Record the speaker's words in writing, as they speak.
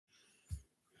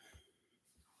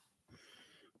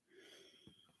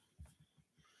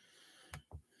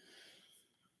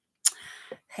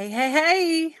Hey, hey,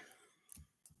 hey.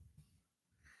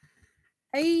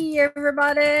 Hey,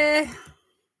 everybody.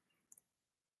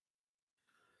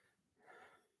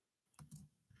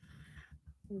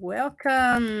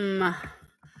 Welcome.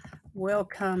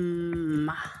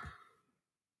 Welcome.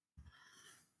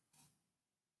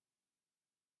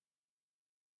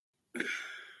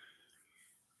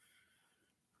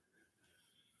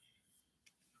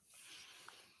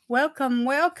 Welcome,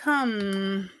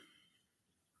 welcome.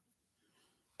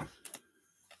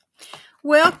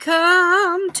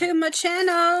 Welcome to my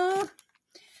channel.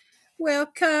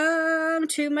 Welcome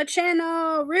to my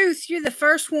channel. Ruth, you're the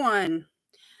first one.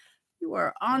 You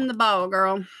are on the ball,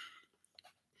 girl.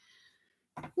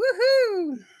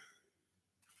 Woohoo!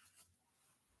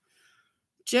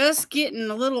 Just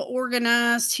getting a little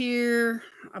organized here.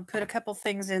 I put a couple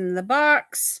things in the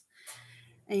box.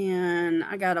 And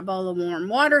I got a bowl of warm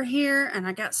water here. And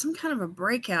I got some kind of a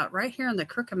breakout right here in the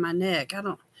crook of my neck.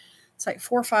 It's like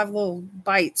 4 or 5 little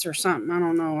bites or something. I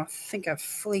don't know. I think a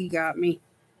flea got me.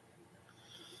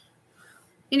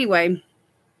 Anyway,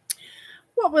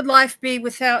 what would life be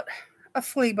without a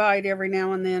flea bite every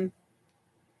now and then?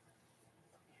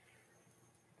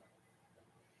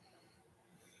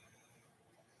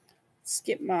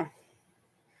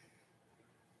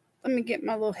 Let me get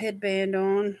my little headband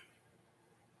on.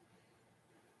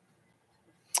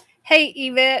 Hey,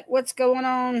 Yvette, what's going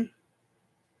on?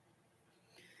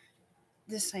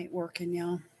 This ain't working,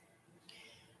 y'all.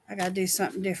 I got to do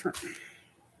something different.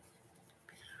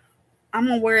 I'm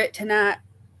going to wear it tonight.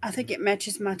 I think it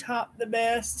matches my top the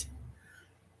best.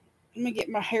 Let me get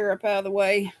my hair up out of the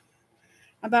way.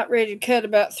 I'm about ready to cut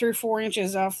about 3 or 4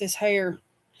 inches off this hair.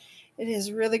 It has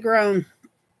really grown.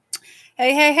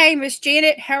 Hey, hey, hey, Miss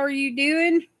Janet, how are you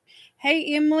doing?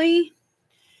 Hey, Emily,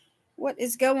 what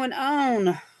is going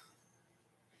on?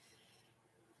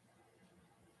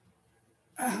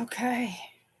 Okay.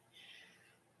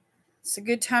 It's a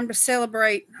good time to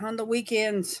celebrate on the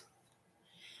weekends.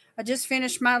 I just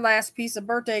finished my last piece of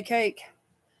birthday cake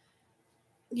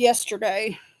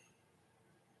yesterday.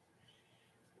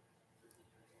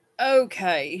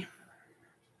 Okay.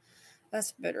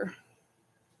 That's better.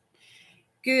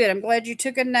 Good. I'm glad you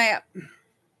took a nap.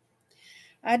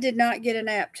 I did not get a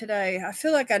nap today. I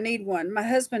feel like I need one. My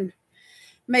husband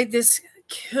made this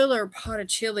killer pot of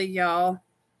chili, y'all.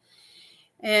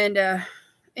 And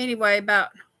anyway, about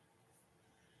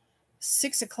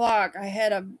 6 o'clock, I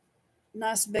had a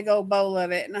nice big old bowl of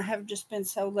it, and I have just been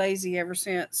so lazy ever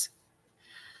since.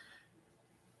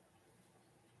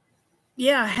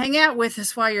 Yeah, hang out with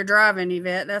us while you're driving,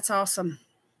 Yvette. That's awesome.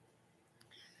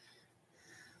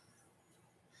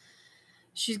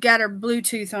 She's got her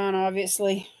Bluetooth on,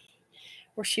 obviously,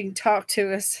 where she can talk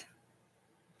to us.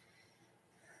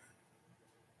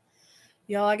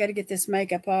 Y'all, I got to get this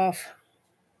makeup off.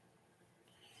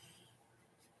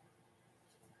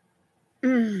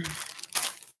 You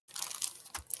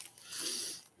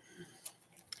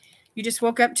just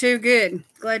woke up too? Good.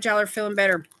 Glad y'all are feeling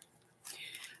better.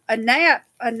 A nap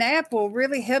will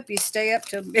really help you stay up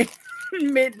till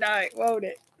midnight, won't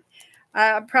it?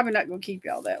 I'm probably not going to keep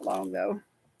y'all that long, though.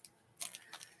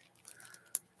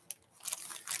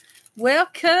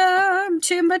 Welcome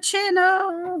to my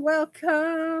channel.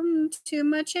 Welcome to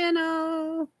my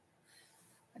channel.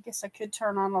 I guess I could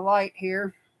turn on the light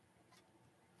here.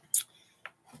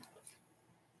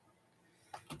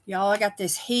 Y'all, I got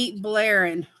this heat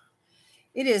blaring.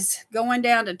 It is going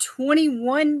down to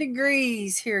 21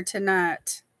 degrees here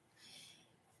tonight.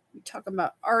 We're talking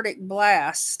about Arctic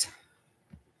blast.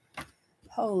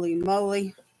 Holy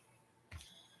moly.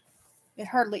 It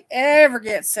hardly ever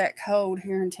gets that cold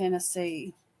here in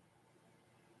Tennessee.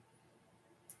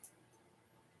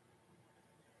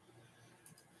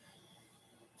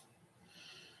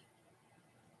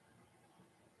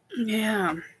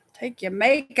 Yeah. Take your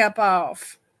makeup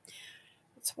off.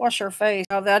 Let's wash our face.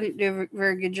 Oh, I didn't do a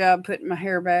very good job putting my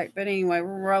hair back. But anyway,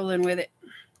 we're rolling with it.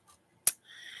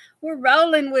 We're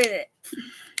rolling with it.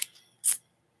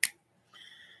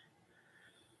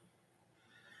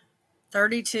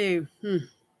 $32.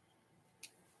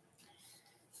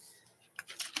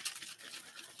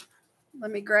 Let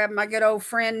me grab my good old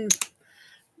friend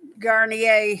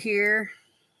Garnier here.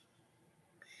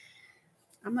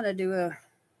 I'm going to do a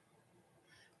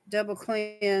double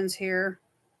cleanse here.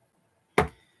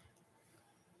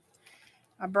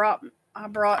 I brought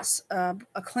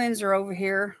a cleanser over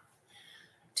here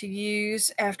to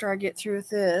use after I get through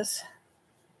with this.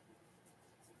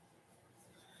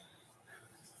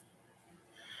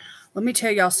 Let me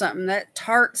tell y'all something. That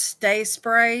Tarte Stay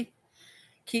Spray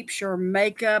keeps your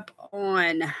makeup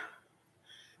on.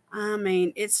 I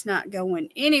mean, it's not going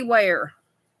anywhere.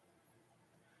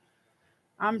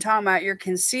 I'm talking about your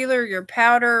concealer, your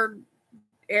powder,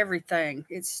 everything.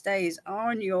 It stays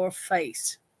on your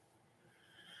face.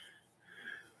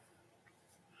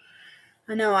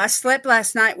 I know. I slept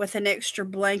last night with an extra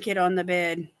blanket on the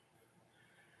bed.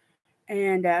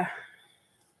 And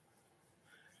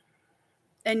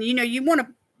you know, you want to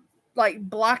like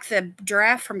block the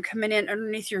draft from coming in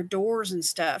underneath your doors and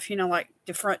stuff, you know, like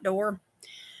the front door.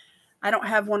 I don't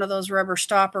have one of those rubber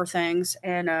stopper things,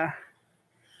 and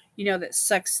you know, that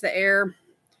sucks the air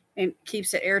and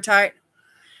keeps it airtight.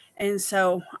 And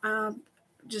so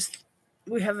just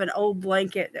we have an old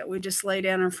blanket that we just lay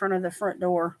down in front of the front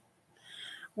door.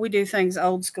 We do things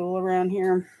old school around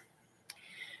here.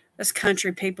 That's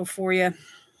country people for you.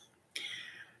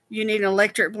 You need an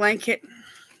electric blanket.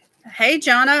 Hey,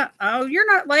 Jonna. Oh, you're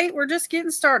not late. We're just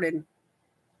getting started.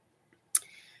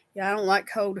 Yeah, I don't like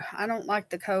cold. I don't like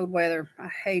the cold weather. I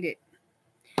hate it.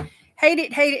 Hate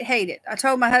it, hate it, hate it. I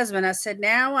told my husband, I said,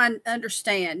 now I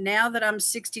understand. Now that I'm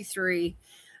 63,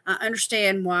 I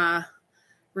understand why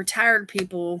retired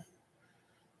people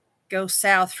go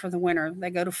south for the winter. They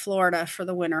go to Florida for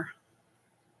the winter.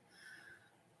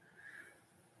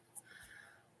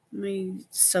 Let me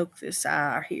soak this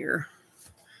eye here.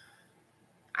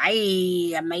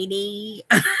 Aye, matey.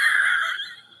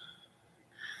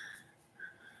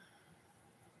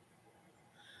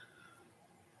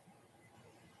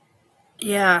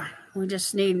 Yeah, we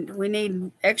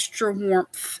need extra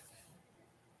warmth.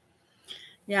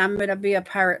 Yeah, I'm gonna be a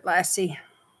pirate lassie.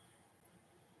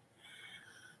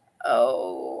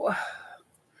 Oh,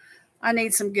 I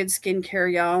need some good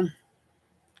skincare, y'all.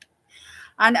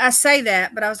 I say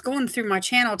that, but I was going through my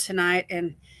channel tonight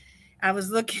and I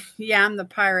was looking. Yeah, I'm the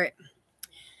pirate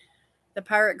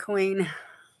queen.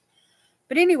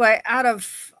 But anyway, out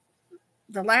of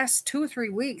the last 2 or 3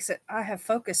 weeks, I have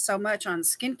focused so much on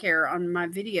skincare on my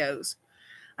videos.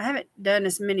 I haven't done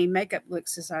as many makeup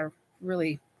looks as I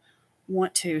really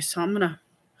want to. So I'm going to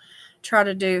try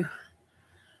to do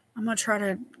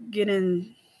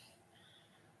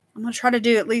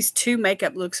at least 2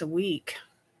 makeup looks a week.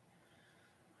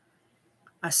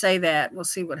 I say that. We'll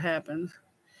see what happens.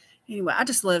 Anyway, I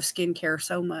just love skincare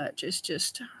so much. It's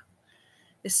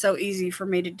so easy for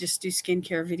me to just do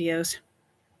skincare videos.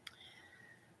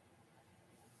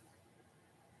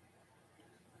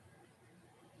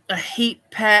 A heat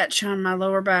patch on my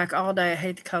lower back all day. I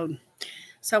hate the cold.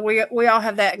 So we all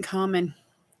have that in common.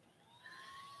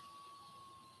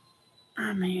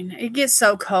 I mean, it gets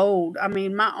so cold. I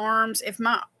mean, my arms, if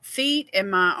my feet and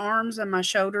my arms and my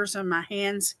shoulders and my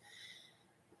hands,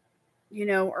 you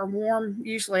know, are warm,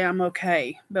 usually I'm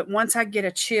okay. But once I get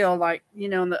a chill, like, you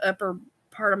know, in the upper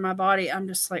part of my body, I'm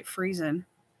just like freezing.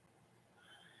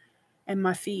 And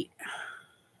my feet.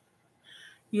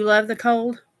 You love the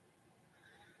cold?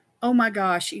 Oh my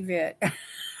gosh, Yvette.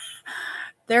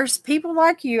 There's people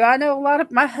like you. I know a lot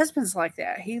of my husband's like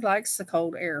that. He likes the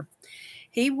cold air.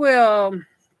 He will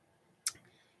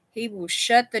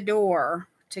shut the door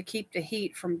to keep the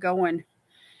heat from going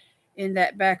in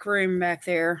that back room back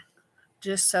there,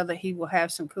 just so that he will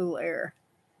have some cool air.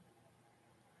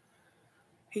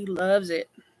 He loves it.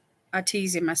 I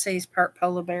tease him. I say he's part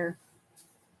polar bear.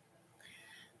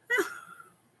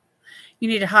 You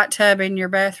need a hot tub in your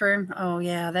bathroom? Oh,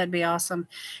 yeah, that'd be awesome.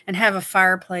 And have a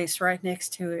fireplace right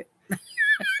next to it.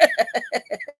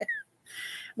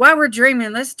 While we're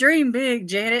dreaming, let's dream big,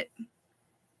 Janet.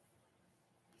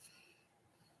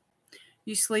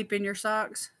 You sleep in your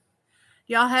socks?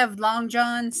 Y'all have long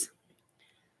johns?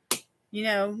 You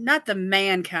know, not the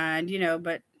man kind, you know,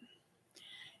 but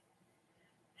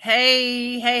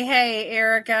hey,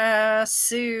 Erica,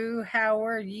 Sue, how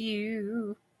are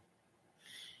you?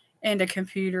 And a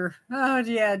computer. Oh,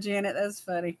 yeah, Janet, that's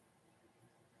funny.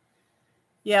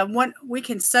 Yeah, we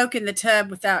can soak in the tub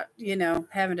without, you know,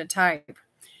 having to type.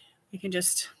 You can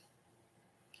just,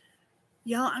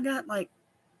 y'all, I got like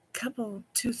a couple,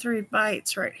 2, 3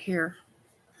 bites right here.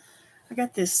 I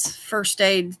got this first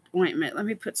aid ointment. Let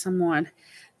me put some on.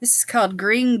 This is called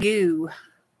Green Goo.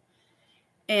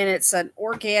 And it's an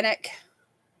organic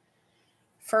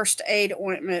first aid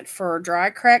ointment for dry,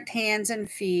 cracked hands and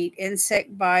feet,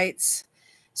 insect bites,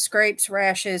 scrapes,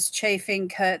 rashes, chafing,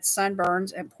 cuts,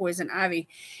 sunburns, and poison ivy.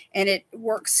 And it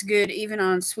works good even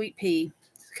on Sweet Pea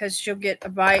because she'll get a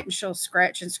bite and she'll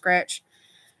scratch and scratch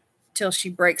till she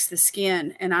breaks the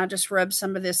skin. And I just rub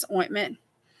some of this ointment.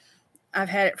 I've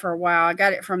had it for a while. I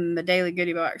got it from the Daily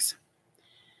Goodie Box.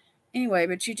 Anyway,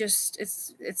 but you just,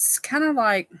 it's kind of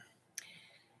like,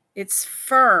 it's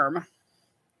firm,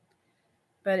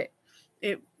 but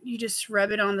you just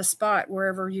rub it on the spot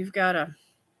wherever you've got a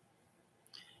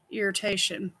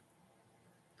irritation.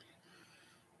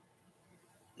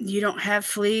 You don't have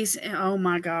fleas? Oh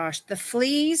my gosh. The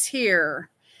fleas here,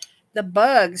 the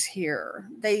bugs here,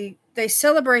 they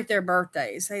celebrate their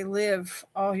birthdays. They live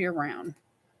all year round.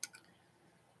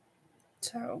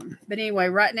 So, but anyway,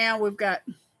 right now we've got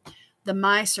the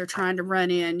mice are trying to run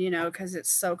in, you know, because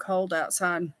it's so cold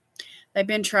outside. They've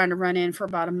been trying to run in for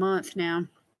about a month now.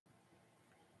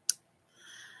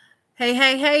 Hey,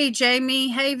 hey, hey, Jamie.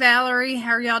 Hey, Valerie.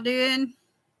 How are y'all doing?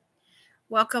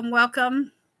 Welcome,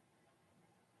 welcome.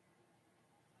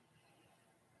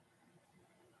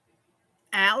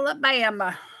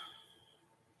 Alabama.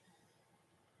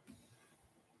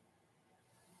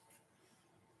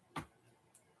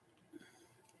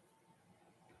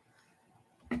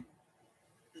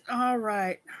 All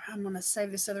right. I'm going to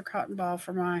save this other cotton ball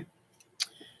for my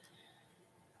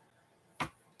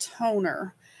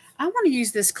toner. I want to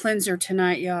use this cleanser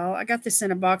tonight, y'all. I got this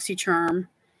in a BoxyCharm,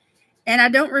 and I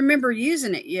don't remember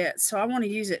using it yet, so I want to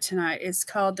use it tonight. It's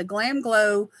called the Glam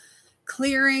Glow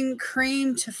Clearing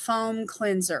Cream to Foam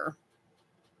Cleanser,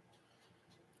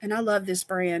 and I love this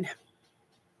brand.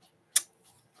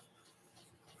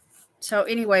 So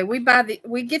anyway,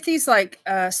 we get these like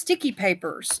sticky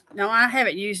papers. No, I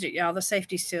haven't used it, y'all. The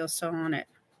safety seal's still on it.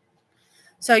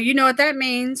 So you know what that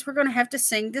means. We're going to have to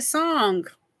sing the song.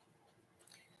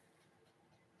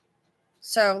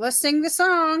 So let's sing the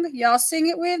song. Y'all sing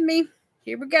it with me.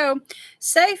 Here we go.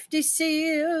 Safety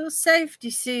seal, safety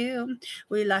seal.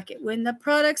 We like it when the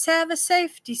products have a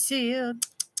safety seal.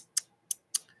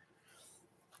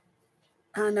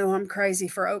 I know I'm crazy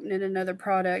for opening another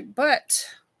product, but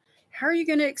how are you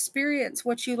going to experience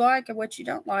what you like and what you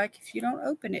don't like if you don't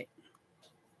open it?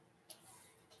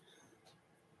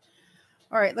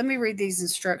 All right, let me read these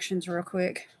instructions real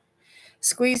quick.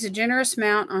 Squeeze a generous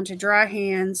amount onto dry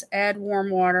hands, add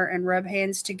warm water, and rub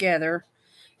hands together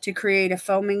to create a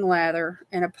foaming lather,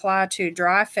 and apply to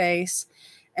dry face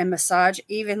and massage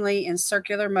evenly in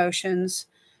circular motions.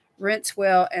 Rinse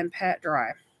well and pat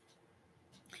dry.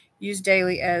 Use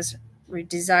daily as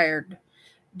desired.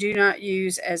 Do not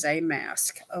use as a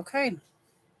mask. Okay.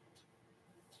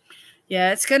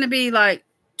 Yeah, it's going to be like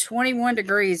 21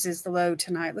 degrees is the low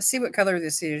tonight. Let's see what color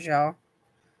this is, y'all.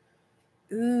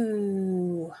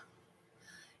 Ooh,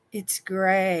 it's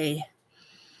gray.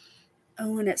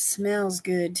 Oh, and it smells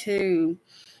good too.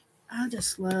 I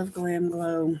just love Glam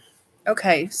Glow.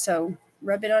 Okay, so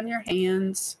rub it on your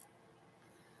hands.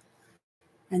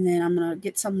 And then I'm going to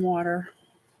get some water.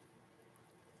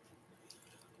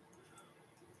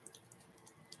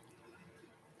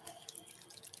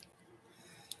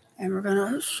 And we're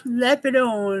going to slap it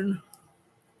on.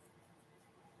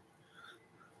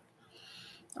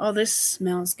 Oh, this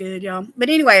smells good, y'all. But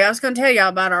anyway, I was going to tell y'all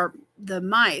about the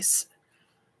mice.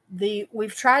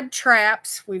 We've tried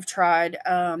traps. We've tried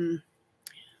a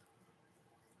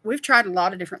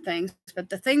lot of different things. But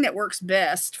the thing that works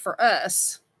best for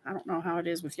us, I don't know how it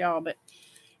is with y'all, but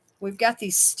we've got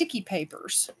these sticky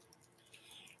papers.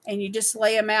 And you just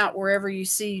lay them out wherever you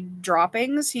see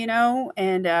droppings, you know,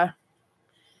 and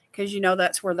because you know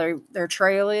that's where their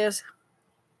trail is,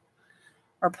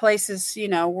 or places, you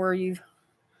know, where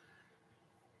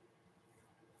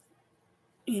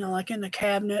like in the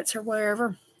cabinets or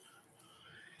wherever.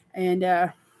 And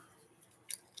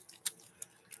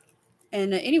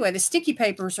anyway, the sticky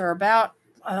papers are about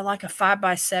like a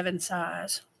 5x7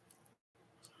 size.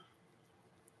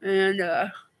 And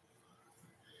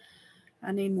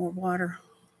I need more water.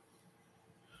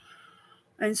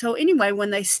 And so anyway,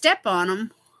 when they step on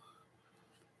them,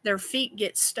 their feet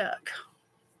get stuck.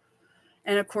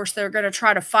 And of course, they're going to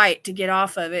try to fight to get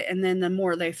off of it. And then the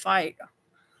more they fight,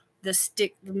 the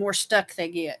more stuck they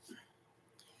get.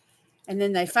 And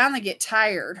then they finally get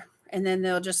tired. And then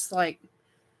they'll just like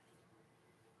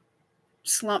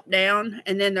slump down.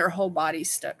 And then their whole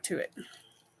body's stuck to it.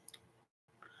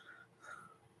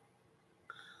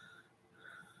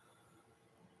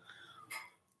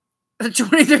 The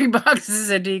 23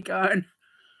 boxes of decon.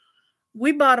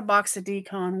 We bought a box of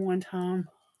decon one time.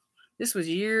 This was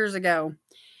years ago.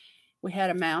 We had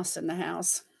a mouse in the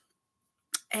house.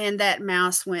 And that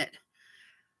mouse went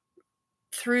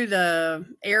through the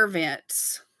air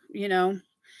vents, you know,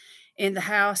 in the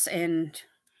house. And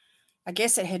I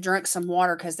guess it had drunk some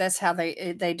water, because that's how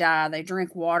they die. They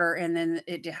drink water and then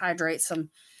it dehydrates them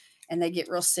and they get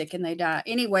real sick and they die.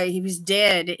 Anyway, he was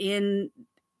dead in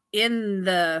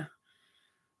the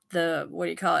what do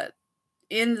you call it?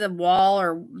 In the wall,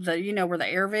 or where the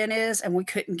air vent is, and we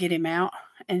couldn't get him out,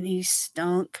 and he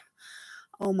stunk.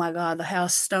 Oh my God, the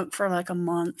house stunk for like a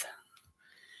month.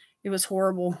 It was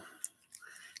horrible.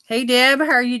 Hey Deb,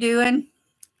 how are you doing? Do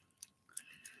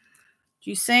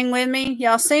you sing with me?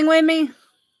 Y'all sing with me?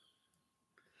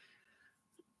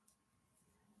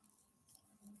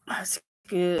 That's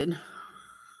good.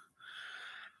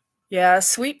 Yeah,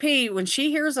 Sweet Pea, when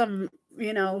she hears them,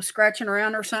 you know, scratching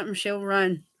around or something, she'll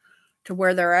run to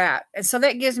where they're at. And so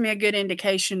that gives me a good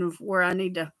indication of where I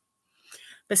need to.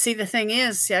 But see, the thing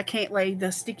is, see, I can't lay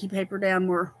the sticky paper down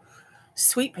where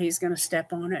Sweet Pea's going to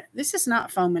step on it. This is not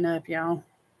foaming up, y'all.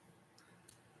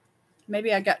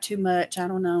 Maybe I got too much. I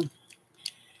don't know.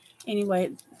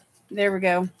 Anyway, there we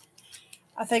go.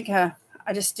 I think I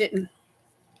just didn't.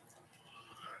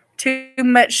 Too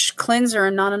much cleanser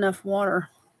and not enough water.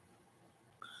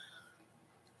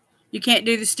 You can't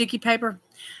do the sticky paper?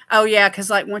 Oh, yeah, because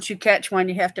like once you catch one,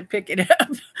 you have to pick it up.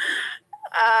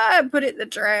 I put it in the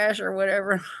trash or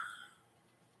whatever.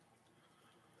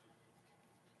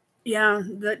 Yeah,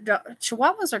 the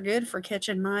Chihuahuas are good for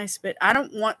catching mice, but I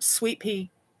don't want Sweet Pea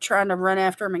trying to run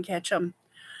after them and catch them.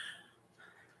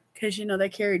 Because, you know, they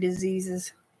carry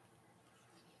diseases.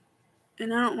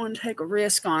 And I don't want to take a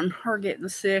risk on her getting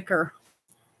sick or...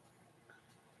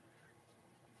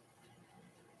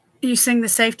 You sing the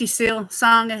safety seal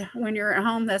song when you're at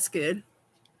home? That's good.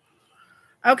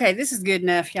 Okay, this is good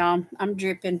enough, y'all. I'm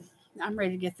dripping. I'm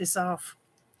ready to get this off.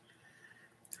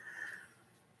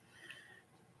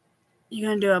 You're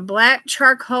going to do a black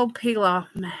charcoal peel-off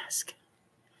mask.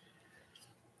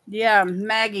 Yeah,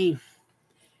 Maggie.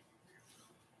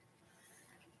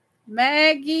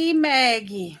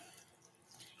 Maggie.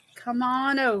 Come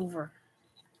on over.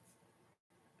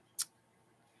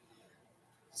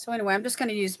 So anyway, I'm just going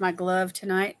to use my glove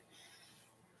tonight.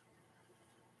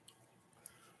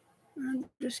 I'll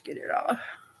just get it off.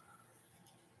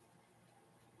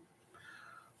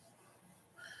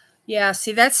 Yeah,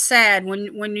 see, that's sad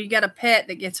when you got a pet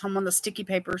that gets home on the sticky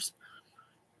papers.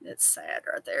 That's sad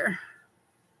right there.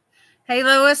 Hey,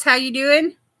 Lois, how you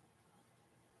doing?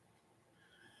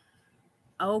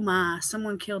 Oh, my.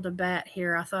 Someone killed a bat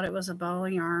here. I thought it was a ball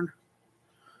of yarn.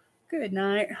 Good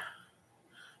night.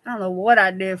 I don't know what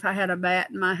I'd do if I had a bat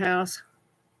in my house.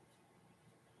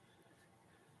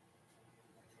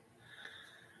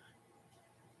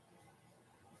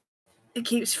 It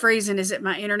keeps freezing. Is it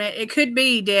my internet? It could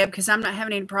be, Deb, because I'm not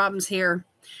having any problems here.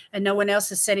 And no one else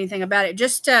has said anything about it.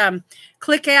 Just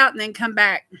click out and then come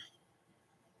back.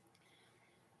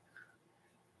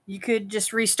 You could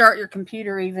just restart your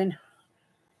computer even.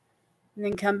 And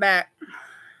then come back.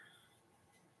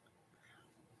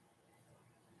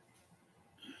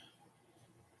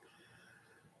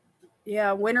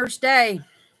 Yeah, winter's day.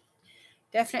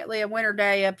 Definitely a winter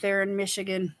day up there in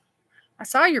Michigan. I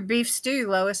saw your beef stew,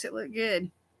 Lois. It looked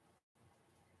good.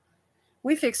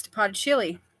 We fixed a pot of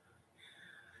chili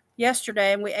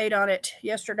yesterday, and we ate on it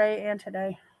yesterday and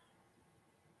today.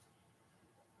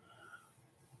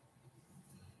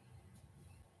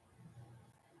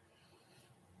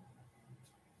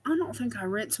 I don't think I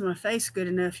rinsed my face good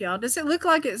enough, y'all. Does it look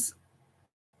like it's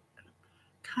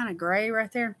kind of gray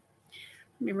right there?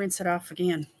 Let me rinse it off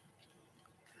again.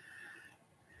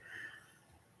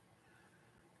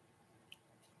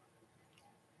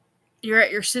 You're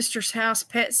at your sister's house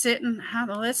pet sitting?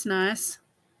 Well, that's nice.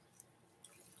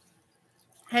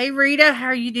 Hey, Rita, how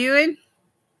are you doing?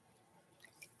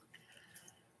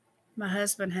 My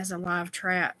husband has a live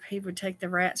trap. He would take the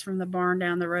rats from the barn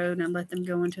down the road and let them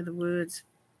go into the woods.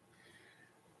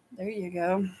 There you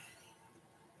go.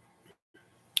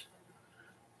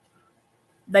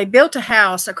 They built a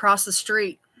house across the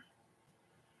street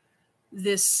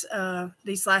these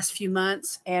last few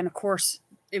months, and of course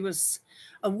it was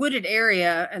a wooded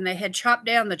area, and they had chopped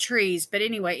down the trees. But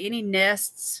anyway, any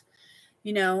nests,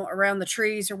 you know, around the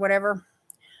trees or whatever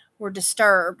were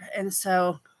disturbed. And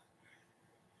so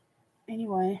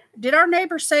anyway, did our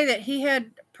neighbor say that he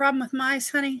had a problem with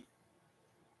mice, honey?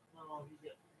 No, he's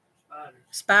got spiders.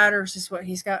 Spiders is what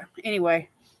he's got. Anyway,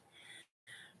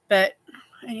 but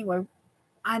anyway,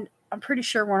 I'm pretty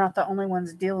sure we're not the only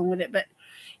ones dealing with it. But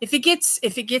if it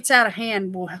gets out of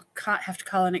hand, we'll have to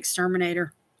call an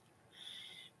exterminator.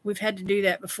 We've had to do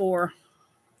that before.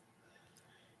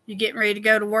 You getting ready to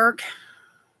go to work?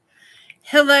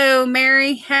 Hello,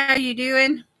 Mary. How you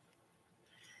doing?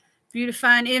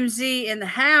 Beautifying MZ in the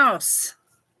house.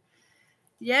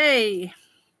 Yay.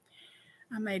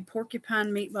 I made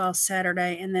porcupine meatballs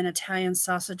Saturday and then Italian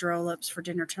sausage roll-ups for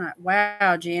dinner tonight.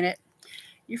 Wow, Janet.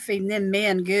 You're feeding them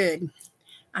men good.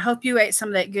 I hope you ate some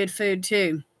of that good food,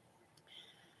 too.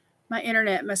 My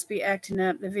internet must be acting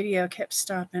up. The video kept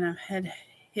stopping. I had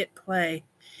hit play.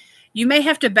 You may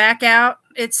have to back out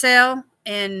itself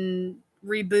and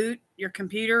reboot your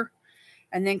computer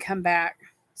and then come back.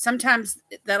 Sometimes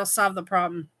that'll solve the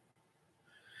problem.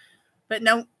 But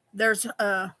no, there's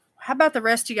how about the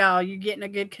rest of y'all? You getting a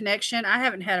good connection? I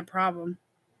haven't had a problem.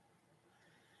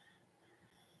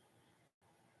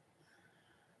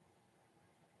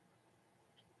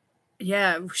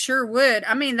 Yeah, sure would.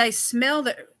 I mean, they smell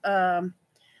that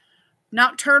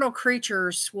nocturnal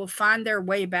creatures will find their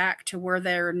way back to where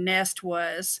their nest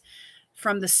was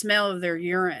from the smell of their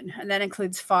urine. And that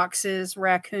includes foxes,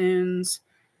 raccoons,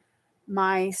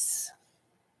 mice,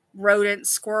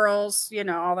 rodents, squirrels, you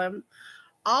know,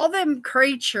 all them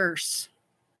creatures.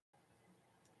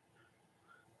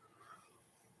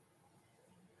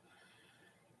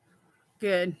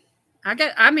 Good.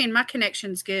 I mean, my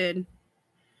connection's good.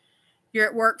 You're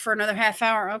at work for another half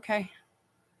hour. Okay.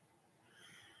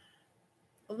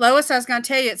 Lois, I was going to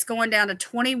tell you, it's going down to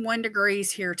 21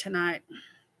 degrees here tonight.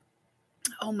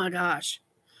 Oh my gosh.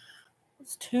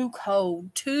 It's too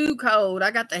cold. Too cold.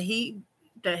 I got the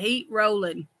heat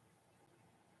rolling.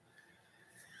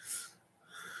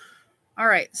 All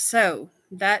right. So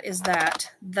that is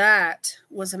that. That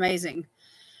was amazing.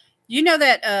 You know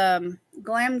that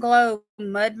Glam Glow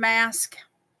mud mask?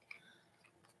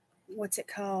 What's it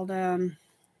called? The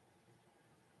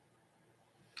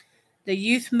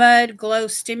Youth Mud Glow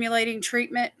Stimulating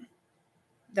Treatment.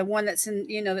 The one that's in,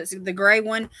 you know, that's the gray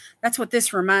one. That's what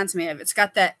this reminds me of. It's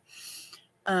got that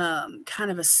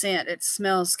kind of a scent. It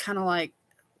smells kind of like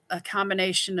a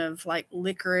combination of like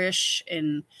licorice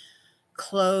and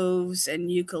cloves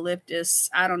and eucalyptus.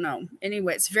 I don't know.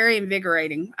 Anyway, it's very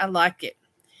invigorating. I like it.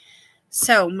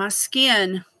 So my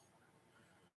skin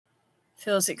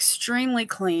feels extremely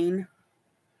clean.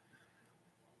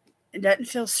 It doesn't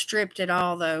feel stripped at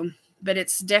all, though, but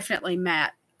it's definitely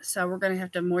matte. So we're going to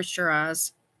have to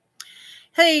moisturize.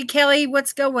 Hey, Kelly,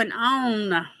 what's going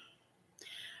on?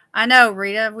 I know,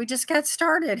 Rita. We just got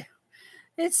started.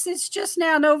 It's just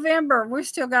now November. We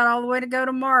still got all the way to go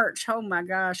to March. Oh, my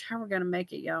gosh. How are we going to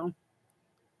make it, y'all?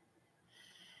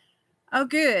 Oh,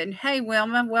 good. Hey,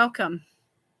 Wilma, welcome.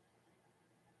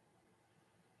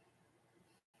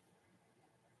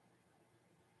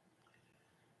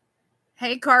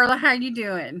 Hey, Carla, how you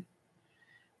doing?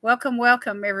 Welcome,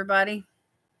 welcome, everybody.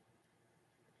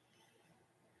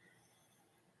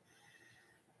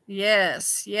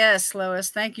 Yes, yes, Lois.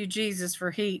 Thank you, Jesus,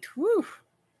 for heat. Woo.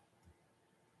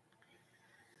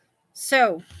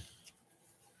 So,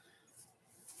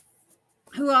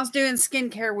 who else doing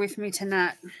skincare with me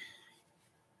tonight?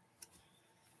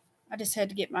 I just had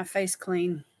to get my face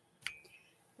clean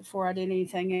before I did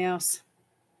anything else.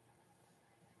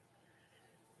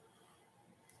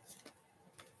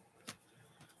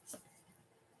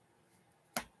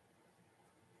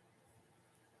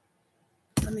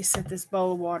 Let me set this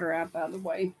bowl of water out of the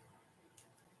way.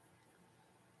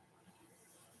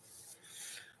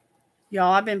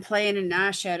 Y'all, I've been playing in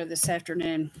eyeshadow this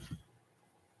afternoon.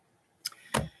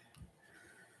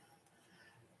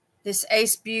 This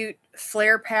Ace Beauty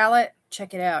Flare palette.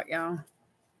 Check it out, y'all.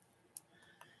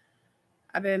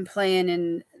 I've been playing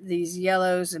in these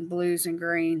yellows and blues and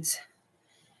greens.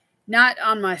 Not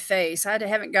on my face. I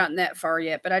haven't gotten that far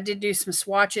yet, but I did do some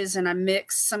swatches and I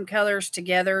mixed some colors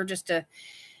together just to,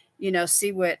 you know,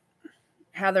 see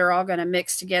how they're all going to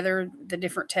mix together, the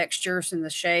different textures and the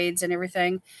shades and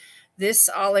everything. This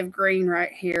olive green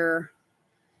right here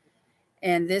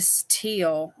and this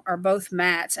teal are both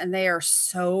mattes, and they are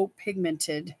so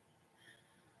pigmented.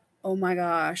 Oh my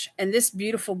gosh. And this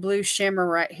beautiful blue shimmer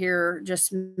right here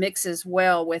just mixes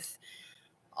well with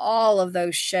all of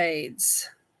those shades.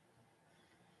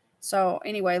 So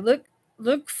anyway,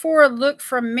 look for a look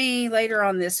from me later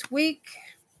on this week.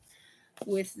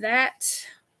 With that,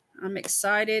 I'm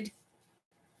excited.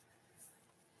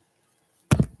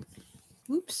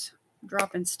 Oops,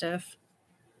 dropping stuff.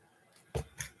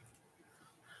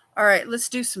 All right, let's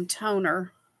do some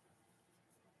toner.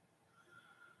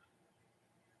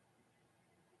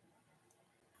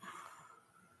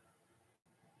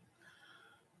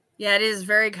 Yeah, it is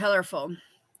very colorful.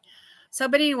 So,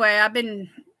 but anyway, I've been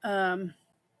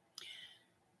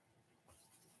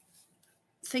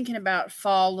thinking about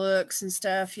fall looks and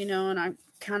stuff, you know, and I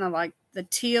kind of like the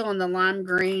teal and the lime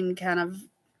green kind of.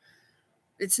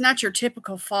 It's not your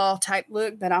typical fall type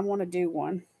look, but I want to do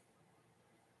one.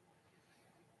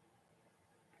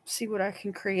 See what I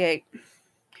can create.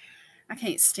 I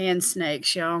can't stand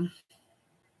snakes, y'all.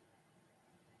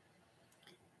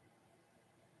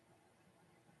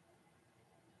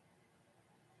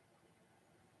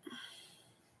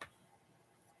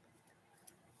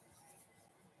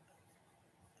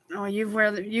 Oh, you've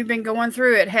been going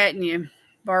through it, hadn't you,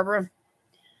 Barbara?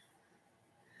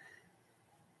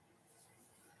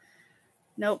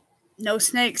 Nope. No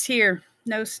snakes here.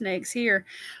 No snakes here.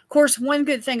 Of course, one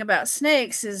good thing about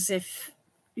snakes is if,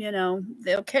 you know,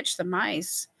 they'll catch the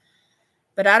mice.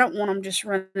 But I don't want them just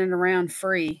running around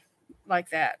free like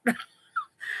that.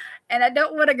 And I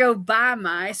don't want to go buy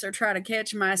mice or try to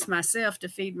catch mice myself to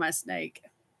feed my snake.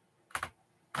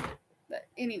 But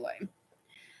anyway.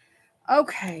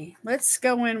 Okay, let's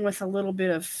go in with a little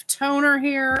bit of toner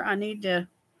here.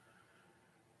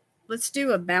 Let's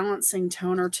do a balancing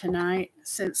toner tonight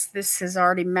since this has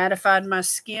already mattified my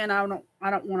skin. I don't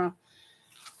want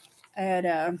to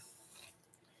add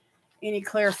any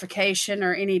clarification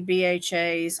or any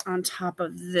BHAs on top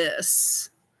of this.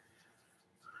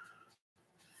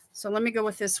 So let me go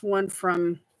with this one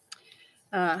from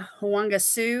Huanga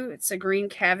Su. It's a green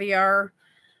caviar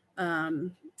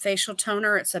facial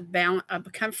toner. It's a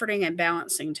comforting and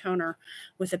balancing toner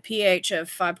with a pH of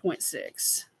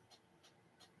 5.6.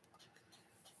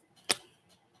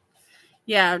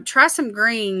 Yeah, try some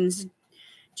greens,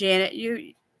 Janet.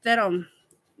 That'll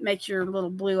make your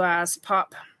little blue eyes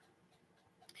pop.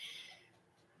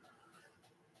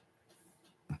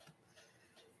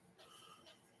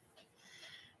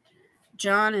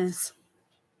 John is,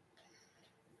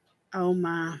 oh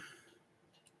my.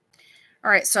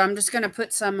 All right, so I'm just going to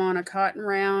put some on a cotton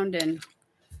round and,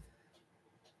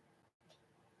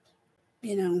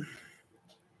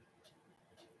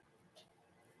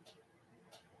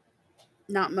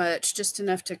 not much, just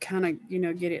enough to kind of,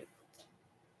 get it.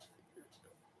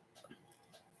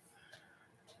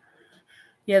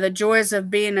 Yeah, the joys of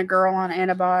being a girl on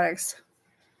antibiotics.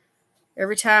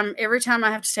 Every time I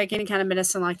have to take any kind of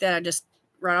medicine like that,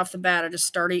 right off the bat, I just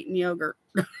start eating yogurt.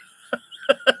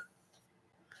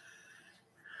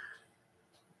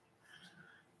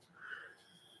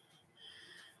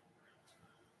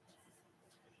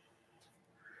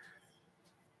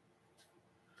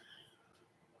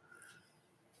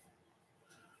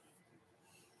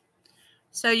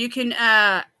 So you can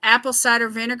apple cider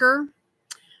vinegar,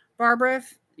 Barbara.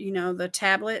 The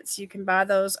tablets, you can buy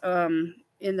those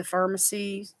in the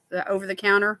pharmacy, over the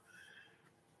counter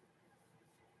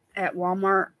at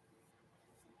Walmart.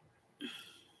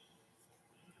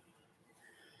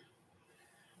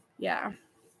 Yeah.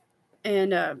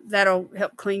 And that'll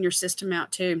help clean your system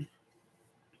out too.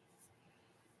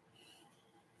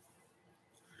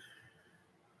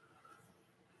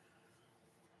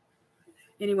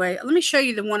 Anyway, let me show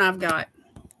you the one I've got.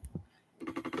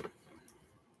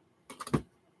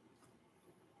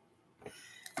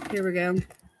 Here we go.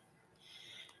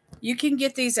 You can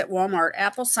get these at Walmart,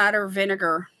 apple cider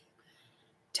vinegar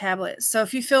tablets. So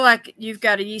if you feel like you've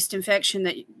got a yeast infection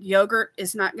that yogurt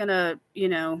is not going to,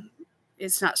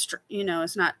 it's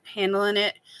not handling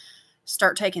it,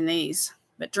 start taking these.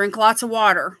 But drink lots of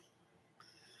water.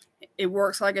 It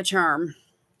works like a charm.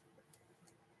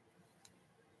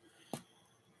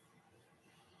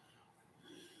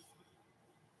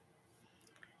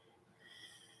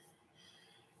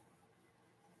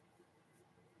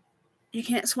 You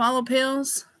can't swallow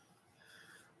pills?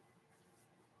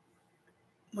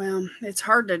 Well, it's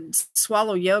hard to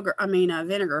swallow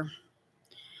vinegar.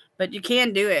 But you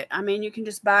can do it. You can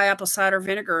just buy apple cider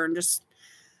vinegar and just,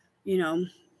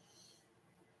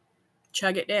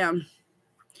 chug it down.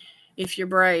 If you're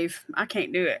brave. I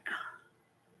can't do it.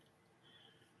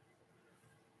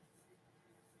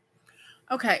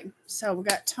 Okay, so we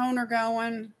got toner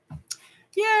going.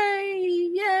 Yay,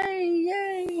 yay,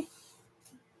 yay.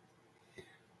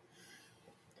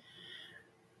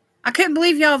 I couldn't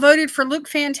believe y'all voted for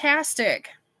LookFantastic.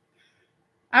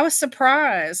 I was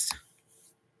surprised.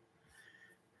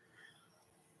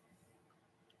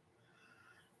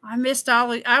 I missed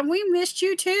we missed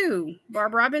you too,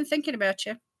 Barbara. I've been thinking about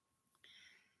you.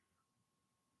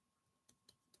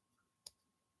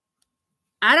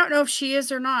 I don't know if she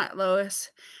is or not, Lois.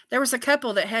 There was a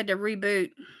couple that had to reboot.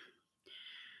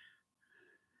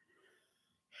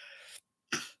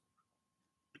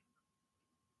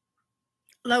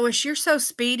 Lois, you're so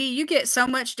speedy. You get so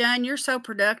much done. You're so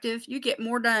productive. You get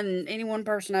more done than any one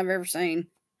person I've ever seen.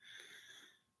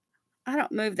 I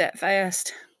don't move that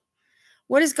fast.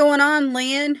 What is going on,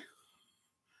 Lynn?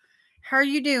 How are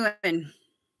you doing?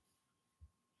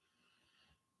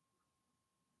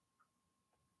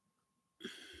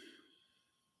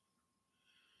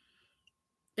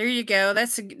 There you go.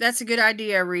 That's a good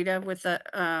idea, Rita, with the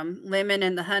lemon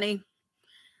and the honey.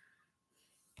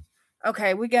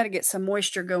 Okay, we got to get some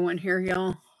moisture going here,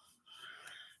 y'all.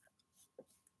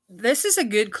 This is a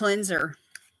good cleanser.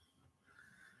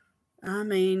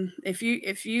 If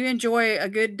you enjoy a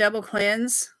good double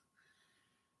cleanse,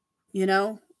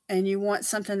 and you want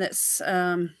something that's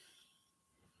going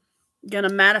to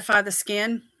mattify the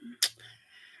skin,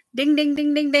 ding, ding,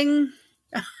 ding, ding, ding.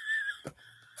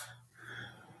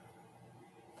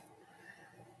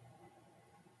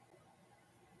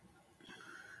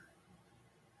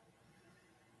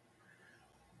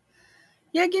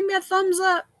 Yeah, give me a thumbs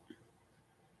up.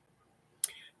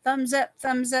 Thumbs up,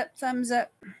 thumbs up, thumbs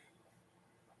up.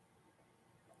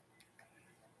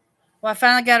 Well, I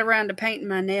finally got around to painting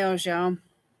my nails, y'all.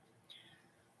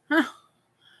 Huh.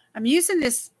 I'm using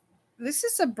this. This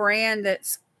is a brand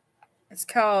it's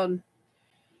called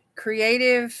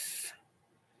Creative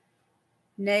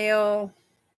Nail.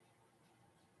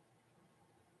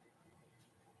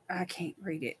 I can't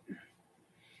read it.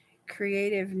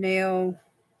 Creative Nail.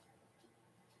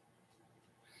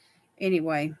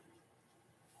 Anyway,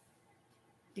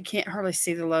 you can't hardly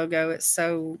see the logo. It's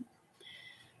so.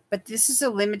 But this is a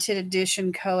limited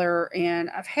edition color, and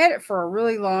I've had it for a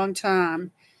really long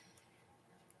time.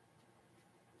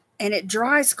 And it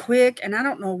dries quick, and I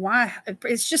don't know why.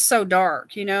 It's just so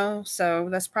dark, you know? So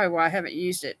that's probably why I haven't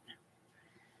used it.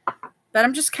 But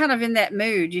I'm just kind of in that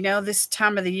mood, you know, this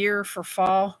time of the year for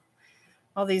fall.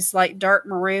 All these like dark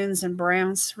maroons and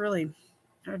browns really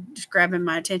are just grabbing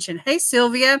my attention. Hey,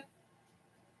 Sylvia.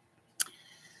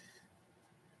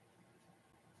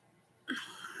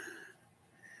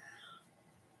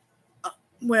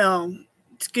 Well,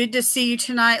 it's good to see you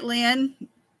tonight, Lynn.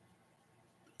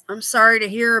 I'm sorry to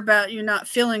hear about you not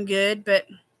feeling good, but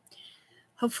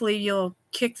hopefully you'll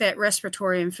kick that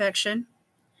respiratory infection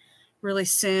really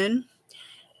soon.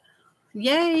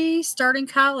 Yay, starting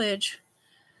college.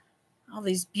 All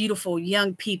these beautiful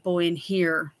young people in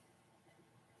here.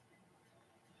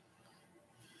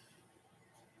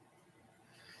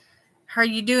 How are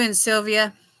you doing,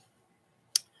 Sylvia?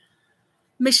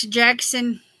 Miss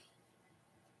Jackson.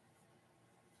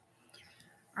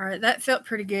 All right, that felt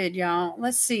pretty good, y'all.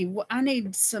 Let's see. I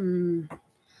need some.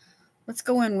 Let's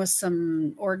go in with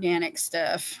some organic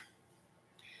stuff.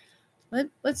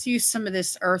 Let's use some of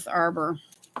this Earth Arbor.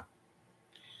 I'm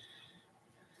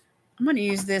going to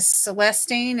use this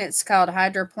Celestine. It's called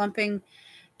Hydroplumping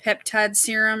Peptide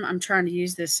Serum. I'm trying to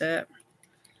use this up.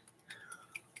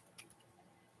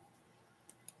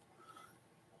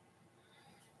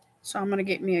 So I'm going to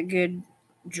get me a good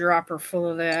dropper full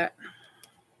of that.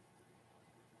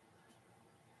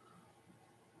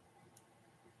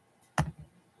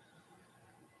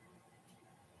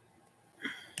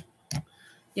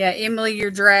 Yeah, Emily,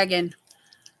 you're dragging.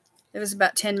 It was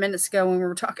about 10 minutes ago when we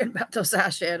were talking about those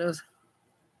eyeshadows.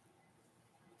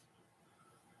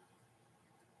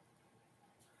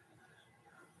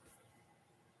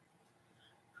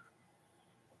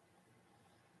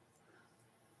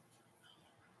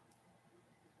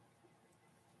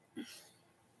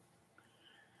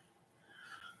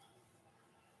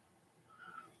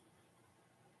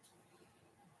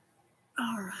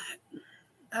 All right.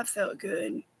 That felt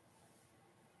good.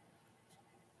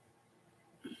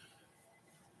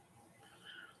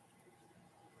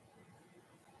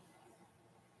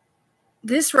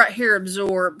 This right here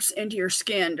absorbs into your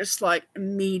skin just like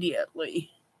immediately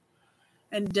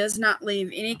and does not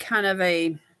leave any kind of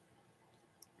a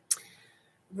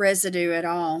residue at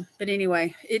all. But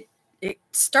anyway, it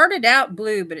started out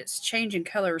blue, but it's changing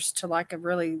colors to like a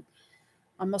really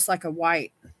almost like a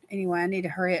white. Anyway, I need to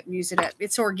hurry up and use it up.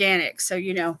 It's organic, so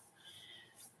you know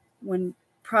when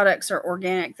products are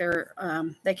organic,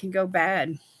 they can go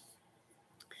bad.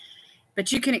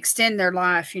 But you can extend their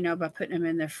life, you know, by putting them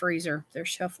in the freezer, their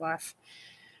shelf life.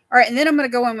 All right, and then I'm going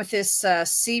to go in with this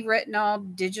C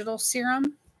Retinol Digital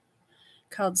Serum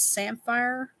called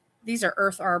Samphire. These are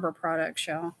Earth Arbor products,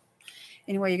 y'all.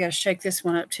 Anyway, you got to shake this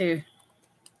one up too.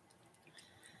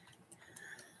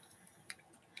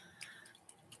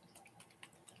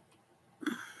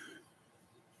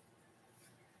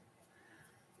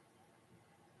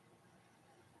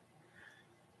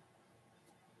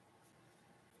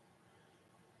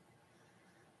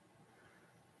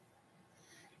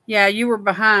 Yeah, you were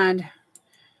behind.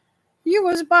 You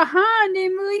was behind,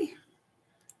 Emily.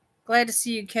 Glad to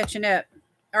see you catching up.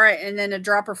 All right, and then a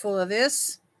dropper full of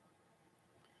this.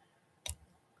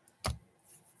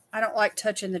 I don't like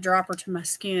touching the dropper to my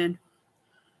skin.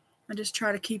 I just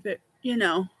try to keep it, you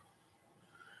know,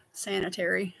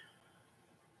 sanitary.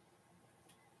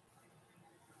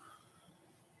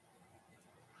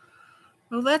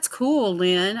 Well, that's cool,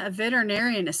 Lynn. A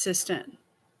veterinarian assistant.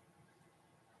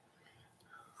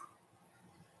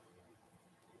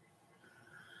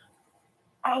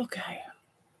 Okay.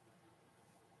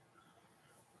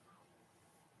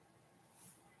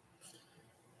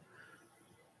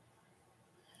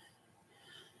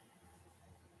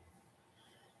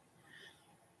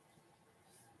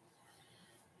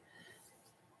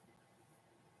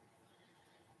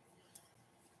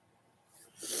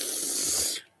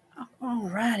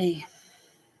 Alrighty.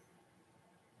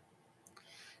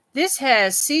 This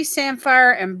has sea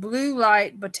samphire and blue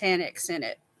light botanics in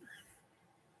it.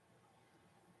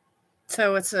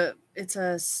 So it's a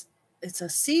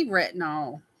C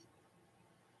retinol.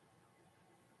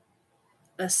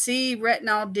 A C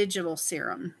retinol digital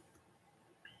serum.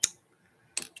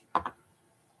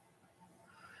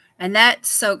 And that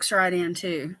soaks right in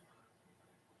too.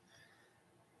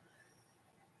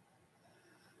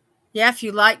 Yeah, if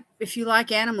you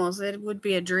like animals, it would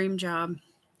be a dream job.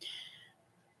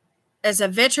 As a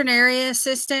veterinary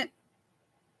assistant,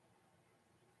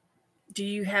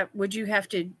 would you have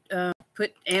to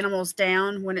put animals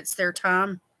down when it's their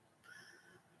time?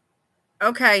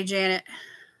 Okay, Janet.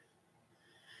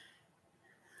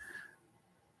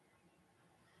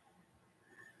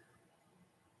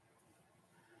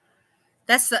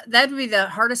 That'd be the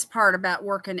hardest part about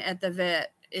working at the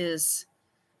vet, is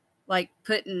like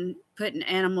putting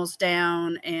animals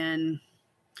down. And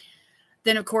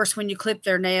then of course when you clip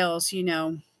their nails,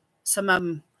 some of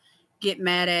them get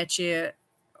mad at you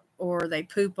or they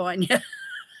poop on you.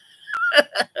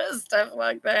 Stuff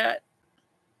like that.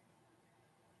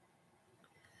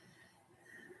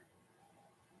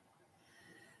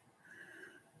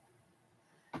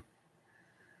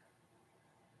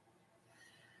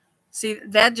 See,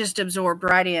 that just absorbed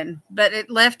right in, but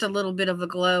it left a little bit of a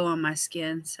glow on my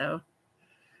skin. So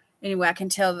anyway, I can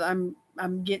tell that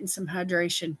I'm getting some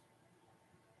hydration.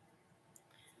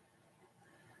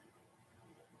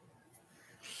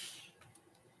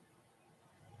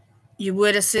 You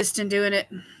would assist in doing it?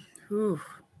 Ooh.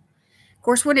 Of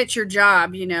course, when it's your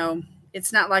job,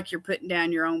 it's not like you're putting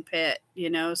down your own pet,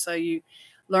 so you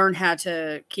learn how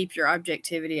to keep your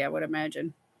objectivity, I would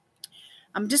imagine.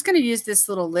 I'm just going to use this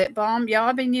little lip balm. Y'all,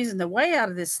 I've been using the way out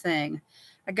of this thing.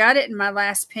 I got it in my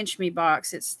last Pinch Me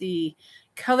box. It's the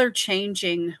color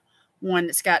changing one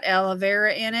that's got aloe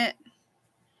vera in it.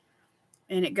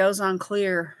 And it goes on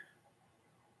clear.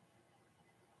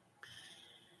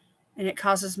 And it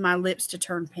causes my lips to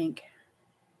turn pink.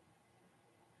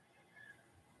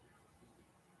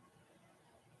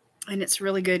 And it's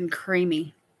really good and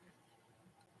creamy.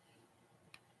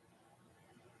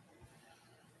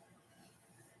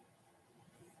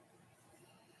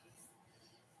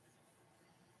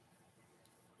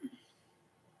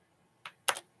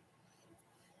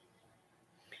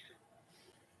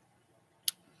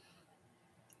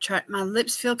 My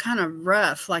lips feel kind of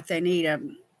rough, like they need a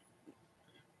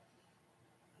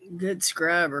good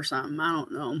scrub or something. I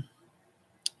don't know.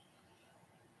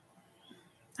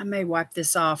 I may wipe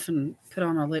this off and put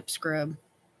on a lip scrub.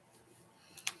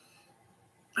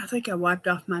 I think I wiped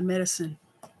off my medicine.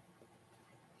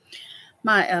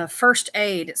 My first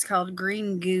aid, it's called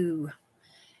green goo.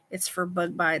 It's for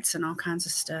bug bites and all kinds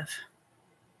of stuff.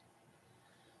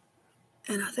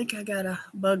 And I think I got a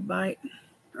bug bite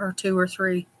or 2 or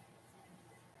 3.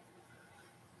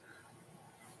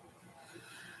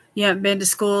 You haven't been to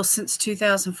school since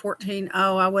 2014?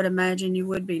 Oh, I would imagine you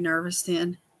would be nervous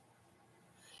then.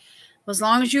 Well, as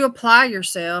long as you apply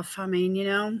yourself, I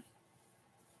mean,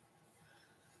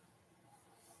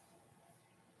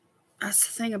 that's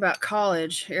the thing about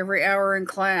college. Every hour in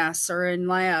class or in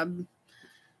lab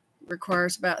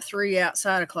requires about 3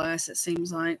 outside of class, it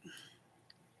seems like.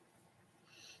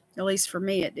 At least for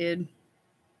me, it did.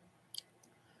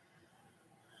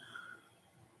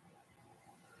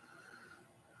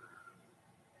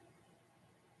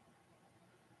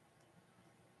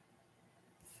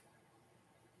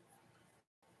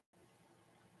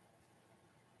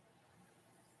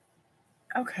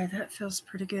 Okay, that feels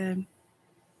pretty good.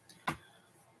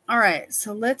 All right,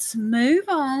 so let's move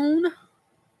on.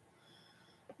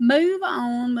 Move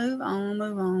on, move on,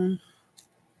 move on.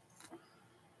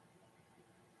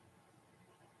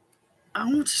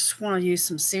 I just want to use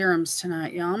some serums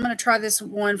tonight, y'all. I'm going to try this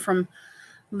one from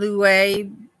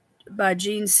Loué by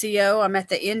Jean CO. I'm at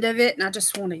the end of it, and I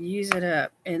just want to use it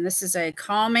up. And this is a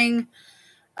calming,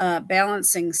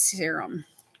 balancing serum.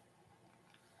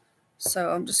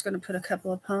 So I'm just going to put a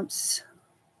couple of pumps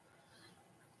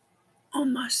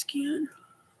on my skin.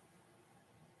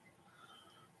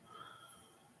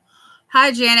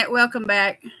 Hi, Janet. Welcome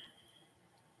back.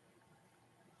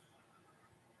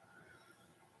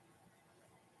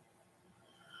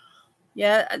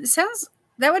 Yeah, it sounds,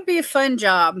 that would be a fun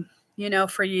job,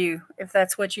 for you, if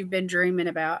that's what you've been dreaming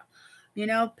about.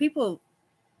 People,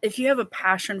 if you have a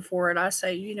passion for it, I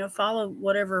say, follow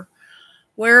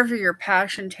wherever your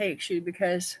passion takes you,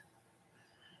 because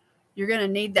you're going to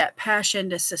need that passion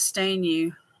to sustain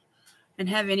you and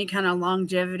have any kind of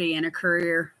longevity in a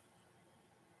career.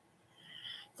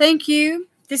 Thank you.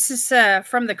 This is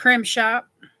from the Creme Shop.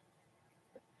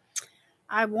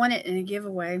 I won it in a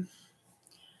giveaway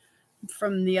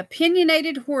from the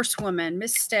Opinionated Horsewoman,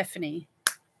 Miss Stephanie.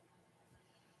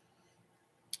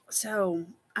 So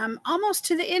I'm almost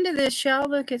to the end of this, y'all.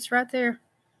 Look, it's right there.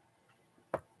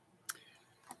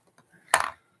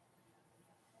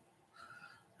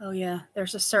 Oh, yeah,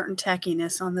 there's a certain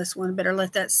tackiness on this one. Better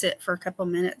let that sit for a couple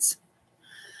minutes.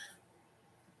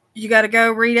 You got to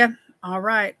go, Rita? All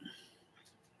right.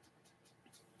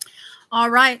 All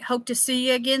right. Hope to see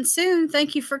you again soon.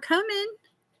 Thank you for coming.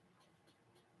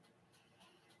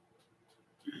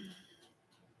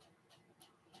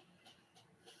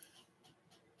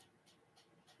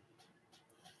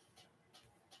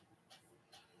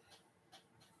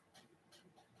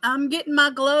 I'm getting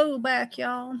my glow back,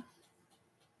 y'all.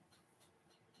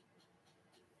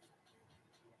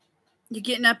 You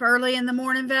getting up early in the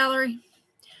morning, Valerie?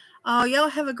 Oh, y'all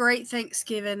have a great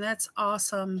Thanksgiving. That's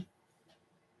awesome.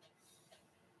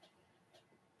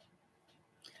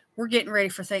 We're getting ready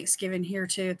for Thanksgiving here,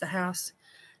 too, at the house.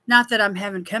 Not that I'm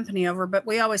having company over, but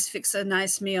we always fix a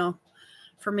nice meal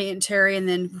for me and Terry. And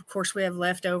then, of course, we have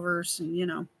leftovers and, you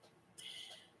know.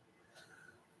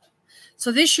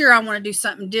 So this year I want to do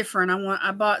something different.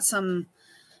 I bought some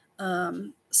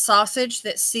sausage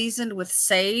that's seasoned with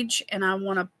sage, and I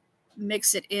want to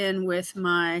mix it in with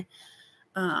my,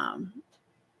 I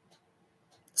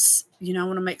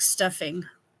want to make stuffing.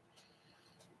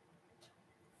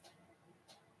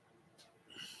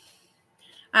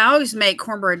 I always make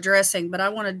cornbread dressing, but I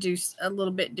want to do a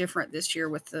little bit different this year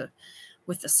with the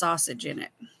sausage in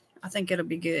it. I think it'll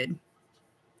be good.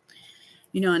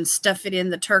 And stuff it in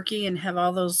the turkey and have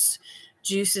all those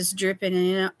juices dripping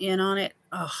in on it.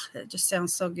 Oh, that just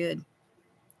sounds so good.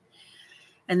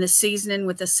 And the seasoning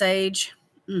with the sage.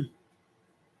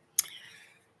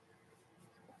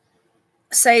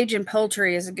 Sage and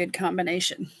poultry is a good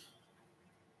combination.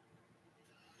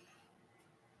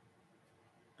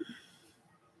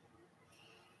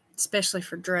 Especially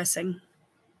for dressing.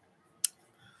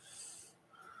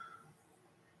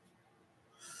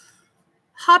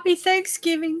 Happy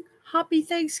Thanksgiving. Happy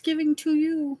Thanksgiving to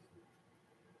you.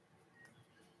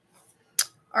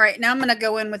 All right, now I'm going to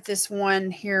go in with this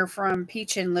one here from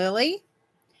Peach and Lily.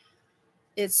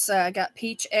 It's got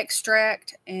peach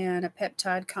extract and a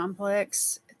peptide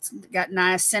complex. It's got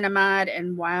niacinamide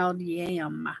and wild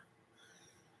yam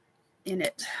in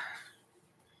it.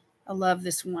 I love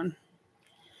this one.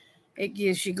 It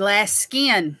gives you glass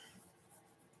skin.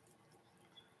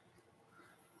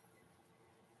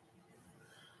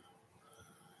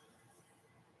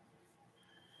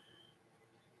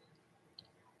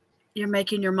 You're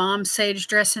making your mom's sage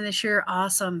dressing this year?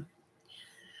 Awesome.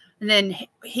 And then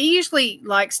he usually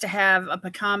likes to have a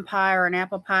pecan pie or an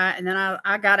apple pie, and then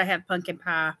I got to have pumpkin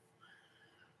pie.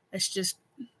 It's just,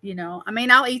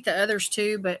 I'll eat the others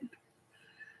too, but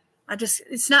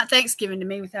it's not Thanksgiving to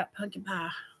me without pumpkin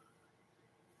pie.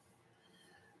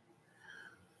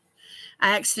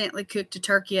 I accidentally cooked a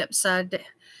turkey upside down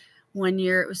one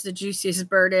year. It was the juiciest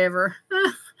bird ever.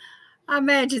 I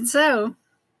imagine so.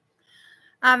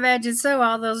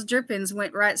 All those drippings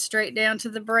went right straight down to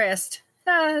the breast.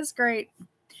 That's great.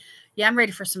 Yeah, I'm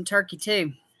ready for some turkey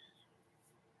too.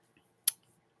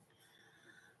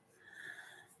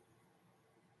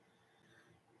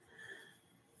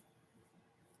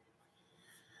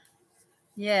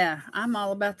 Yeah, I'm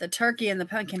all about the turkey and the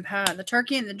pumpkin pie. The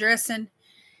turkey and the dressing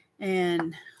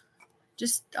and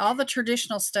just all the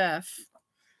traditional stuff.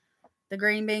 The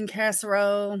green bean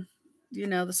casserole,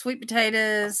 the sweet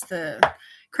potatoes, the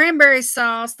cranberry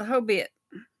sauce, the whole bit.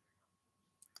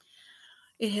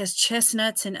 It has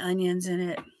chestnuts and onions in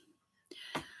it.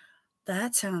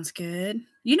 That sounds good.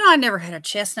 I never had a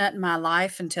chestnut in my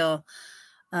life until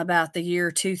about the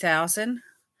year 2000.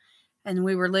 And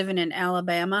we were living in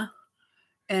Alabama.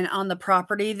 And on the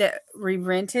property that we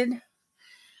rented,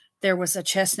 there was a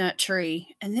chestnut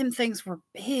tree. And them things were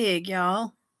big,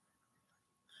 y'all.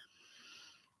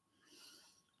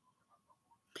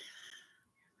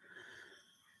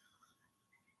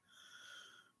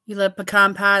 You love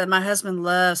pecan pie? My husband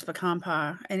loves pecan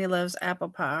pie. And he loves apple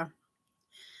pie.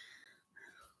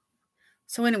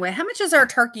 So anyway, how much does our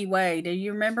turkey weigh? Do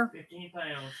you remember? 15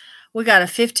 pounds. We got a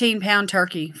 15-pound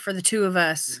turkey for the two of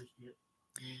us.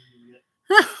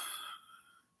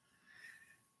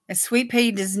 And Sweet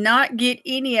Pea does not get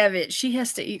any of it. She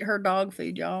has to eat her dog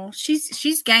food, y'all.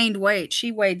 She's gained weight.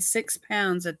 She weighed 6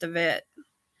 pounds at the vet.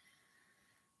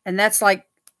 And that's like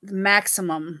the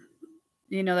maximum.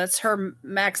 That's her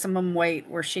maximum weight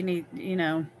where she needs,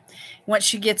 once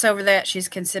she gets over that, she's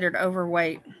considered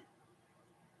overweight.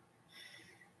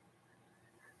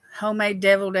 Homemade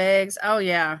deviled eggs. Oh,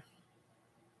 yeah.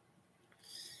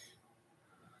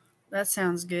 That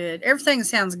sounds good. Everything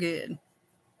sounds good.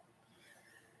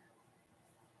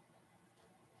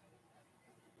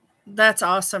 That's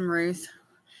awesome, Ruth.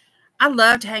 I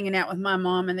loved hanging out with my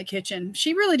mom in the kitchen.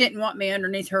 She really didn't want me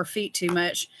underneath her feet too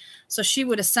much. So she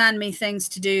would assign me things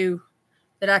to do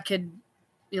that I could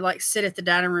like sit at the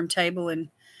dining room table and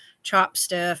chop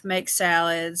stuff, make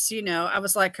salads. I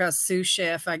was like a sous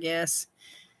chef, I guess.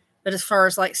 But as far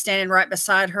as like standing right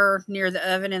beside her near the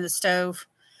oven and the stove,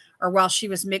 or while she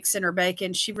was mixing her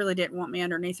bacon, she really didn't want me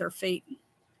underneath her feet.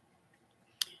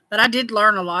 But I did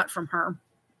learn a lot from her.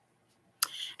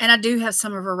 And I do have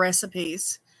some of her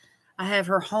recipes. I have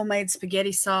her homemade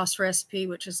spaghetti sauce recipe,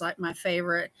 which is like my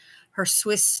favorite. Her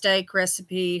Swiss steak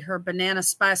recipe, her banana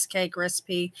spice cake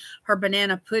recipe, her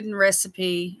banana pudding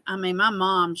recipe. I mean, my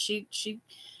mom, she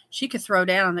could throw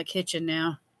down in the kitchen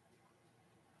now.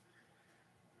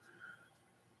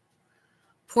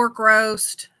 Pork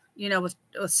roast, with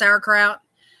sauerkraut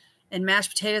and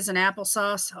mashed potatoes and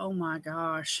applesauce. Oh my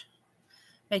gosh.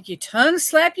 Make your tongue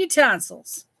slap your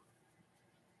tonsils.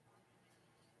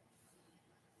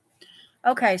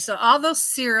 Okay, so all those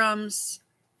serums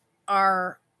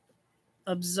are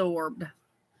absorbed.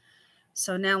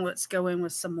 So now let's go in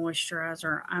with some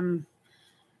moisturizer. I'm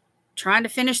trying to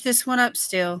finish this one up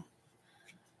still.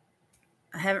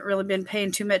 I haven't really been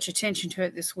paying too much attention to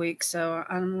it this week, so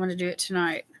I'm going to do it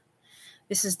tonight.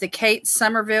 This is the Kate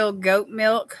Somerville Goat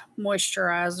Milk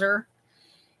Moisturizer.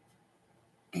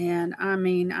 And I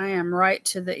mean, I am right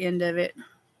to the end of it.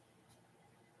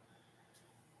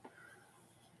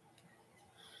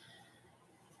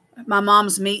 My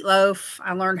mom's meatloaf.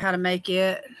 I learned how to make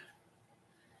it.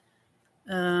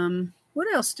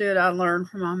 What else did I learn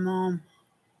from my mom?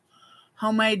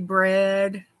 Homemade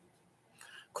bread.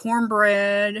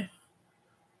 Cornbread.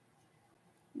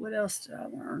 What else did I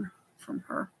learn from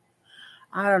her?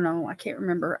 I don't know. I can't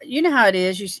remember. You know how it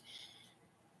is.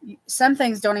 Some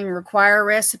things don't even require a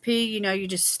recipe. You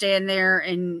just stand there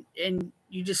and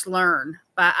you just learn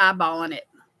by eyeballing it.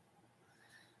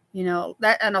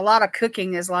 That, and a lot of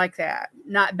cooking is like that.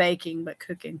 Not baking, but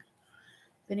cooking.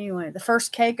 But anyway, the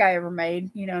first cake I ever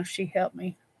made, she helped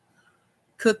me.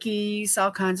 Cookies,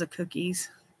 all kinds of cookies.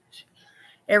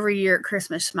 Every year at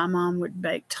Christmas, my mom would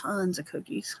bake tons of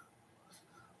cookies.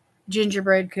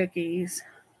 Gingerbread cookies.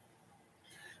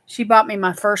 She bought me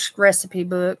my first recipe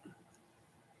book.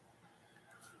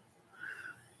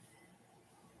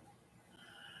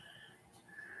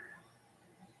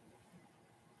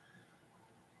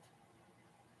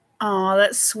 Oh,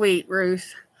 that's sweet,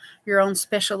 Ruth. Your own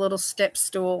special little step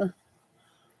stool.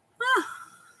 Ah.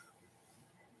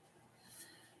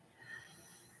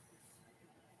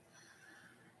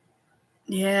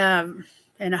 Yeah,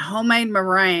 and a homemade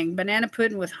meringue. Banana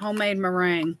pudding with homemade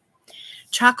meringue.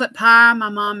 Chocolate pie. My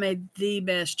mom made the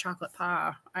best chocolate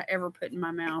pie I ever put in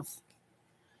my mouth.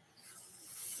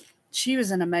 She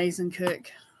was an amazing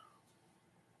cook.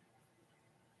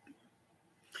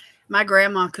 My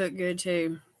grandma cooked good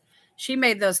too. She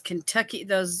made those Kentucky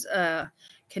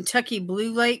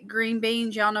Blue Lake green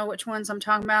beans. Y'all know which ones I'm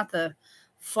talking about? The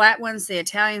flat ones, the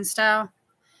Italian style.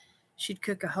 She'd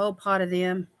cook a whole pot of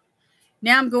them.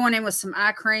 Now I'm going in with some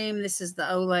eye cream. This is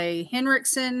the Ole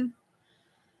Henriksen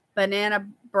Banana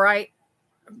Bright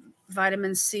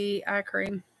Vitamin C eye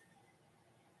cream.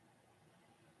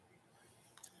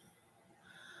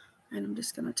 And I'm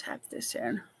just going to tap this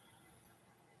in.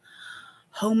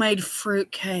 Homemade fruit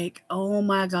cake. Oh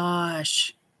my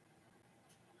gosh.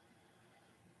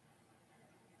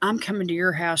 I'm coming to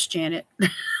your house, Janet.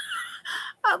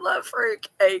 I love fruit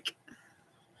cake.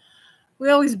 We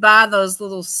always buy those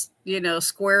little,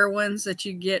 square ones that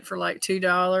you get for like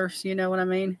 $2. You know what I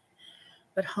mean?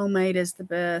 But homemade is the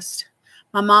best.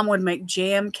 My mom would make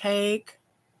jam cake.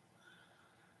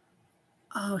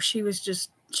 Oh, she was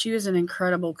an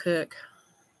incredible cook.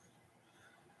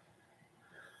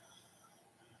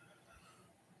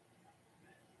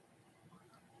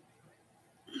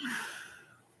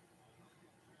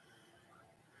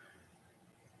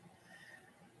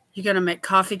 You're going to make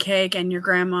coffee cake and your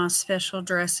grandma's special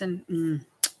dressing.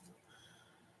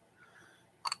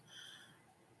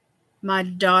 My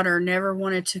daughter never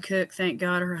wanted to cook. Thank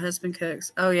God her husband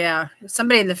cooks. Oh, yeah.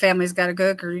 Somebody in the family's got to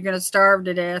cook or you're going to starve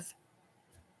to death.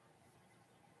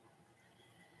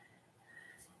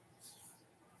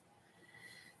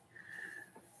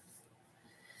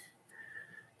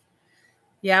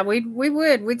 Yeah, we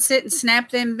would. We'd sit and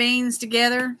snap them beans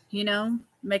together,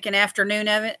 make an afternoon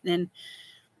of it,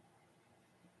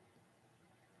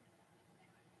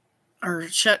 or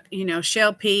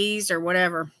shell peas or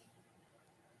whatever.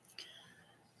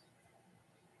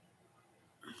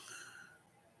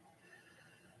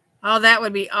 Oh, that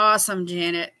would be awesome,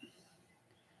 Janet.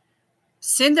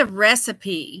 Send the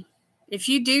recipe. If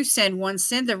you do send one,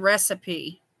 send the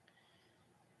recipe.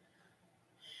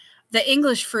 The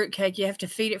English fruitcake, you have to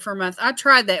feed it for a month. I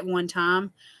tried that one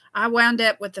time. I wound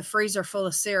up with the freezer full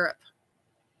of syrup.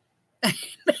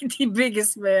 Made the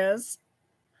biggest mess.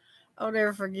 I'll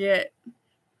never forget.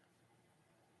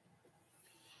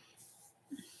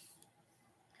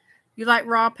 You like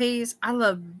raw peas? I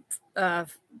love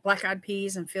black-eyed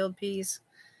peas and field peas.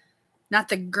 Not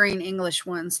the green English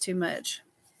ones too much.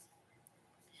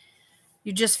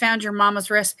 You just found your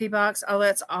mama's recipe box? Oh,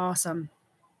 that's awesome.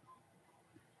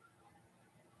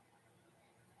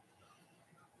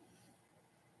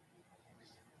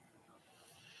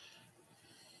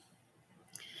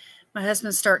 My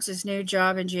husband starts his new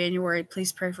job in January.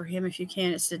 Please pray for him if you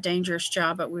can. It's a dangerous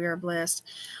job, but we are blessed.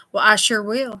 Well, I sure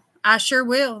will. I sure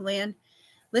will, Lynn.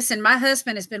 Listen, my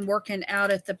husband has been working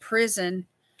out at the prison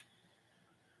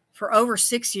for over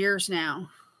 6 years now.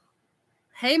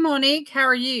 Hey, Monique, how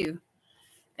are you?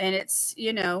 And it's,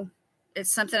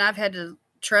 it's something I've had to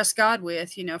trust God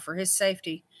with, for his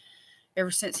safety ever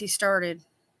since he started,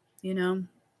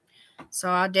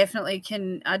 So I definitely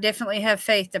have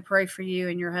faith to pray for you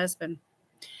and your husband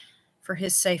for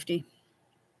his safety.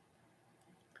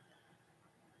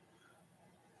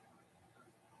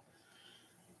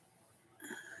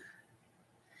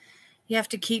 You have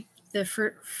to keep the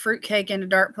fruitcake in a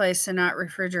dark place and not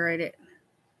refrigerate it.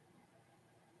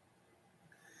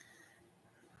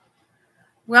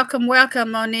 Welcome,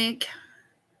 welcome, Monique.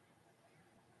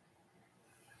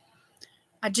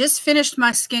 I just finished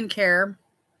my skincare,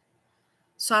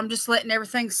 so I'm just letting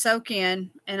everything soak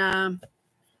in, and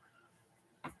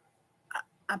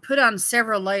I put on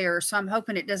several layers, so I'm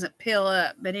hoping it doesn't peel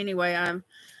up. But anyway, I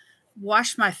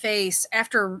washed my face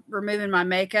after removing my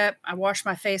makeup. I washed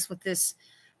my face with this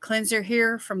cleanser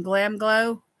here from Glam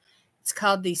Glow. It's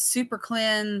called the Super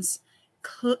Cleanse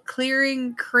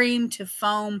Clearing Cream to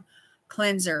Foam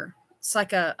Cleanser. It's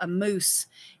like a mousse,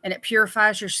 and it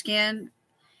purifies your skin,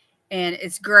 and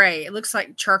it's gray. It looks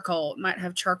like charcoal. It might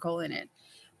have charcoal in it,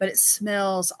 but it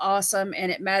smells awesome,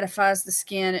 and it mattifies the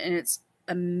skin, and it's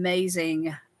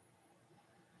amazing.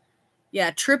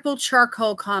 Yeah, triple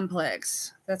charcoal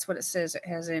complex. That's what it says it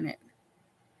has in it.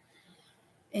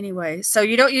 Anyway, so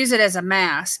you don't use it as a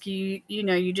mask. You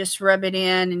just rub it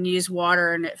in and use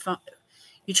water, and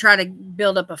you try to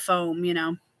build up a foam,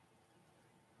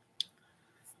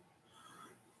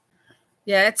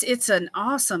 Yeah, it's an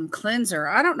awesome cleanser.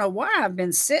 I don't know why I've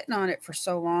been sitting on it for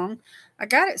so long. I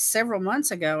got it several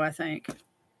months ago, I think.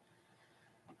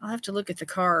 I'll have to look at the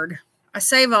card. I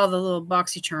save all the little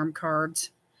BoxyCharm cards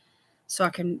so I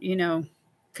can,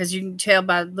 because you can tell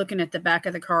by looking at the back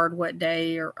of the card what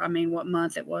day what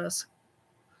month it was.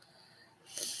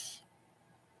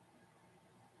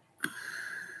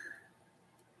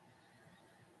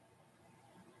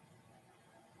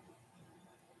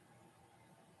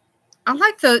 I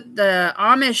like the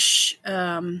Amish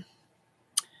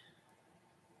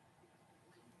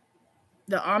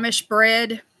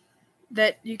bread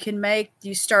that you can make.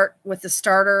 You start with the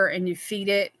starter and you feed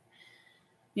it,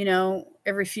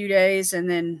 every few days, and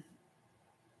then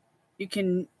you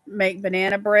can make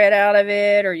banana bread out of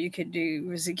it, or you could do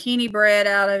zucchini bread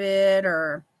out of it,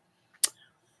 or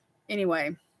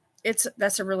anyway,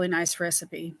 that's a really nice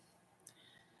recipe.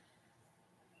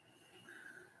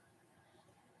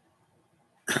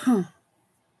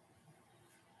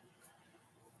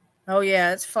 Oh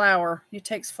yeah, it's flour. It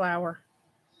takes flour.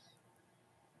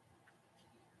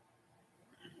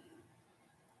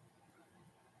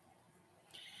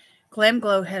 Glam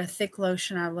Glow had a thick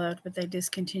lotion I loved, but they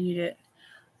discontinued it.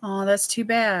 Oh, that's too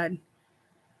bad.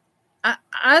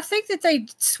 I think that they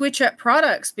switch up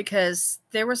products, because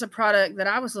there was a product that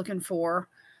I was looking for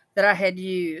that I had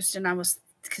used, and I was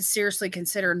seriously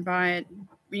considering buying,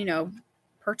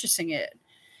 purchasing it.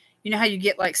 You know how you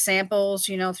get like samples,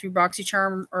 through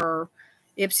BoxyCharm or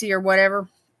Ipsy or whatever.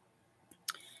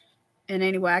 And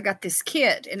anyway, I got this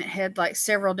kit, and it had like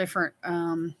several different,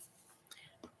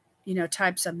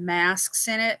 types of masks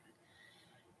in it.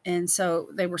 And so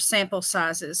they were sample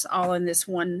sizes all in this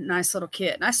one nice little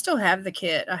kit. And I still have the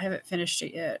kit. I haven't finished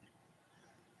it yet.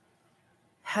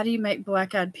 How do you make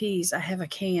black-eyed peas? I have a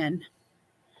can.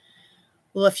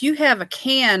 Well, if you have a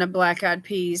can of black-eyed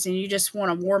peas and you just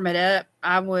want to warm it up,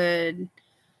 I would,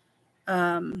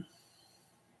 they're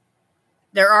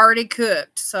already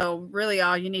cooked. So really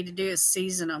all you need to do is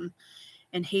season them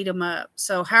and heat them up.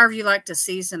 So however you like to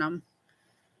season them,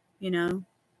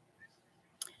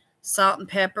 salt and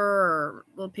pepper, or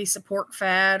a little piece of pork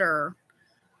fat, or,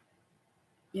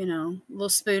 a little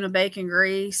spoon of bacon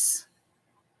grease.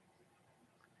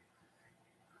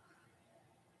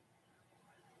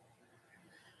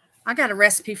 I got a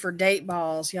recipe for date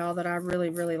balls, y'all, that I really,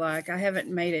 really like. I haven't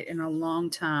made it in a long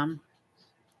time.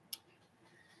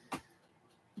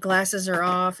 Glasses are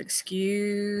off.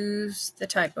 Excuse the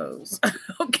typos.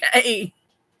 Okay.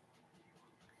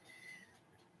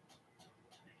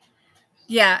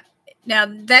 Yeah. Now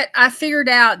that I figured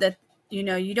out that,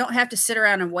 you don't have to sit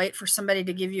around and wait for somebody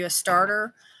to give you a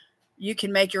starter. You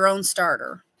can make your own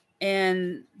starter.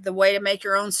 And the way to make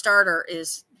your own starter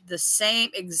is the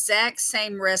exact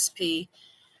same recipe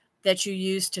that you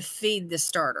use to feed the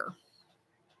starter,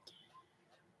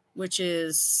 which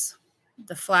is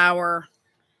the flour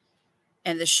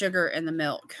and the sugar and the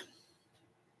milk.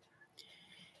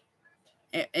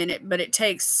 But it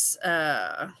takes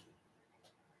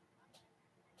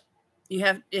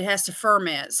it has to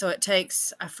ferment, so it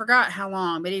takes, I forgot how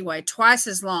long, but anyway, twice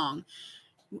as long.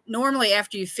 Normally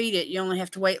after you feed it, you only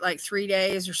have to wait like 3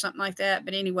 days or something like that.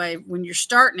 But anyway, when you're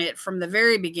starting it from the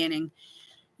very beginning,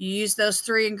 you use those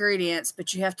 3 ingredients,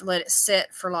 but you have to let it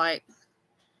sit for like,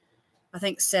 I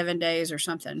think 7 days or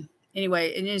something.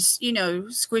 Anyway, and just,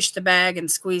 squish the bag and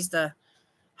squeeze the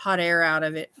hot air out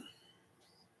of it.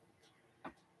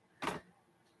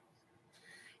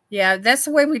 Yeah, that's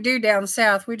the way we do down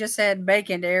south. We just add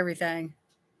bacon to everything.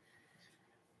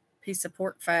 Piece of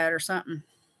pork fat or something.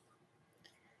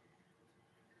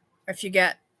 If you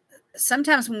got,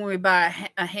 sometimes when we buy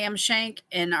a ham shank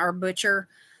and our butcher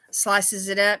slices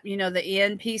it up, the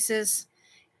end pieces,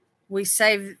 we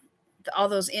save all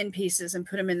those end pieces and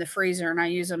put them in the freezer, and I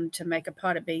use them to make a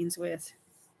pot of beans with.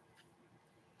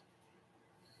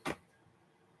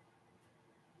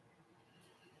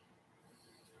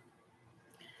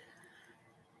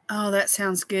 Oh, that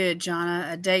sounds good,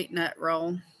 Jonna. A date nut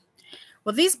roll.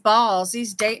 Well, these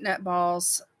date nut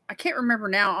balls, I can't remember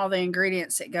now all the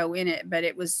ingredients that go in it, but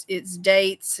it's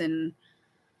dates and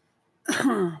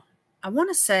I want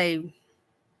to say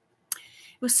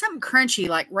it was something crunchy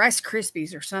like Rice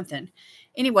Krispies or something.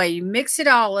 Anyway, you mix it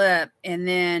all up and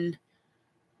then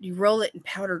you roll it in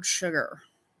powdered sugar.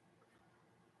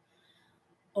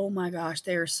 Oh my gosh,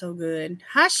 they are so good.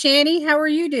 Hi, Shani. How are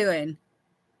you doing?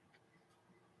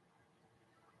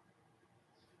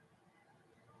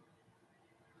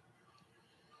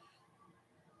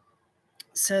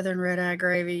 Southern red eye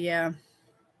gravy, yeah.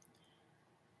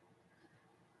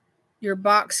 Your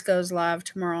box goes live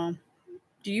tomorrow.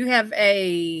 Do you have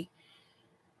a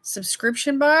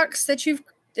subscription box that you're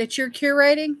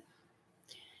curating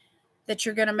that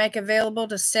you're going to make available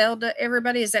to sell to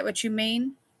everybody? Is that what you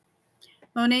mean,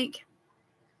 Monique?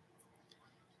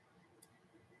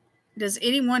 Does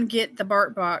anyone get the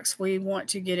Bart box? We want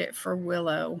to get it for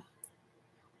Willow.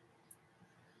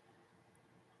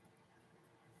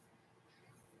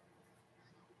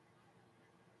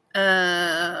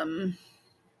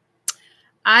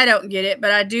 I don't get it,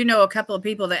 but I do know a couple of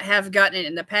people that have gotten it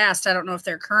in the past. I don't know if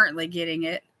they're currently getting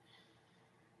it.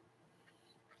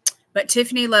 But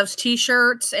Tiffany loves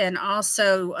t-shirts, and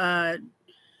also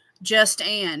Just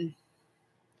Ann.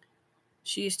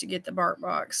 She used to get the Bart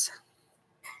box.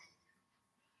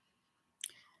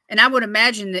 And I would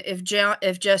imagine that if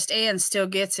Just Ann still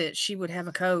gets it, she would have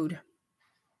a code.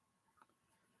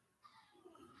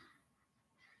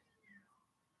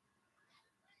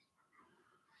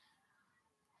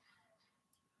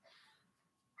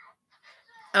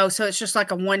 Oh, so it's just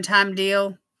like a one-time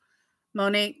deal,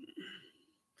 Monique?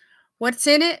 What's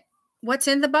in it? What's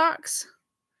in the box?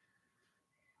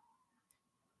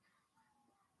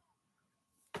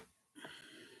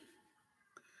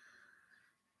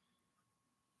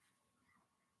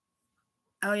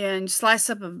 Oh, yeah, and slice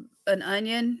up an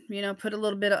onion. Put a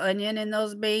little bit of onion in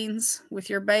those beans with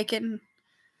your bacon.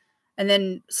 And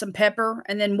then some pepper.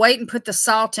 And then wait and put the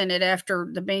salt in it after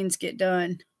the beans get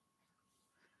done.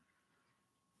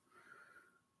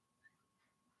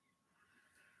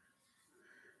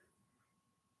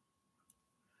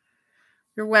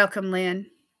 You're welcome, Lynn.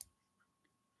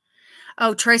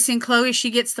 Oh, Tracy and Chloe,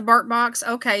 she gets the Bart box.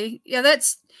 Okay.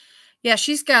 Yeah,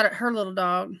 she's got her little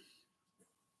dog.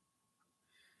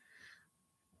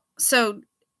 So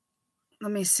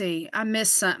let me see. I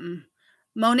missed something.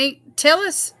 Monique, tell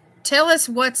us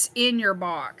what's in your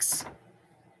box.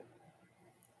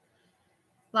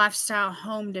 Lifestyle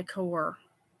home decor.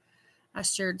 I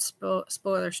shared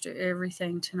spoilers to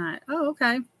everything tonight. Oh,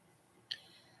 okay.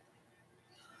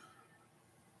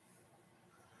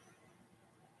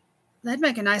 That'd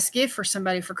make a nice gift for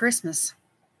somebody for Christmas.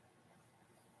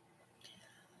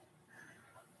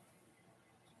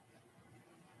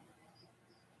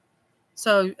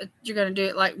 So you're going to do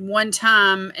it like one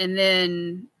time, and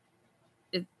then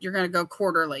you're going to go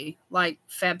quarterly, like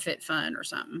FabFitFun or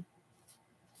something.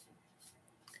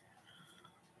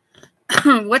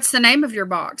 What's the name of your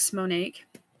box, Monique?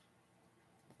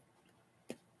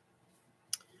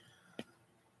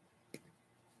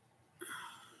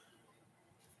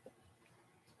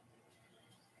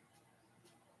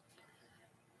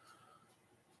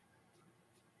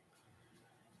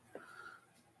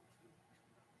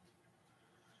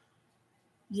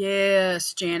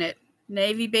 Yes, Janet.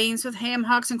 Navy beans with ham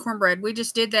hocks and cornbread. We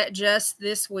just did that just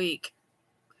this week.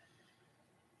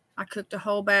 I cooked a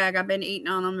whole bag. I've been eating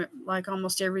on them like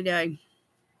almost every day.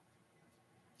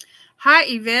 Hi,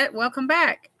 Yvette. Welcome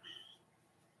back.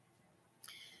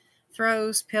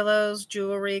 Throws, pillows,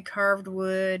 jewelry, carved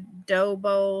wood, dough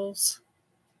bowls.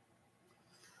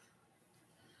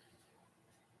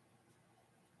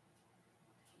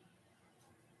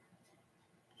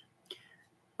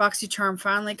 BoxyCharm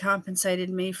finally compensated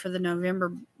me for the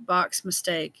November box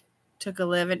mistake. Took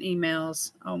 11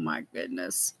 emails. Oh my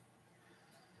goodness.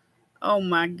 Oh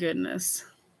my goodness.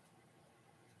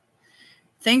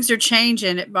 Things are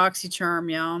changing at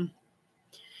BoxyCharm, y'all.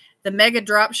 The mega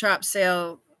drop shop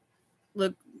sale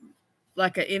looked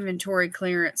like an inventory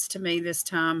clearance to me this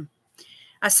time.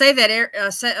 I've said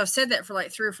that for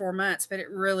like 3 or 4 months, but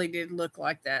it really did look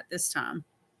like that this time.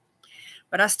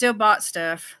 But I still bought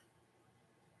stuff.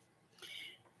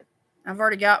 I've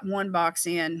already got one box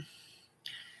in.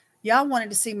 Y'all wanted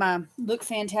to see my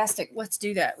LookFantastic. Let's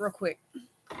do that real quick.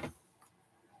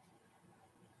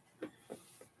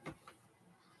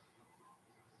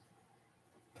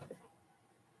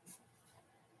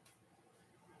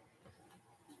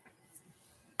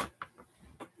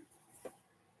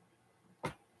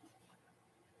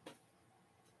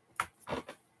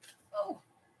 Oh.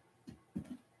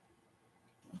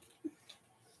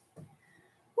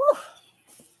 Whew.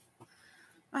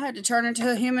 I had to turn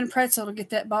into a human pretzel to get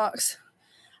that box.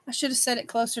 I should have set it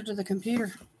closer to the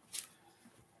computer.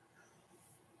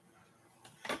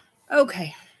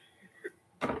 Okay.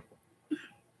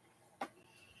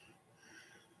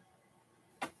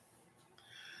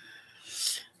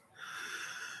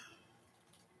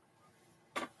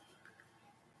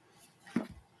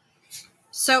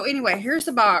 So anyway, here's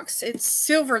the box. It's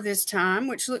silver this time,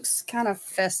 which looks kind of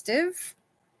festive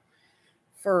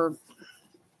for,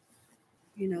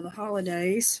 the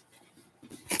holidays.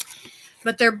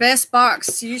 But their best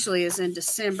box usually is in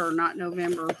December, not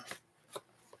November.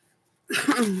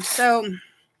 So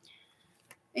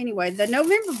anyway, the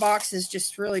November boxes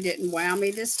just really didn't wow me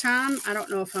this time. I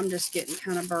don't know if I'm just getting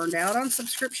kind of burned out on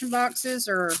subscription boxes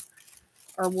or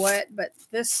what, but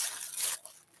this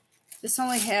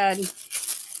only had,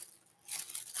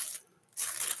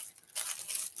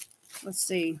 let's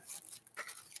see,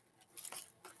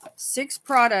 6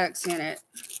 products in it.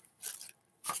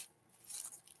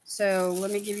 So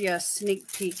let me give you a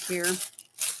sneak peek here.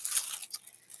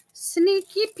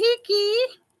 Sneaky peeky.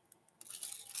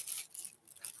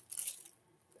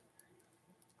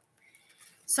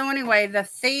 So anyway, the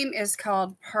theme is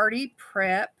called Party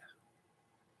Prep.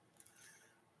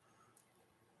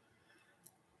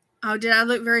 Oh, did I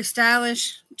look very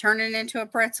stylish? Turning into a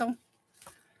pretzel?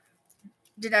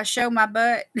 Did I show my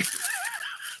butt?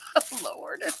 Oh,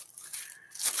 Lord.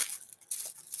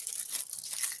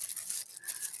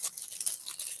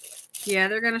 Yeah,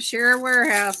 they're going to share a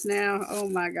warehouse now. Oh,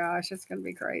 my gosh. It's going to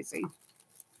be crazy.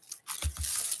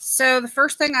 So the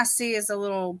first thing I see is a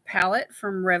little palette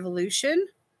from Revolution.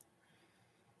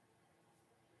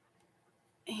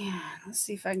 And let's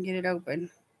see if I can get it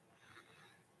open.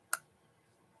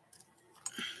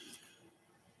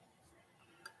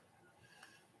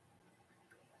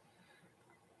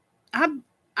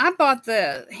 I bought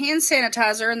the hand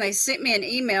sanitizer and they sent me an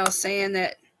email saying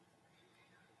that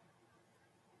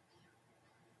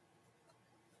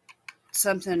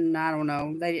something, I don't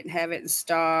know, they didn't have it in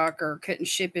stock or couldn't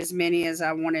ship as many as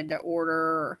I wanted to order,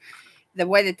 or the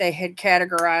way that they had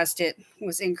categorized it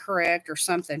was incorrect or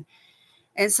something.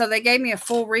 And so they gave me a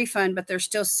full refund, but they're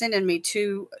still sending me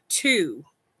two.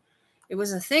 It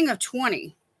was a thing of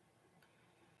 20.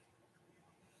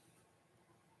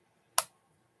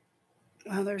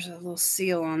 Oh, there's a little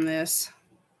seal on this.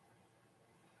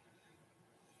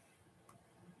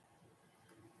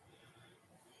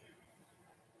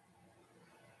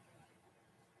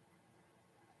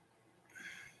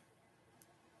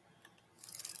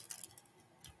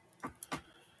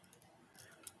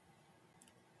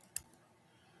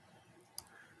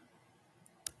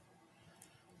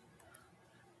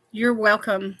 You're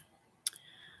welcome.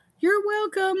 You're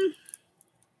welcome.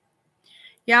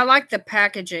 Yeah, I like the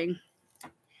packaging.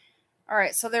 All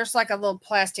right, so there's like a little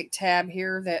plastic tab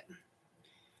here that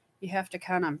you have to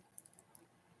kind of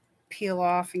peel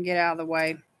off and get out of the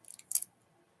way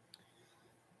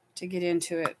to get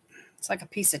into it. It's like a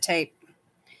piece of tape.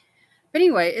 But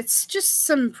anyway, it's just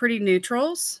some pretty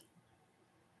neutrals.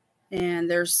 And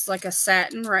there's like a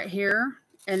satin right here.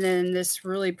 And then this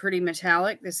really pretty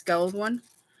metallic, this gold one.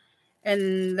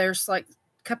 And there's like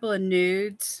a couple of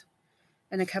nudes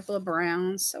and a couple of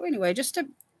browns. So anyway, just a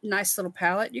nice little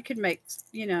palette. You could make,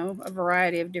 you know, a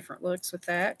variety of different looks with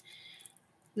that.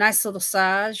 Nice little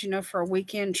size, you know, for a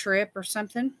weekend trip or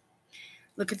something.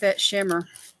 Look at that shimmer.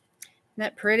 Isn't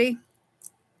that pretty?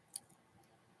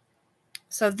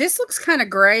 So this looks kind of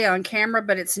gray on camera,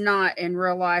 but it's not in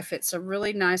real life. It's a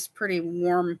really nice, pretty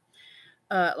warm,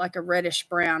 like a reddish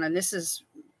brown. And this is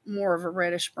more of a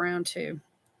reddish brown too.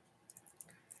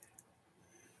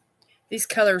 These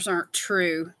colors aren't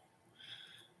true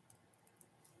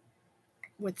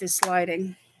with this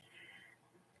lighting.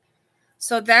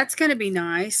 So that's going to be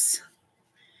nice.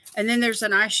 And then there's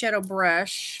an eyeshadow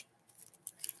brush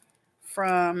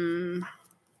from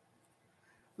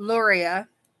L'Oreal.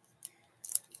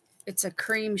 It's a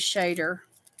cream shader.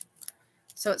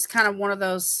 So it's kind of one of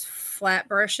those flat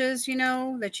brushes, you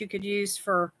know, that you could use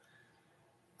for,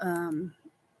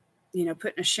 you know,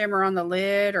 putting a shimmer on the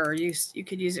lid, or you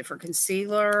could use it for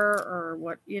concealer, or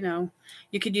what, you know.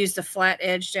 You could use the flat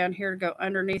edge down here to go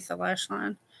underneath the lash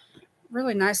line.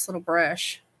 Really nice little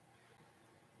brush.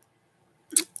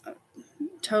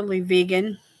 Totally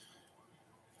vegan.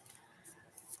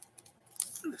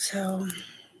 So,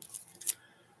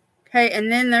 okay,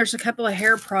 and then there's a couple of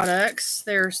hair products.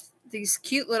 There's these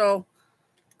cute little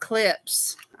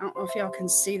clips. I don't know if y'all can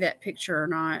see that picture or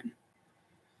not.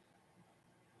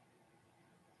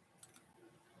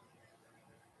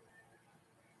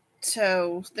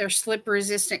 So they're slip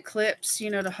resistant clips, you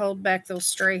know, to hold back those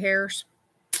stray hairs.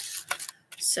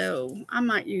 So I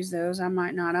might use those. I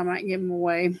might not. I might give them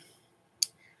away.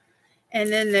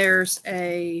 And then there's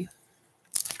a,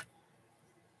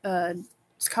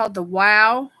 it's called the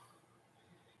Wow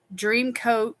Dream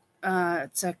Coat.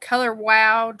 It's a Color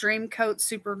Wow Dream Coat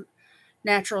Super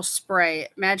Natural Spray.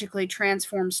 It magically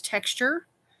transforms texture.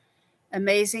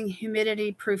 Amazing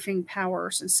humidity proofing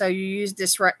powers. And so you use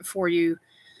this right before you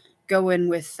go in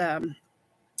with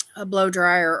a blow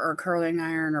dryer or a curling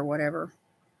iron or whatever.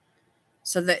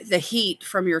 So the heat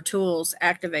from your tools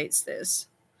activates this.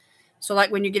 So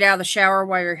like when you get out of the shower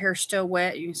while your hair's still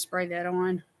wet, you can spray that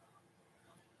on.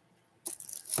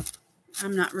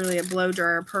 I'm not really a blow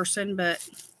dryer person, but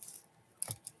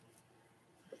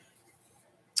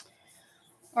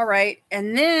all right.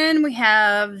 And then we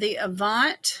have the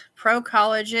Avant Pro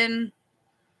Collagen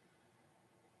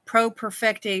Pro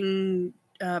Perfecting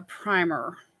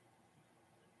Primer.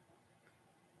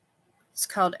 It's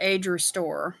called Age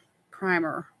Restore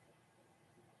Primer.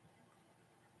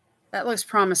 That looks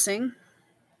promising.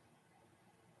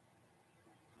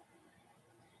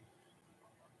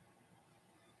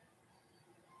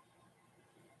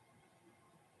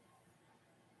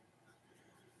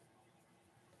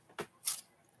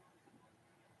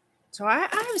 So I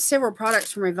have several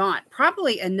products from Avant,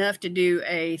 probably enough to do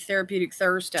a Therapeutic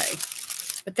Thursday,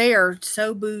 but they are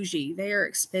so bougie. They are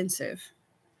expensive.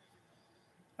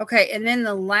 Okay, and then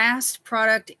the last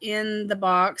product in the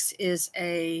box is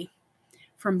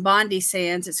from Bondi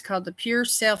Sands. It's called the Pure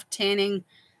Self Tanning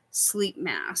Sleep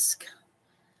Mask.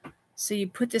 So you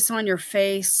put this on your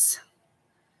face,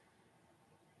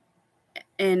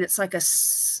 and it's like a,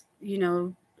 you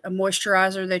know, a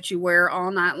moisturizer that you wear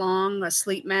all night long, a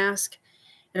sleep mask.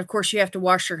 And of course, you have to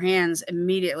wash your hands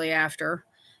immediately after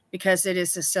because it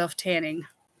is a self-tanning.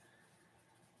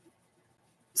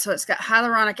 So it's got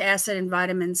hyaluronic acid and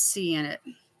vitamin C in it.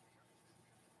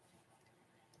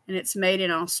 And it's made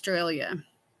in Australia.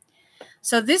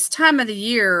 So this time of the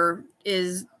year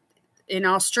is, in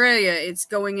Australia, it's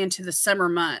going into the summer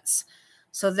months.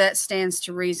 So that stands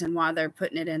to reason why they're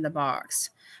putting it in the box.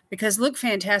 Because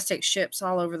LookFantastic ships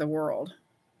all over the world.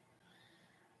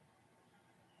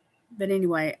 But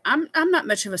anyway, I'm not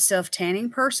much of a self-tanning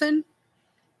person.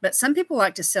 But some people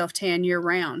like to self-tan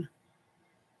year-round.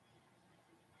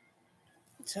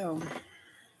 So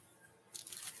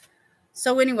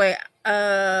anyway,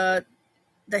 the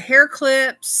hair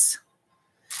clips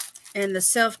and the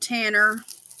self-tanner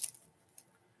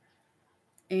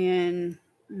and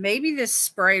maybe this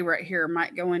spray right here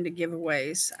might go into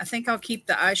giveaways. I think I'll keep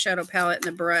the eyeshadow palette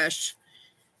and the brush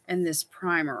and this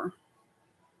primer.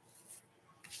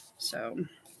 So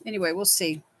anyway, we'll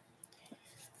see.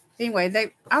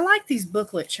 Anyway, I like these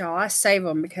booklets, y'all. I save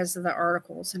them because of the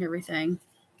articles and everything.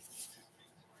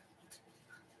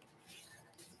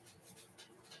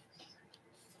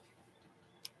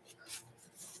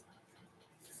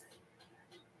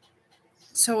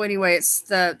 So anyway, it's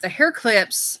the hair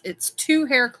clips. It's 2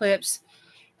 hair clips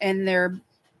and they're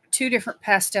 2 different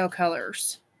pastel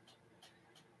colors.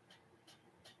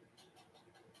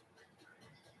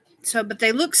 So, but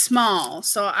they look small.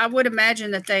 So I would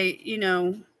imagine that they, you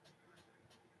know,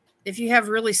 if you have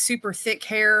really super thick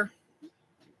hair,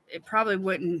 it probably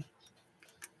wouldn't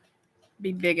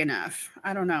be big enough.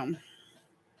 I don't know.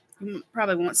 You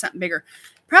probably want something bigger.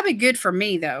 Probably good for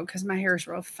me, though, because my hair is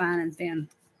real fine and thin.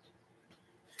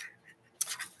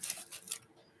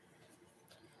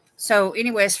 So,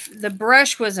 anyways, the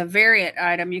brush was a variant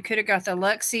item. You could have got the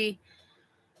Luxie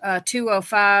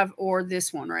 205 or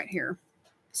this one right here.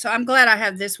 So, I'm glad I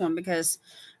have this one because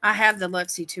I have the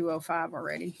Luxie 205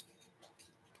 already.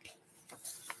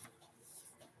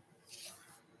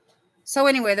 So,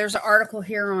 anyway, there's an article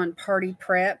here on party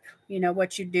prep, you know,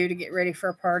 what you do to get ready for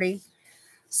a party.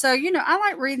 So, you know, I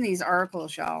like reading these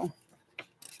articles, y'all.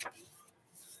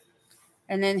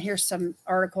 And then here's some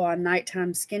article on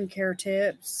nighttime skincare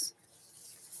tips.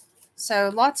 So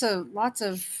lots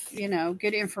of, you know,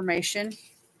 good information.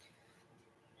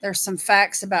 There's some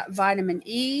facts about vitamin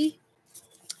E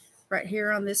right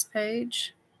here on this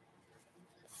page.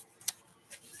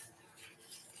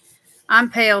 I'm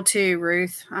pale too,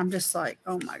 Ruth. I'm just like,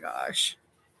 oh my gosh.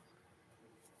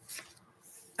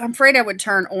 I'm afraid I would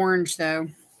turn orange though.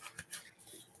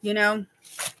 You know,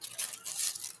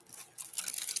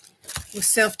 with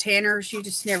self-tanners, you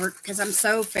just never, because I'm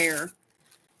so fair,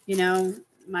 you know,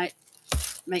 might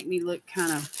make me look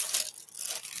kind of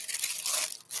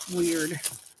weird.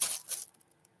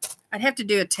 I'd have to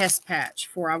do a test patch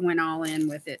before I went all in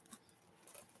with it.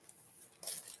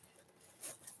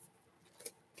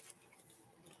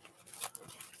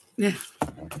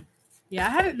 Yeah,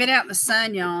 I haven't been out in the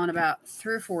sun, y'all, in about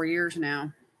 3 or 4 years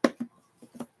now.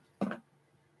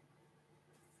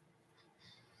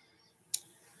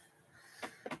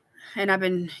 And I've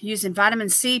been using vitamin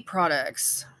C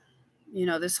products, you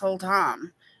know, this whole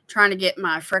time, trying to get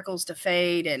my freckles to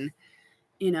fade and,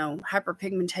 you know,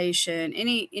 hyperpigmentation,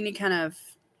 any kind of,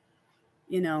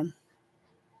 you know.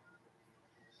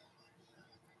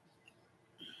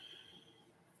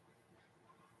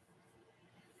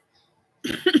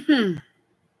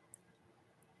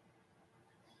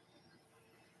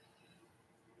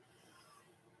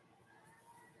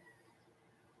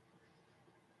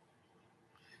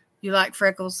 You like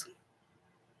freckles?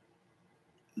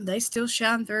 They still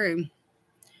shine through.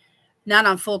 Not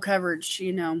on full coverage,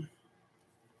 you know,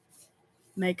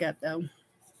 makeup though.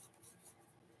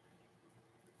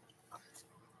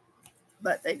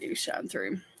 But they do shine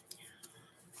through.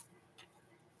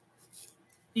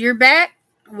 You're back.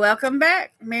 Welcome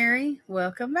back, Mary.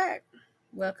 Welcome back.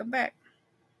 Welcome back.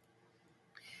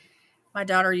 My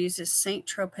daughter uses Saint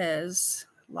Tropez.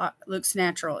 Looks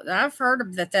natural. I've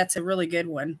heard that that's a really good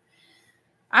one.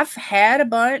 I've had a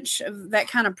bunch of that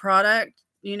kind of product,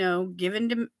 you know, given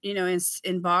to, you know,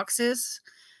 in boxes.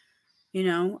 You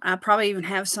know, I probably even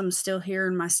have some still here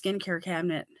in my skincare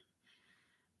cabinet.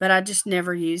 But I just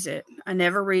never use it. I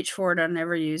never reach for it. I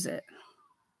never use it.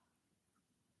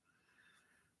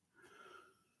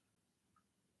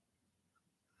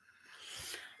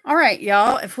 All right,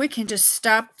 y'all, if we can just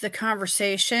stop the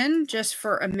conversation just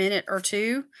for a minute or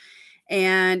two.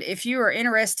 And if you are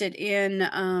interested in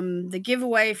the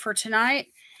giveaway for tonight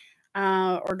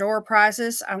or door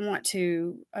prizes, I want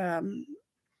to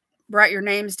write your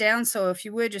names down. So if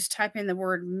you would just type in the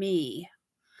word me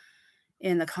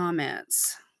in the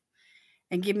comments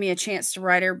and give me a chance to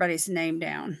write everybody's name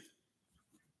down.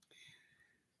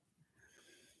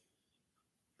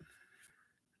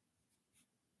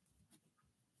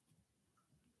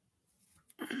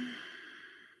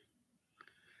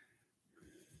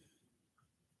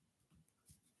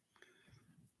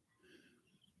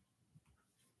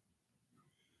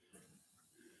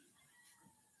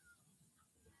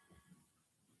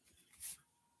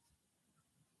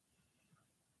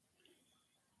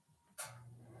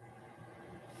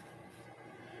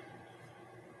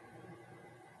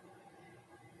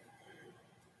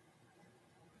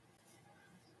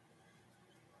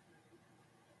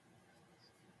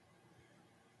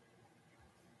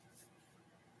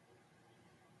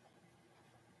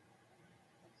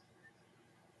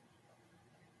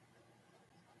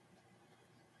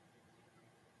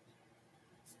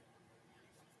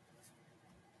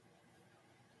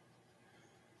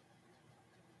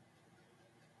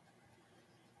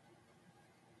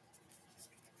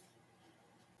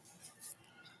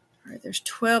 All right, there's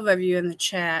 12 of you in the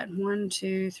chat. 1,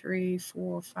 2, 3,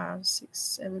 4, 5, 6,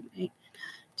 7, 8,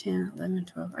 10, 11,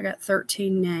 12. I got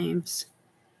 13 names.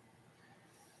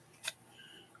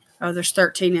 Oh, there's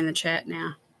 13 in the chat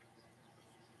now.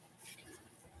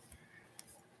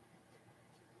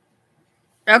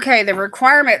 Okay, the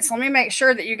requirements. Let me make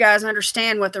sure that you guys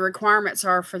understand what the requirements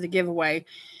are for the giveaway.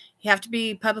 You have to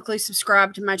be publicly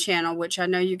subscribed to my channel, which I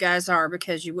know you guys are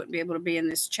because you wouldn't be able to be in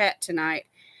this chat tonight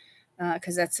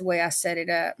because that's the way I set it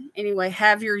up. Anyway,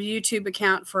 have your YouTube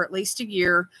account for at least a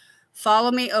year.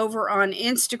 Follow me over on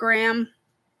Instagram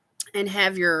and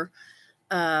have your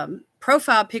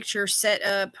profile picture set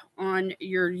up on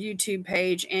your YouTube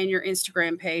page and your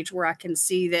Instagram page where I can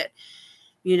see that,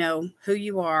 you know, who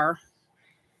you are.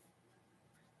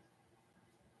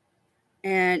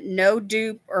 And no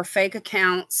dupe or fake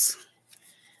accounts.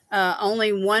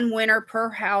 Only one winner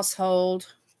per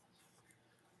household.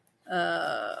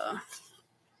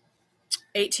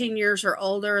 18 years or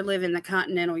older, live in the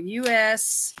continental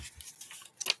U.S.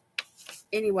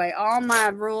 Anyway, all my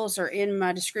rules are in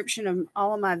my description of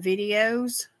all of my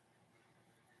videos.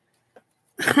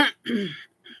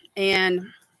 And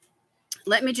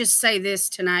let me just say this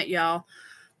tonight, y'all,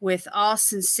 with all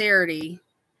sincerity,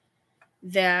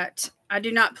 that I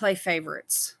do not play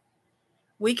favorites.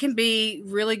 We can be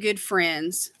really good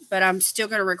friends, but I'm still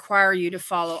going to require you to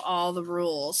follow all the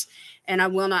rules, and I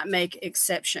will not make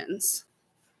exceptions.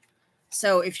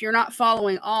 So if you're not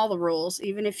following all the rules,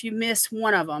 even if you miss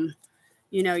one of them,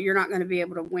 you know, you're not going to be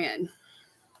able to win.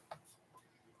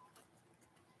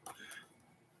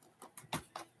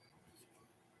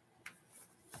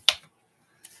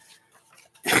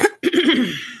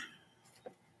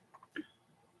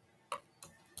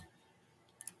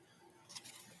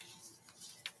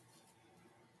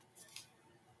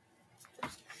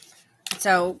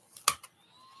 So,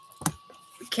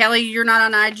 Kelly, you're not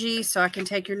on IG, so I can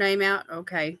take your name out?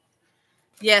 Okay.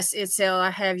 Yes, Itzel,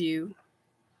 I have you.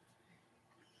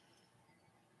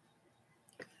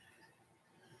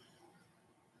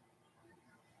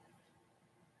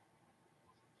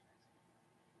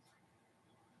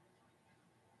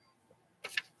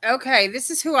 Okay,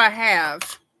 this is who I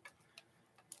have.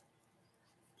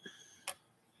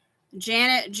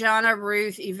 Janet, Jonna,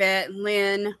 Ruth, Yvette,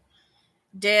 Lynn,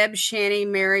 Deb, Shani,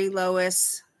 Mary,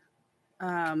 Lois,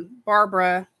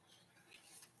 Barbara,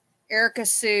 Erica,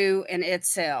 Sue, and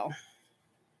Itzel.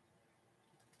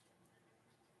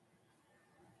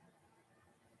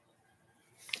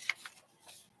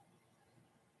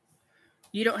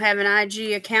 You don't have an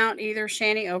IG account either,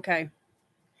 Shani? Okay.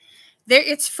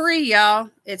 It's free, y'all.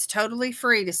 It's totally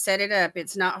free to set it up.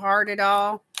 It's not hard at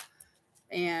all.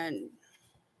 And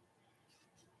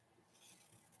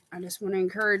I just want to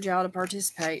encourage y'all to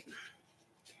participate.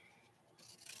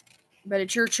 But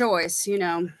it's your choice, you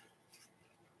know.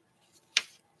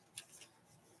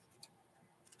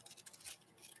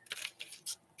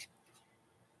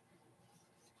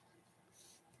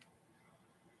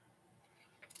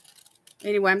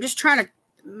 Anyway, I'm just trying to,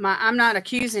 I'm not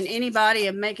accusing anybody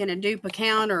of making a dupe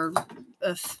account or,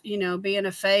 of, you know, being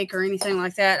a fake or anything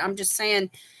like that. I'm just saying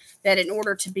that in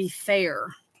order to be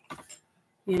fair,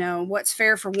 you know, what's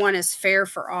fair for one is fair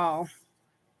for all.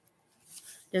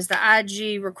 Does the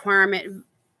IG requirement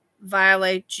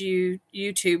violate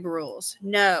YouTube rules?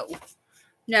 No.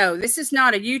 No, this is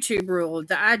not a YouTube rule.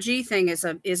 The IG thing is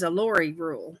a Lori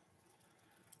rule.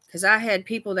 Because I had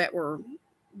people that were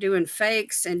doing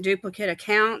fakes and duplicate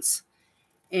accounts,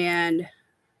 and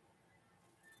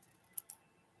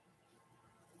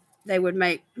they would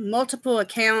make multiple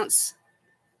accounts,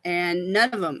 and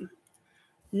none of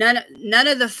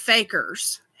the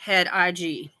fakers had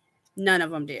IG. None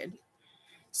of them did.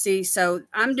 See, so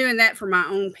I'm doing that for my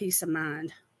own peace of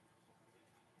mind.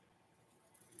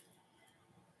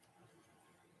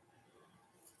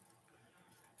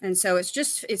 And so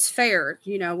it's fair.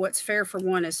 You know, what's fair for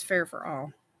one is fair for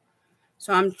all.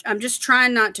 So I'm just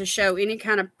trying not to show any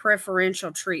kind of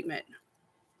preferential treatment.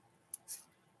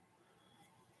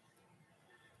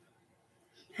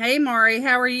 Hey, Mari,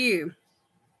 how are you?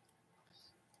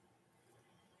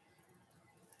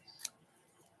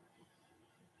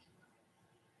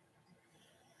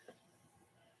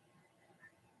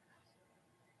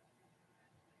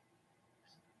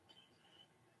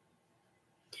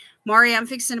 Mari, I'm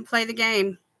fixing to play the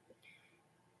game.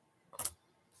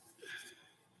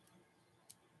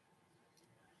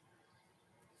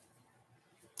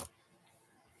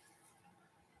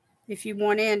 If you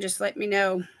want in, just let me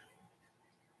know.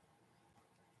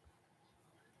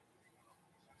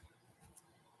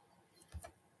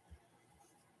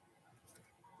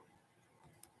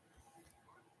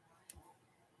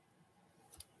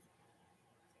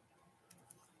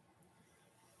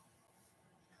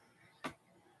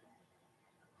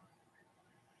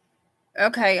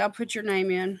 Okay, I'll put your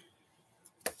name in.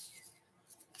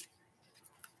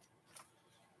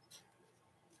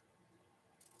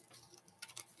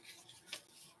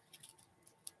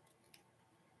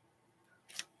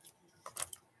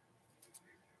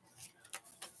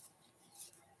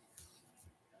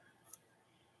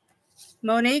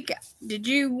 Monique, did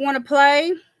you want to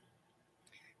play?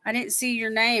 I didn't see your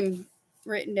name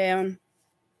written down.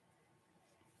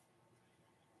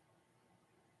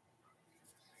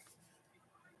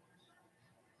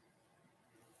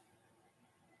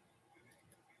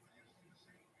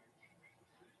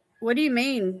 What do you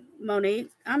mean,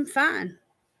 Monique? I'm fine.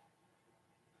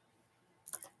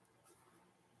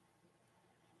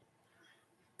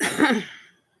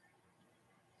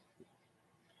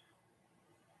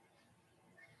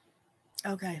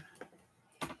 Okay.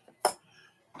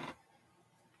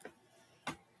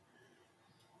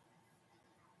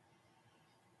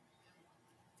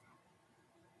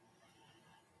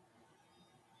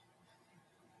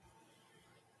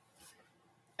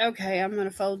 Okay, I'm going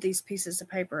to fold these pieces of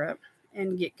paper up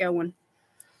and get going.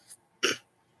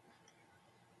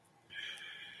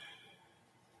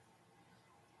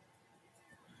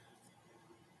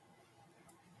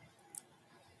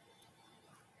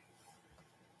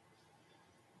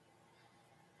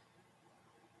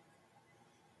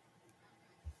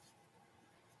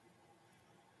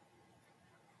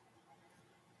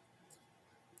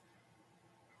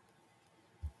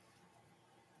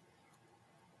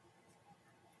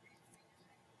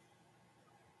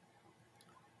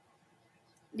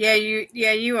 Yeah,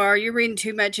 you are. You're reading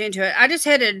too much into it. I just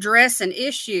had to address an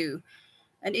issue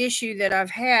that I've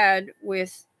had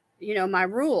with, my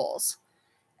rules.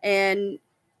 And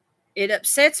it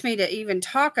upsets me to even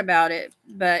talk about it,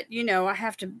 but I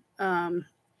have to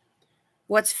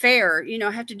what's fair,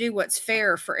 I have to do what's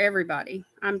fair for everybody.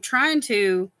 I'm trying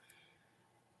to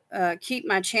keep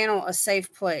my channel a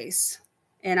safe place,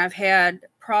 and I've had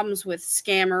problems with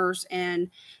scammers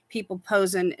and people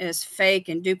posing as fake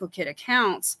and duplicate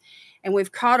accounts, and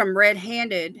we've caught them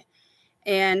red-handed.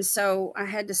 And so I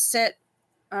had to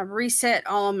reset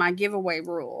all of my giveaway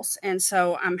rules, and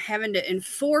so I'm having to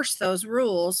enforce those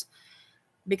rules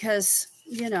because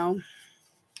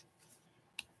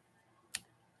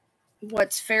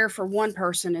what's fair for one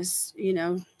person is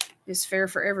fair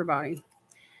for everybody.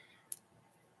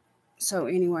 So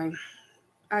anyway,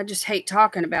 I just hate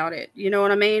talking about it, you know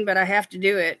what I mean, but I have to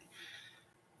do it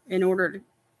in order to,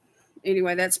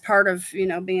 anyway, that's part of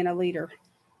being a leader.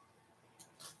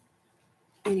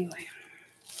 Anyway,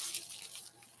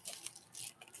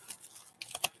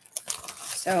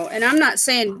 so, and I'm not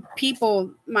saying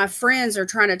people, my friends, are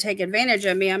trying to take advantage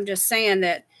of me. I'm just saying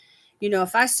that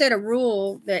if I set a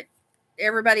rule that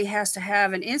everybody has to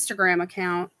have an Instagram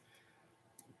account,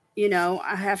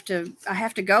 I have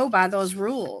to go by those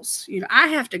rules. I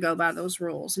have to go by those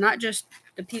rules, not just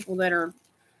the people that are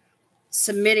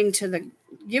submitting to the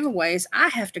giveaways. I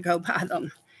have to go by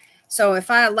them. So if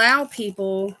I allow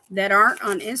people that aren't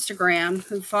on Instagram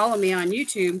who follow me on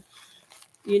YouTube,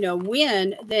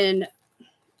 win, then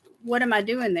what am I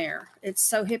doing there? It's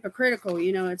so hypocritical.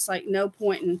 It's like no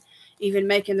point in even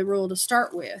making the rule to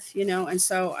start with, and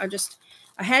so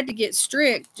I had to get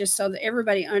strict just so that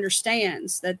everybody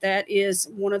understands that that is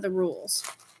one of the rules.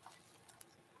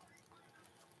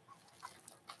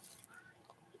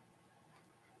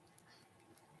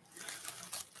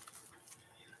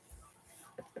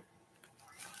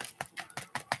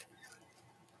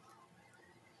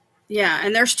 Yeah,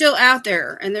 and they're still out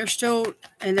there, and they're still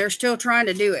trying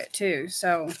to do it too.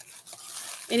 So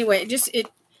anyway,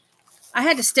 I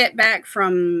had to step back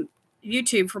from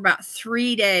YouTube for about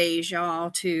 3 days, y'all,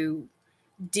 to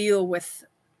deal with,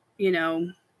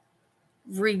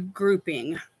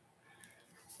 regrouping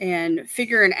and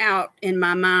figuring out in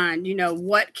my mind,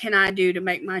 what can I do to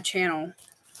make my channel,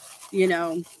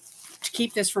 to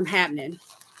keep this from happening.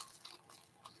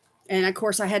 And of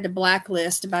course I had to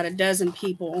blacklist about a dozen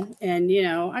people, and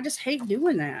I just hate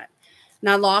doing that. And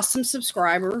I lost some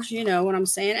subscribers, you know what I'm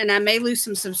saying? And I may lose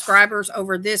some subscribers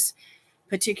over this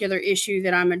particular issue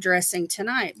that I'm addressing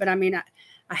tonight. But I mean, I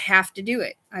have to do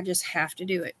it. I just have to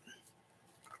do it.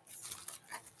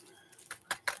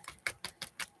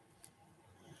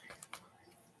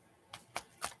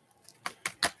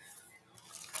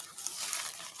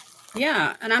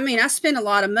 Yeah. And I mean, I spent a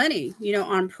lot of money,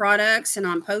 on products and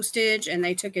on postage, and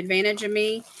they took advantage of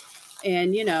me.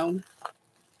 And,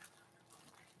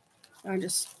 I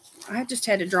just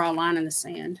had to draw a line in the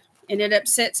sand. And it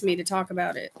upsets me to talk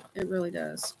about it. It really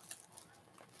does.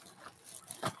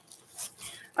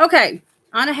 Okay.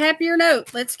 On a happier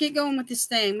note, let's get going with this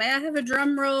thing. May I have a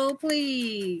drum roll,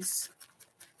 please?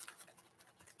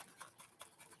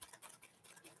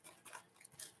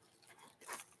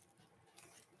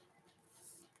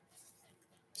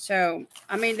 So,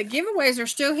 I mean, the giveaways are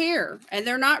still here and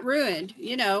they're not ruined.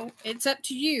 It's up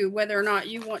to you whether or not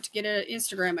you want to get an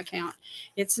Instagram account.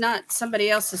 It's not somebody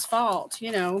else's fault,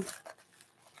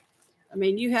 I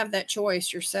mean, you have that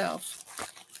choice yourself.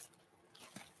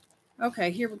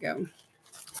 Okay, here we go.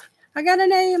 I got a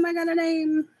name. I got a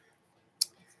name.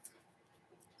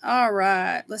 All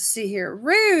right, let's see here.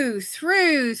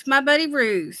 Ruth, my buddy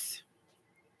Ruth.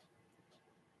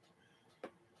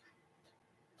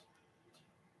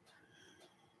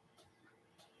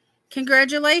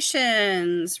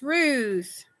 Congratulations,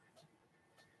 Ruth.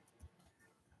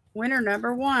 Winner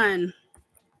number 1.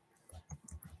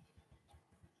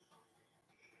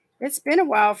 It's been a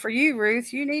while for you,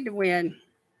 Ruth. You need to win.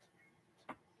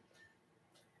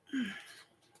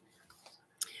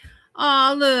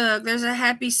 Oh, look, there's a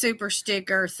happy super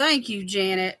sticker. Thank you,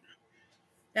 Janet.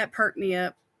 That perked me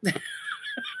up.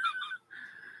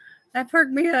 That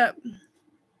perked me up.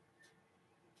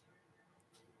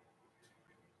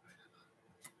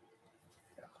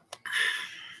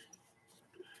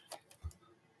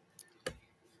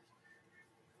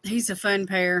 He's a fun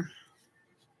pair.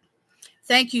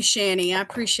 Thank you, Shani. I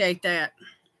appreciate that.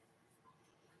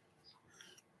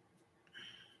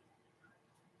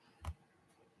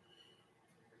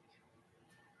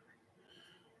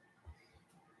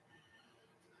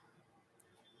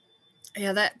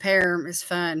 Yeah, that pair is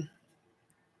fun.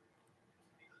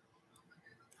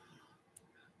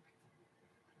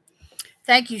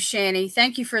 Thank you, Shani.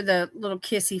 Thank you for the little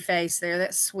kissy face there.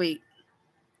 That's sweet.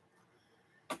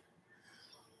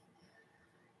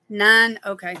 9.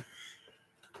 Okay.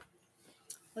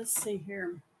 Let's see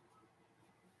here.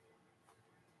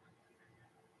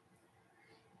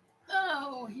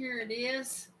 Oh, here it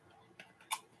is.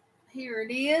 Here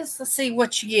it is. Let's see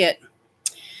what you get.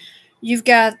 You've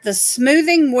got the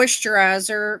smoothing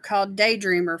moisturizer called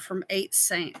Daydreamer from 8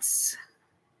 Saints.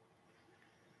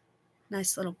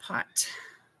 Nice little pot.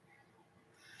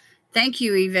 Thank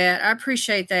you, Yvette. I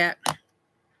appreciate that.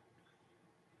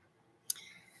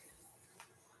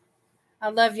 I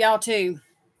love y'all too.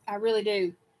 I really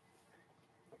do.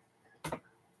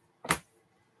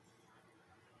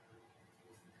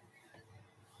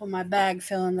 Oh, my bag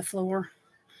fell on the floor.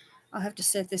 I'll have to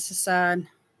set this aside.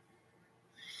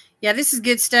 Yeah, this is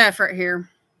good stuff right here.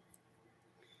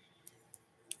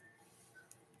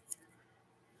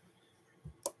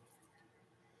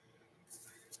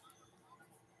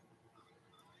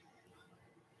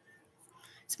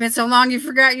 It's been so long you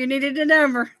forgot you needed a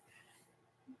number.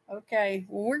 Okay,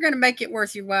 well, we're going to make it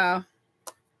worth your while.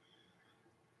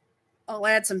 I'll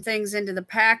add some things into the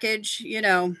package, you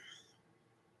know.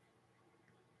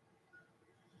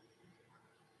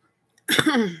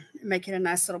 Make it a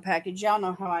nice little package. Y'all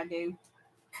know how I do.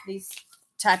 These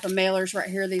type of mailers right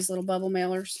here, these little bubble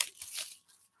mailers.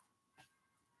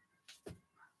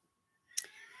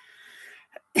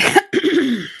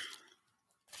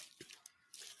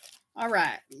 All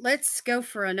right, let's go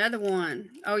for another one.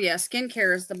 Oh, yeah,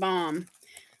 skincare is the bomb.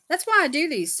 That's why I do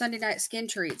these Sunday night skin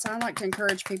treats. I like to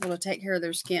encourage people to take care of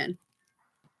their skin.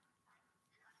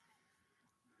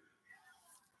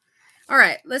 All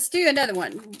right, let's do another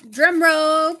one. Drum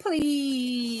roll,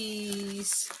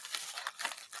 please.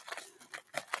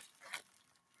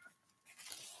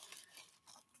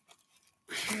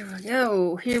 Here we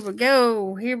go. Here we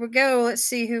go. Here we go. Let's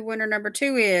see who winner number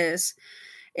 2 is.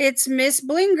 It's Miss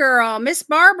Bling Girl, Miss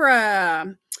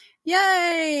Barbara.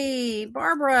 Yay,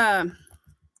 Barbara.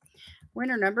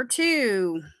 Winner number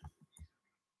 2.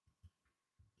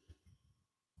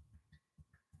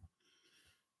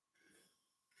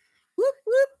 Whoop,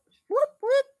 whoop, whoop,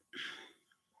 whoop.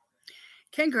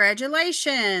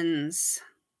 Congratulations.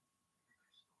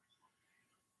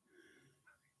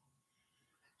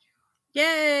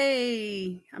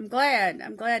 Yay. I'm glad.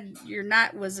 I'm glad your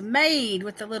night was made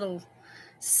with the little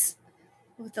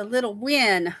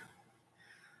win.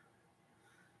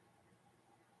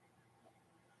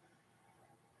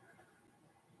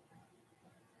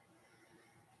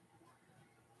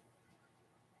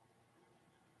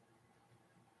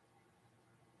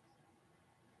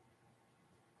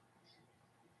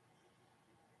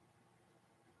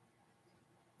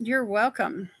 You're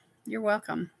welcome. You're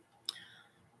welcome.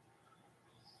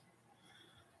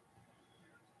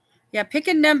 Yeah, pick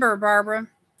a number, Barbara.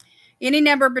 Any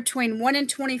number between 1 and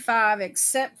 25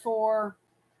 except for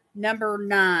number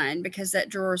 9 because that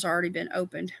drawer's already been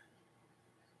opened.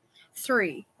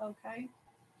 3. Okay.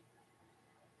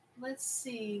 Let's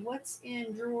see. What's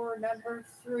in drawer number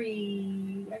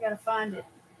 3? I got to find it.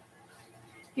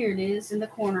 Here it is in the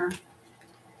corner.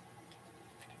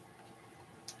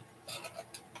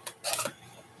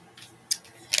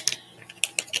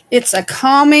 It's a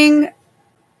calming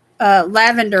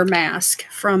lavender mask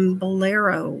from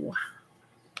Bolero.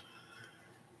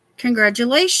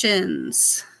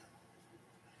 Congratulations.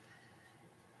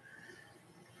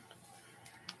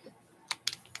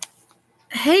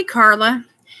 Hey, Carla,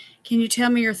 can you tell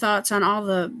me your thoughts on all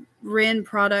the Ren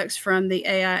products from the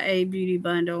AIA Beauty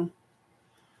Bundle?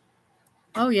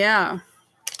 Oh, yeah.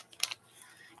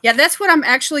 Yeah, that's what I'm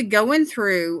actually going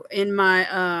through in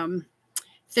my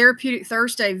Therapeutic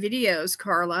Thursday videos,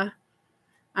 Carla.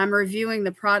 I'm reviewing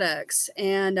the products.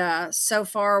 And so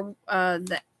far,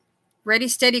 the Ready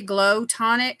Steady Glow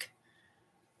Tonic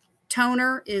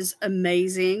Toner is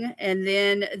amazing. And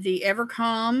then the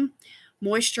Evercalm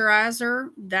Moisturizer,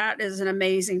 that is an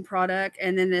amazing product.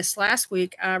 And then this last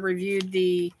week, I reviewed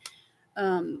the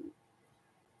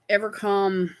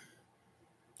Evercalm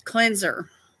Cleanser.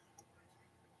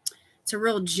 It's a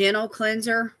real gentle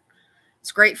cleanser.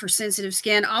 It's great for sensitive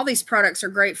skin. All these products are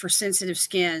great for sensitive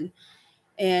skin.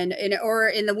 And or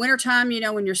in the wintertime, you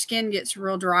know, when your skin gets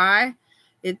real dry,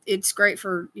 it's great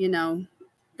for, you know,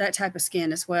 that type of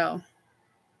skin as well.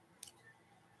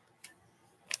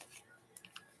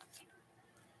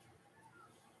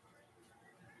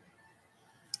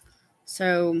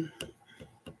 So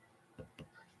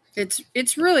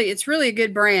it's really a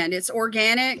good brand. It's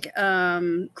organic,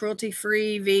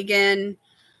 cruelty-free, vegan.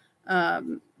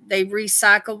 They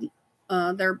recycle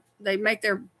they make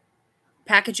their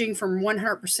packaging from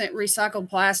 100% recycled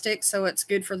plastic, so it's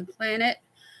good for the planet.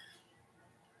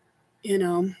 You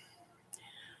know,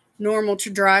 normal to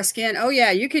dry skin. Oh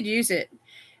yeah, you could use it.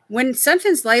 When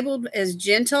something's labeled as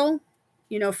gentle,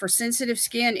 you know, for sensitive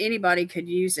skin, anybody could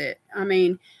use it. I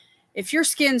mean, if your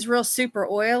skin's real super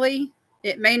oily,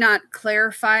 it may not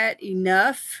clarify it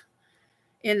enough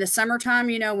in the summertime,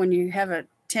 you know, when you have a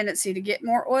tendency to get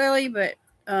more oily, but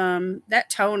that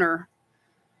toner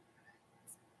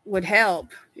would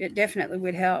help. It definitely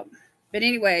would help. But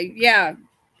anyway, yeah,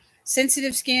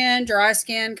 sensitive skin, dry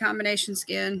skin, combination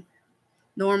skin,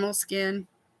 normal skin.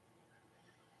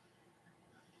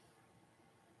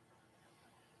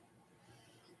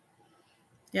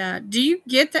 Yeah. Do you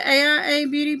get the AIA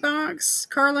beauty box,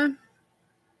 Carla?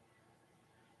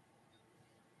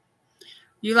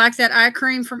 You like that eye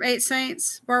cream from 8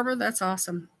 Saints, Barbara? That's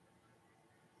awesome.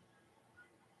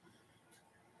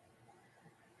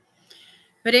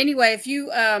 But anyway, if you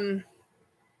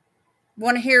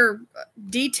want to hear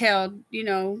detailed, you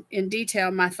know, in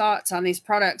detail, my thoughts on these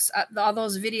products, all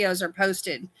those videos are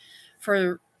posted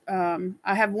for,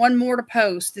 I have one more to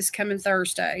post this coming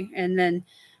Thursday, and then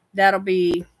that'll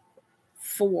be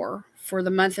 4 for the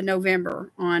month of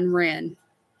November on Ren,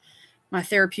 my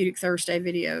Therapeutic Thursday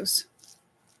videos.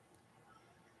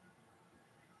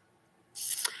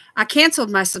 I canceled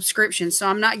my subscription, so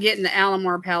I'm not getting the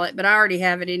Alamar palette, but I already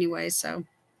have it anyway, so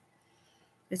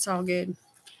it's all good.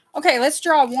 Okay, let's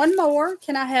draw one more.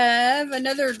 Can I have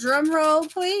another drum roll,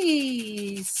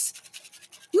 please?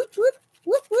 Whoop, whoop,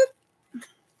 whoop, whoop.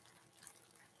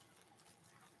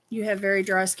 You have very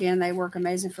dry skin. They work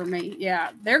amazing for me.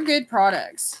 Yeah, they're good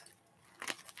products.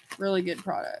 Really good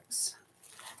products.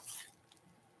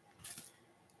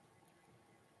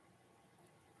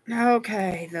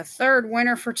 Okay, the third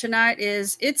winner for tonight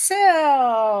is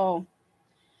Itzel.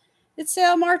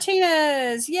 Itzel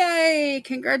Martinez. Yay!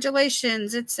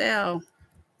 Congratulations, Itzel.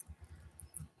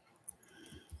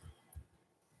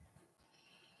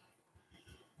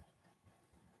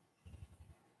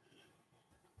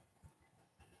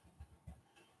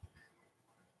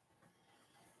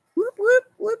 Whoop, whoop,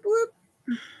 whoop, whoop.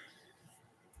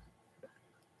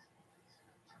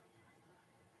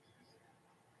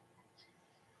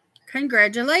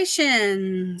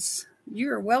 Congratulations.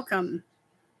 You're welcome.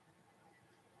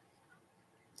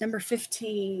 Number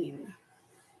 15.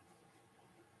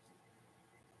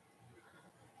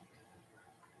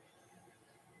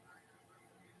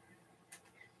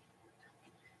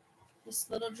 This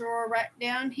little drawer right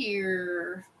down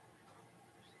here.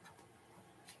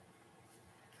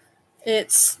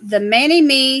 It's the Mani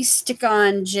Me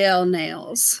Stick-On Gel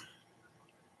Nails.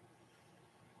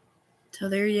 So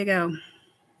there you go.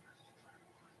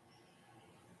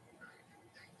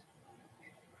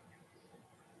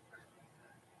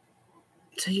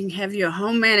 So you can have you a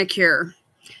home manicure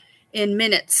in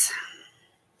minutes.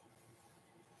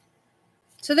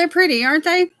 So they're pretty, aren't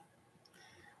they?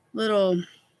 Little,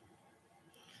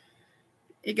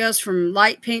 it goes from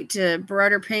light pink to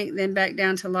brighter pink, then back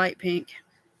down to light pink.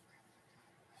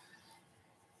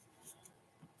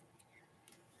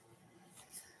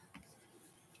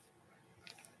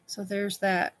 So there's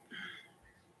that.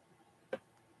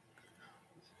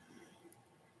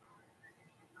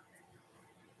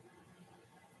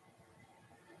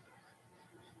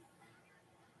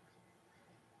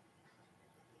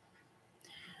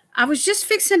 I was just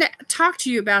fixing to talk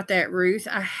to you about that, Ruth.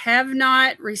 I have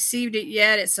not received it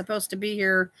yet. It's supposed to be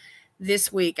here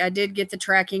this week. I did get the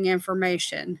tracking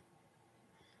information.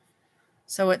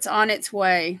 So it's on its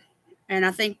way. And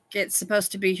I think it's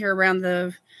supposed to be here around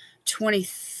the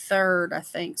 23rd, I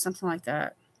think, something like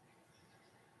that.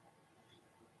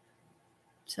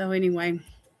 So anyway.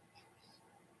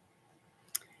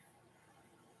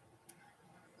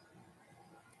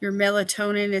 Your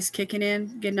melatonin is kicking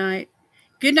in. Good night.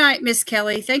 Good night, Miss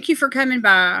Kelly. Thank you for coming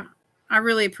by. I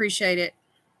really appreciate it.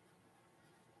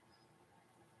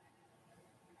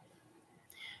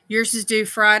 Yours is due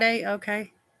Friday.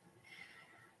 Okay.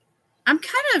 I'm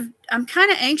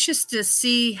kind of anxious to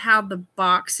see how the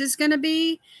box is going to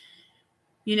be,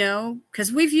 you know,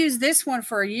 because we've used this one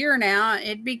for a year now.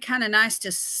 It'd be kind of nice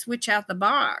to switch out the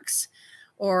box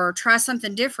or try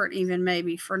something different even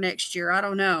maybe for next year. I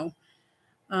don't know.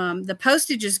 The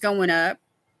postage is going up.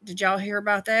 Did y'all hear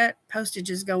about that? Postage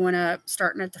is going up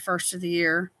starting at the first of the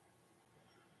year.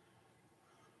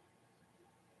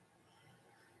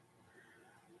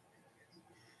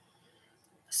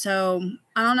 So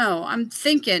I don't know. I'm just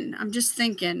thinking. I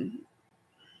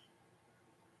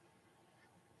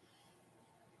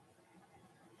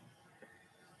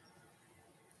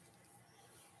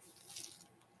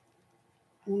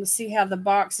want to see how the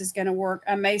box is going to work.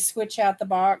 I may switch out the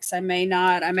box. I may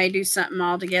not. I may do something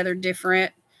altogether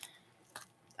different.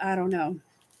 I don't know.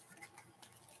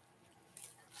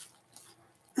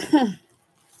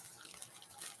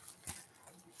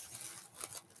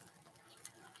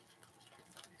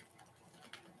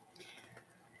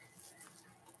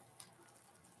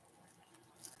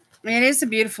 It is a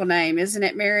beautiful name, isn't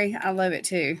it, Mary? I love it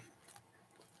too.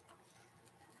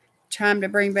 Time to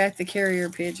bring back the carrier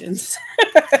pigeons.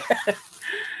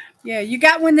 Yeah, you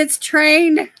got one that's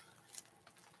trained.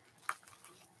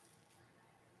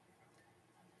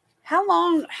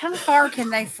 How far can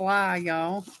they fly,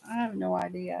 y'all? I have no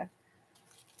idea.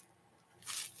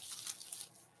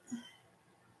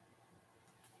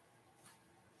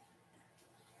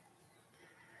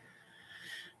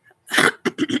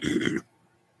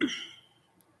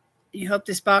 You hope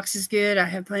this box is good. I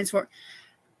have plans for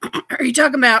it. Are you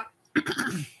talking about,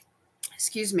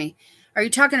 excuse me, are you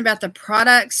talking about the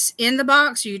products in the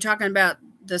box? Or are you talking about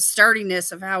the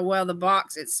sturdiness of how well the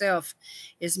box itself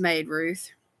is made,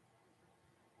 Ruth?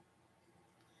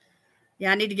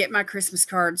 Yeah, I need to get my Christmas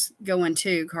cards going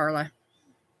too, Carla.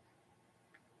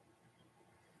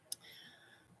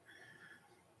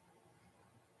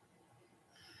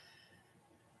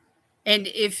 And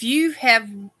if you have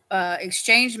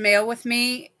exchanged mail with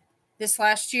me this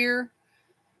last year,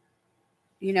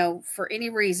 you know, for any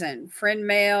reason, friend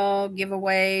mail,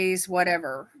 giveaways,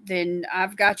 whatever, then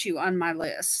I've got you on my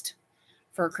list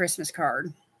for a Christmas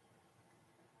card.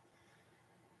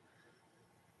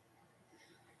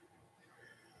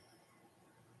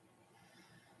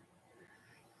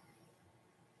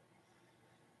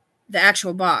 The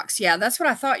actual box. Yeah, that's what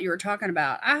I thought you were talking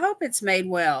about. I hope it's made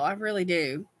well. I really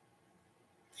do.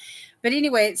 But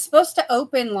anyway, it's supposed to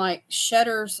open like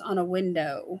shutters on a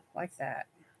window like that.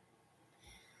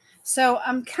 So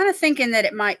I'm kind of thinking that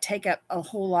it might take up a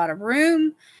whole lot of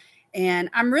room. And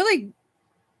I'm really,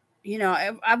 you know,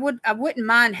 I wouldn't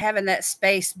mind having that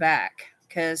space back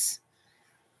because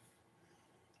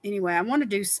anyway,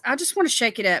 I just want to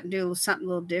shake it up and do something a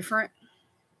little different.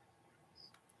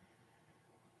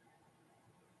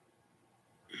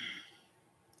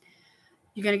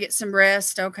 You're going to get some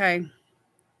rest. Okay.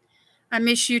 I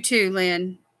miss you too,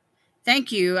 Lynn.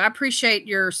 Thank you. I appreciate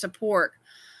your support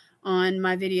on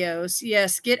my videos.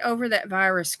 Yes, get over that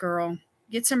virus, girl.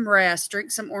 Get some rest.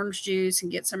 Drink some orange juice and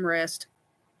get some rest.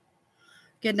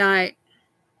 Good night.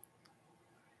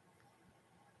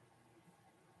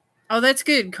 Oh, that's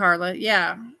good, Carla.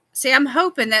 Yeah. See, I'm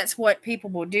hoping that's what people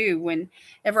will do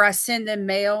whenever I send them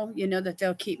mail, you know, that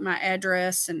they'll keep my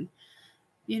address and,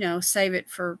 you know, save it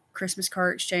for Christmas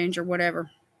card exchange or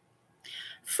whatever.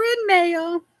 Friend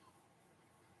mail.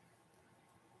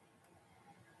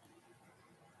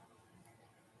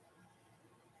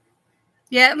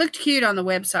 Yeah, it looked cute on the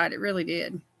website. It really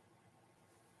did.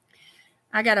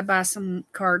 I got to buy some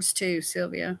cards too,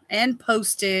 Sylvia, and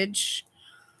postage.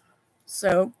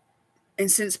 So,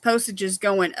 and since postage is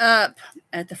going up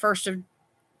at the 1st of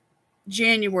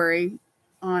January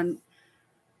on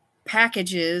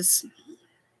packages,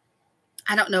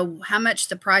 I don't know how much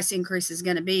the price increase is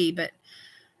going to be, but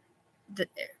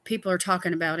people are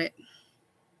talking about it.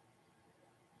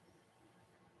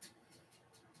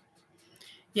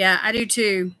 Yeah, I do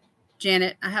too,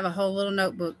 Janet. I have a whole little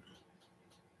notebook.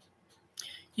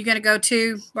 You going to go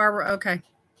too, Barbara? Okay.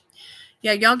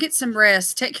 Yeah, y'all get some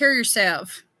rest. Take care of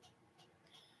yourself.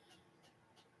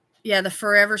 Yeah, the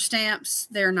forever stamps,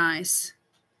 they're nice.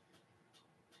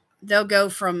 they'll go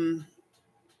from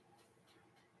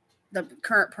the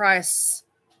current price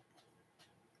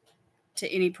to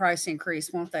any price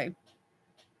increase, won't they?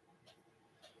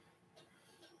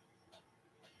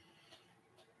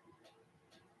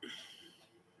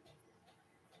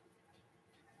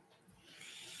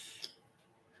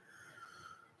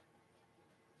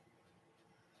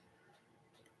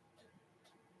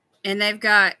 And they've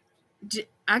got,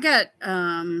 I got,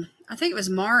 I think it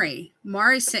was Mari.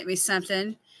 Mari sent me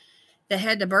something that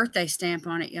had the birthday stamp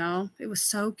on it, y'all. It was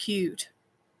so cute.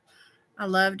 I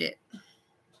loved it.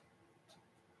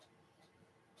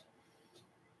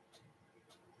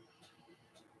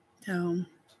 So,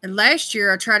 and last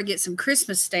year I tried to get some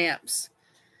Christmas stamps,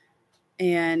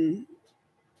 and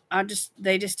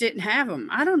they just didn't have them.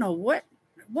 I don't know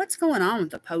what's going on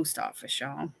with the post office,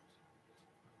 y'all.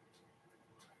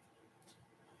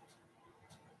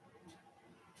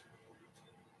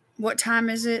 What time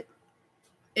is it?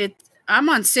 I'm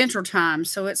on Central Time,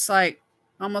 so it's like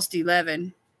almost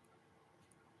 11.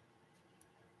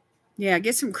 Yeah,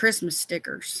 get some Christmas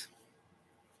stickers.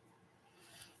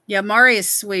 Yeah, Mari is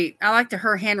sweet. I like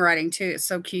her handwriting too. It's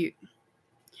so cute.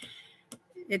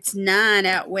 It's 9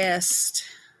 out west.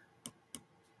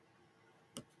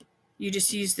 You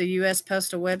just use the U.S.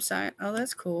 Postal website. Oh,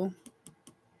 that's cool.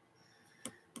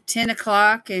 10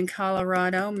 o'clock in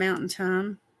Colorado, Mountain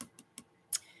Time.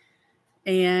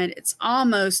 And it's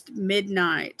almost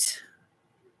midnight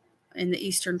in the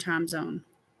Eastern Time Zone.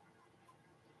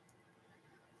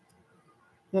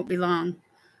 Won't be long.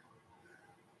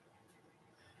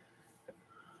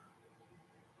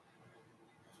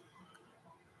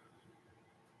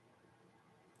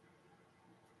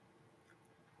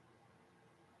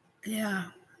 Yeah.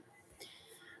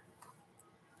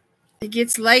 It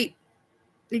gets late.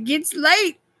 It gets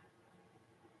late.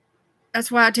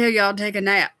 That's why I tell y'all take a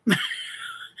nap.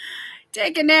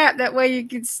 Take a nap. That way you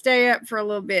can stay up for a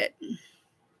little bit.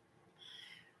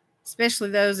 Especially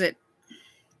those that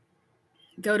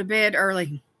go to bed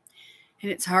early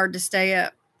and it's hard to stay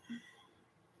up.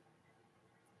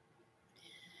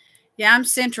 Yeah, I'm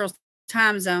Central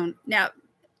Time Zone. Now,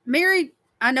 Mary,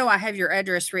 I know I have your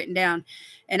address written down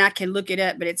and I can look it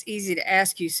up, but it's easy to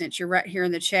ask you since you're right here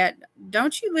in the chat.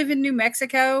 Don't you live in New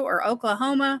Mexico or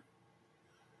Oklahoma?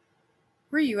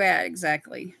 Where are you at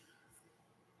exactly?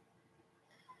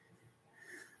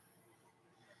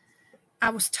 I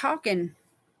was talking.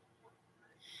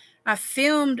 I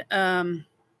filmed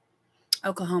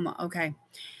Oklahoma. Okay.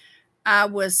 I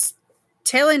was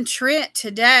telling Trent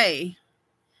today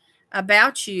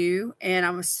about you, and I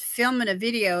was filming a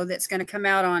video that's going to come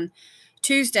out on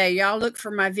Tuesday. Y'all look for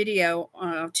my video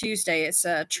on Tuesday. It's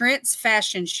Trent's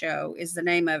Fashion Show is the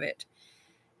name of it.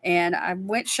 And I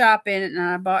went shopping and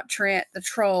I bought Trent the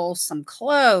troll some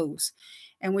clothes.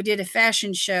 And we did a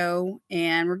fashion show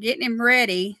and we're getting him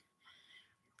ready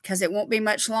because it won't be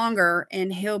much longer.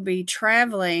 And he'll be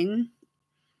traveling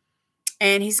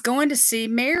and he's going to see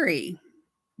Mary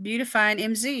Beautifying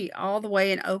MZ all the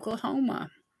way in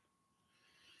Oklahoma.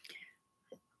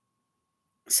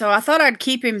 So I thought I'd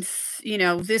keep him,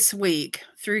 this week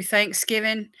through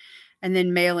Thanksgiving and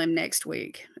then mail him next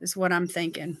week is what I'm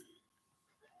thinking.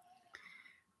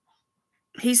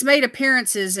 He's made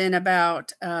appearances in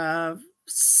about 5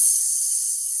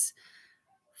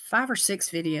 or 6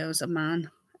 videos of mine.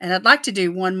 And I'd like to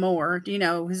do one more,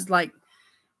 his like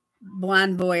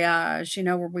blind voyage,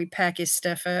 where we pack his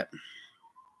stuff up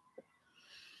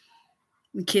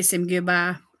and kiss him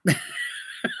goodbye.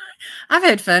 I've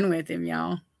had fun with him,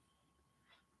 y'all.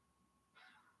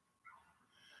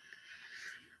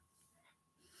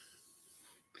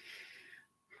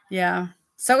 Yeah.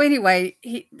 So anyway,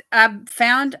 I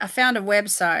found a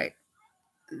website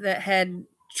that had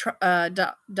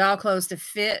doll clothes to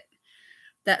fit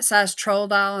that size troll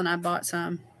doll, and I bought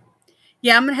some.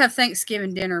 Yeah, I'm gonna have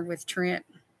Thanksgiving dinner with Trent.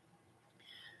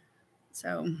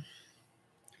 So,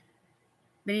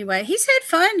 but anyway, he's had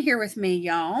fun here with me,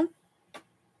 y'all.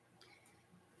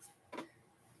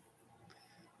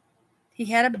 He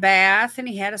had a bath and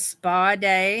he had a spa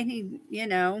day, and he,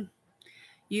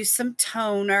 used some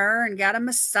toner and got a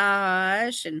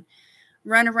massage and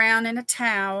run around in a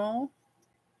towel.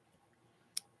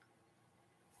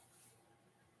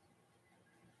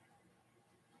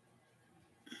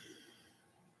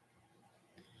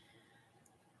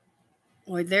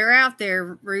 Boy, they're out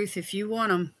there, Ruth, if you want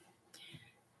them.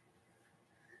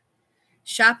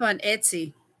 Shop on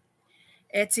Etsy.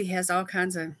 Etsy has all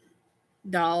kinds of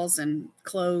dolls and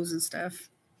clothes and stuff.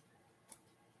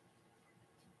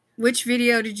 Which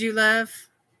video did you love,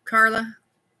 Carla?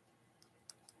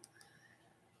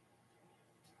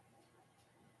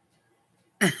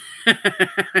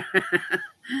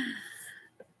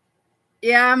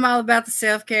 Yeah, I'm all about the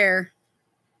self-care.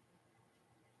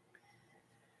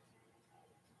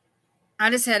 I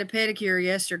just had a pedicure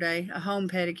yesterday, a home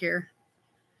pedicure.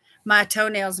 My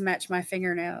toenails match my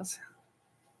fingernails.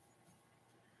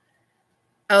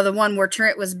 Oh, the one where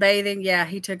Trent was bathing? Yeah,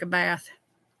 he took a bath.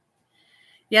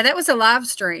 Yeah, that was a live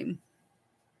stream.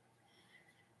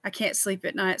 I can't sleep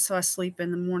at night, so I sleep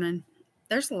in the morning.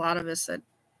 There's a lot of us that,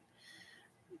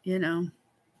 you know,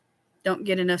 don't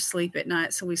get enough sleep at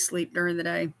night, so we sleep during the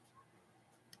day.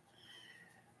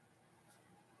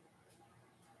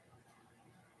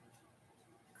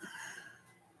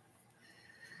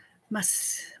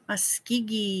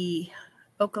 Muskogee,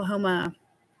 Oklahoma.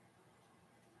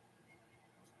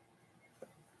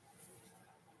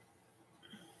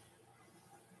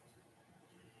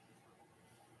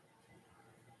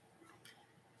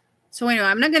 So anyway,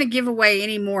 I'm not going to give away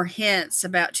any more hints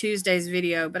about Tuesday's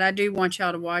video, but I do want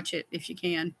y'all to watch it if you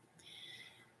can.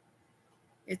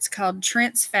 It's called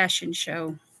Trent's Fashion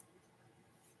Show.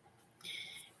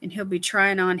 And he'll be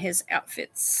trying on his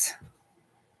outfits.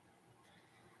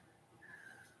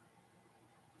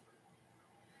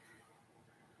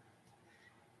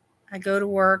 I go to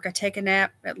work, I take a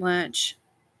nap at lunch,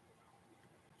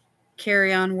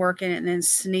 carry on working, and then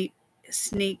sneak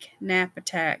nap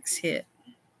attacks hit.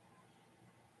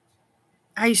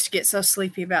 I used to get so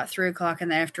sleepy about 3 o'clock in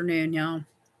the afternoon, y'all.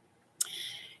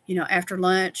 You know, after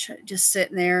lunch, just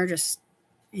sitting there, just,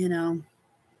 you know,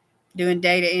 doing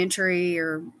data entry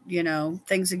or, you know,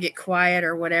 things would get quiet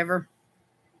or whatever.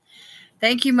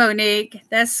 Thank you, Monique.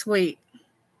 That's sweet.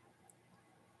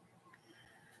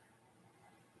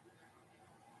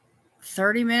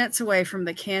 "30 minutes away from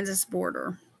the Kansas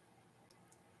border."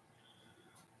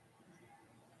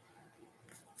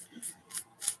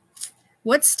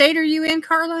 What state are you in,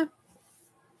 Carla?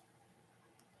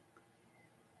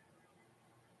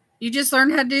 You just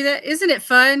learned how to do that? Isn't it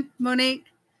fun, Monique?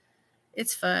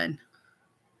 It's fun.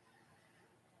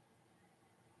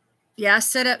 Yeah, I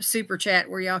set up Super Chat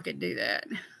where y'all could do that.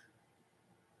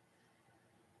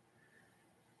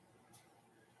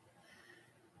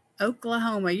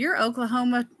 Oklahoma. You're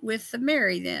Oklahoma with the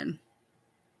Mary then.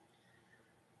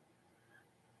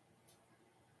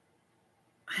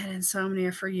 I had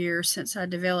insomnia for years since I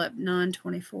developed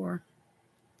non-24.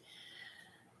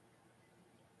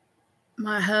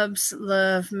 My hub's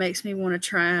love makes me want to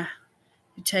try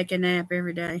to take a nap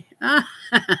every day.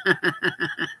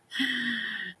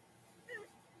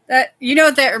 That, you know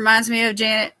what that reminds me of,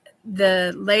 Janet?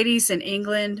 The ladies in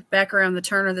England back around the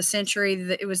turn of the century,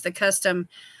 it was the custom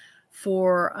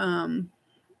for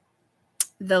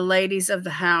the ladies of the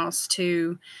house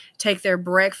to take their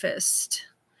breakfast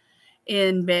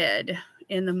in bed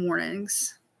in the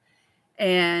mornings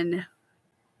and,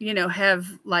 you know, have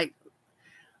like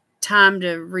time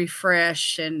to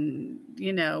refresh and,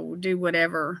 you know, do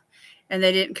whatever. And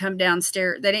they didn't come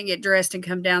downstairs. They didn't get dressed and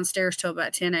come downstairs till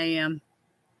about 10 a.m.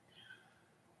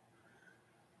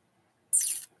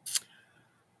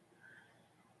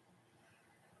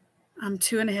 I'm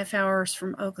 2.5 hours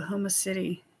from Oklahoma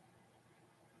City.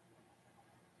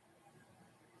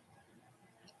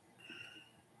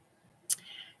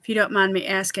 If you don't mind me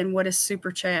asking, what is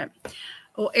Super Chat?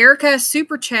 Well, Erica,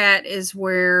 Super Chat is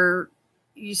where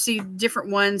you see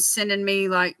different ones sending me,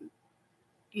 like,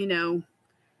 you know,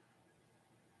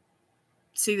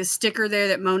 see the sticker there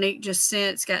that Monique just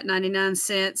sent? It's got 99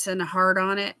 cents and a heart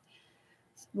on it.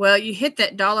 Well, you hit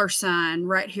that $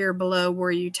 right here below where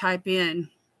you type in,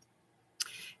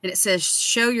 and it says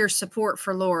show your support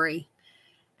for Lori.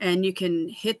 And you can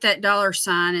hit that $,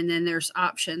 and then there's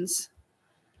options.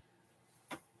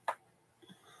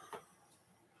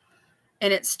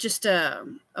 And it's just a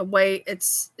way,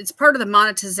 it's part of the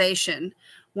monetization.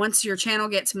 Once your channel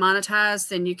gets monetized,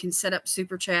 then you can set up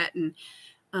Super Chat, and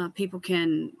people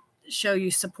can show you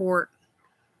support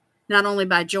not only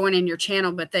by joining your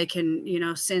channel, but they can, you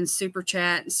know, send Super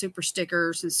Chat and super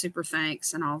stickers and super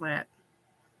thanks and all that.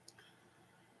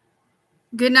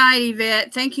 Good night,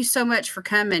 Yvette. Thank you so much for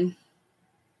coming.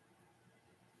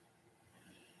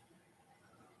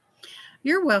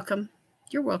 You're welcome.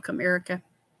 You're welcome, Erica.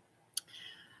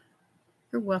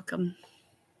 You're welcome.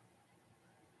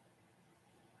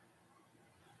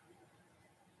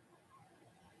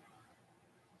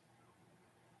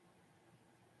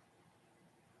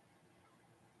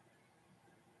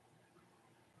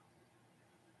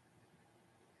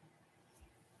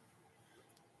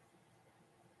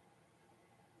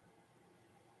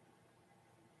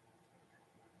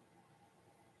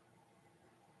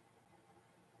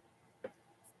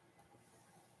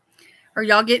 Are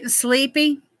y'all getting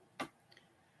sleepy?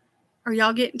 Are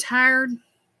y'all getting tired?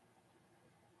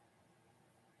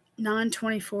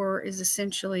 9:24 is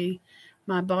essentially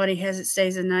my body has its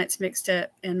days and nights mixed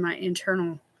up, and my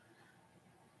internal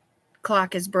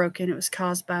clock is broken. It was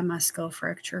caused by my skull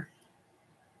fracture.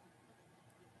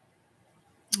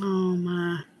 Oh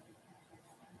my.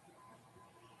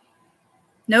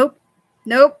 Nope.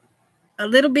 A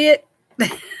little bit.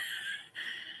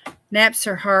 Naps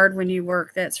are hard when you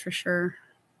work, that's for sure.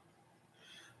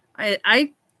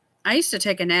 I used to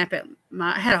take a nap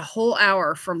I had a whole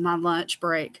hour from my lunch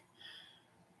break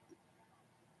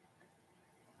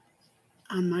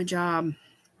on my job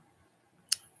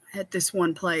at this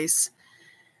one place.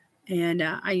 And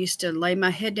I used to lay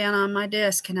my head down on my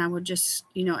desk, and I would just,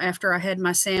 after I had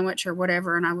my sandwich or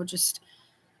whatever, and I would just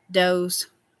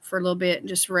doze for a little bit and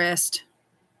just rest.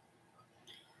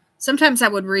 Sometimes I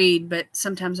would read, but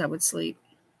sometimes I would sleep.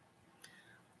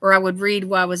 Or I would read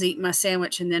while I was eating my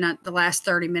sandwich, and then the last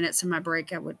 30 minutes of my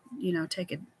break, I would,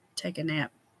 take a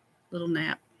nap, little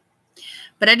nap.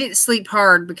 But I didn't sleep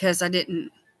hard because I didn't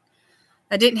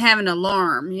have an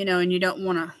alarm, and you don't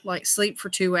want to like sleep for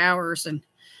 2 hours and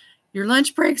your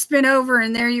lunch break's been over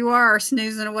and there you are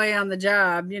snoozing away on the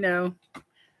job,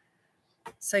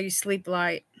 So you sleep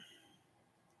light.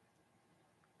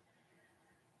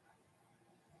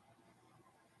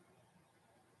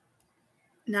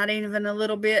 Not even a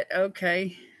little bit?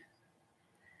 Okay.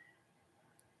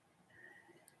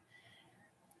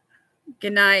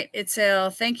 Good night, it's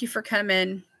Elle. Thank you for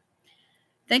coming.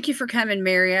 Thank you for coming,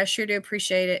 Mary. I sure do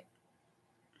appreciate it.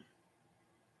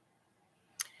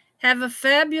 Have a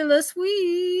fabulous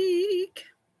week.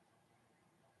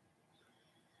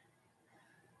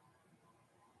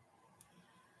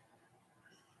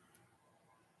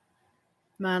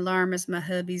 My alarm is my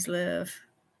hubby's love.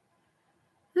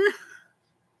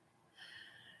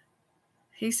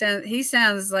 He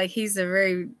sounds like he's a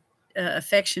very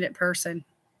affectionate person.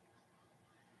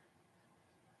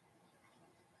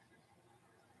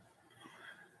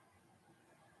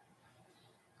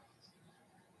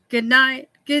 Good night,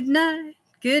 good night,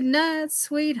 good night,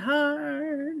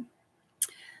 sweetheart.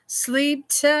 Sleep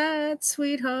tight,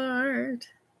 sweetheart.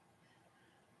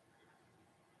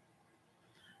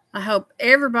 I hope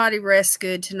everybody rests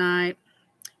good tonight.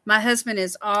 My husband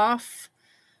is off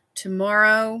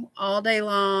tomorrow all day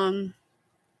long.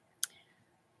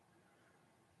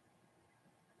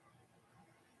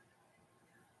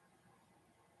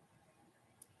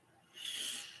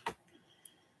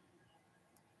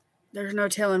 There's no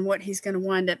telling what he's going to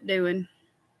wind up doing.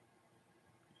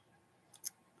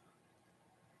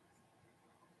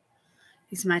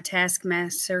 He's my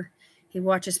taskmaster. He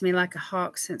watches me like a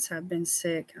hawk since I've been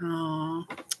sick. Aww.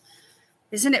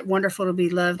 Isn't it wonderful to be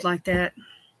loved like that?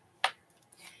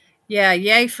 Yeah,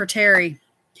 yay for Terry.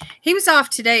 He was off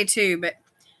today too, but,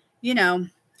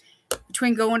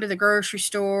 between going to the grocery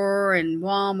store and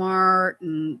Walmart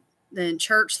and then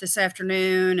church this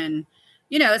afternoon and,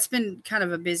 it's been kind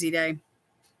of a busy day.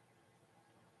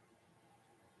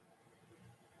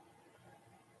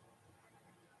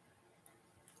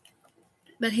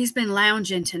 But he's been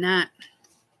lounging tonight.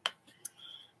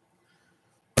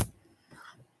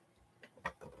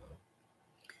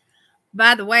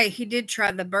 By the way, he did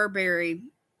try the Burberry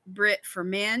Brit for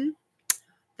Men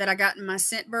that I got in my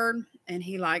Scentbird, and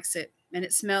he likes it. And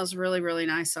it smells really, really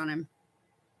nice on him.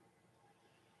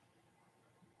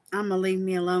 I'm a leave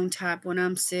me alone type when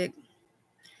I'm sick.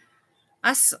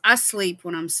 I sleep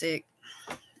when I'm sick.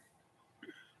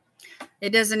 It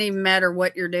doesn't even matter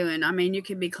what you're doing. I mean, you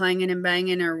could be clanging and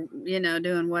banging or,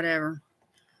 doing whatever.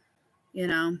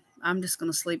 I'm just going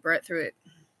to sleep right through it.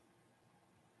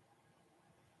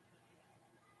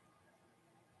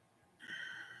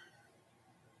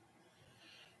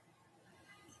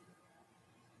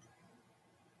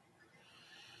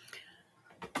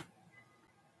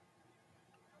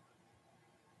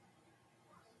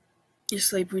 You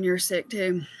sleep when you're sick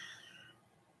too.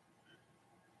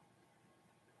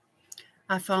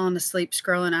 I've fallen asleep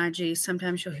scrolling IG.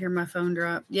 Sometimes you'll hear my phone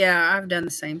drop. Yeah, I've done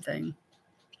the same thing.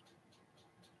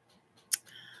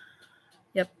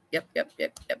 Yep.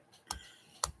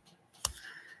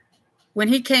 When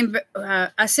he came,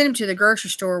 I sent him to the grocery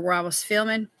store where I was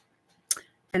filming,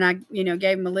 and I,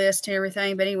 gave him a list and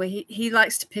everything. But anyway, he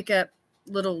likes to pick up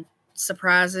little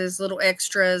surprises, little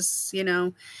extras,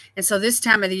 And so this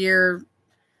time of the year,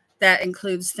 that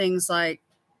includes things like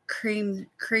cream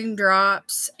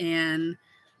drops and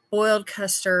boiled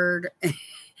custard, and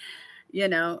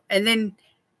then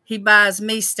he buys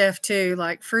me stuff too,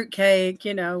 like fruitcake,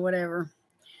 whatever.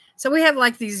 So we have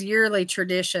like these yearly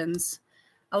traditions.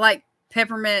 I like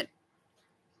peppermint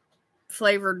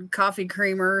flavored coffee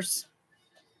creamers.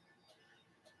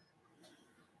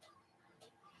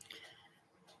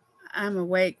 I'm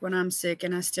awake when I'm sick,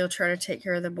 and I still try to take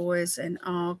care of the boys, and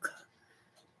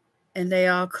they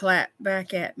all clap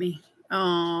back at me.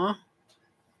 Aw.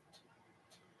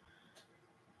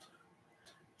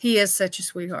 He is such a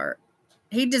sweetheart.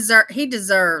 He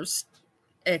deserves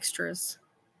extras.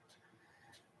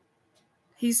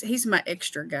 He's my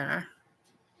extra guy.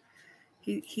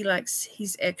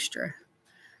 He's extra.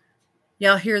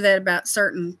 Y'all hear that about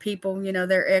certain people, you know,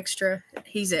 they're extra.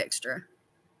 He's extra.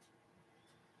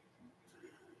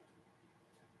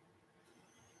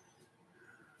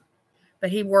 But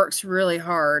he works really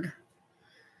hard.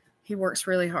 He works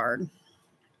really hard.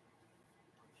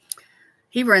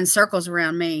 He runs circles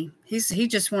around me. He's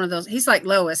just one of those. He's like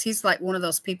Lois. He's like one of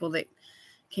those people that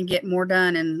can get more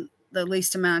done in the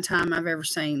least amount of time I've ever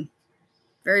seen.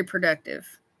 Very productive.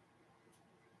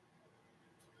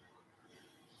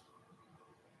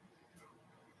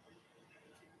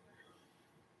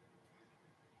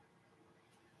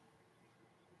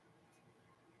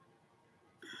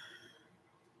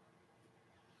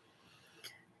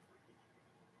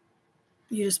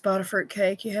 You just bought a fruit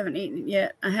cake. You haven't eaten it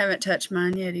yet. I haven't touched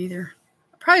mine yet either.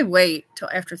 I'll probably wait till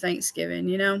after Thanksgiving,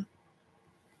 you know.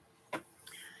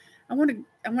 I want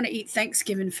to eat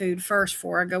Thanksgiving food first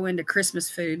before I go into Christmas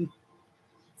food.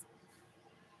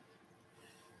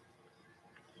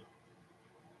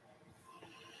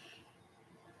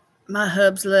 My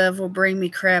hub's love will bring me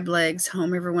crab legs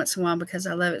home every once in a while because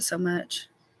I love it so much.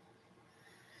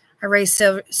 I raised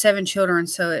seven children,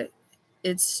 so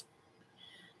it's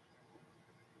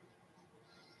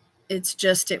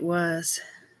just it was.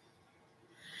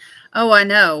 Oh, I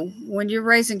know. When you're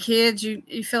raising kids, you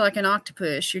feel like an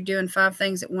octopus. You're doing 5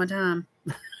 things at one time.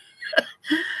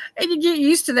 And you get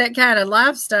used to that kind of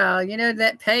lifestyle, you know,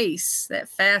 that pace, that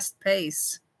fast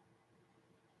pace.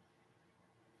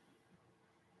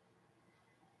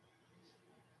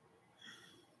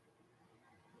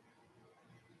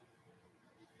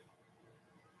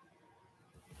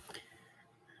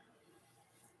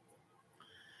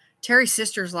 Terry's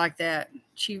sister's like that.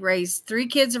 She raised 3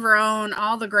 kids of her own,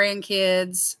 all the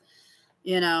grandkids,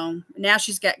 you know. Now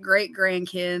she's got great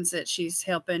grandkids that she's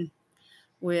helping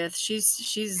with.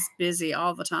 She's busy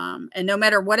all the time. And no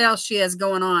matter what else she has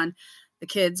going on, the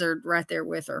kids are right there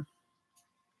with her.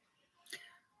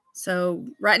 So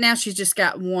right now she's just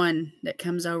got one that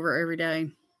comes over every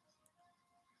day.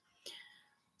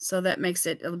 So that makes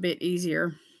it a bit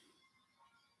easier.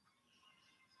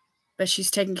 But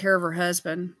she's taking care of her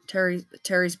husband,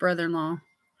 Terry's brother-in-law,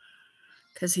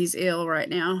 because he's ill right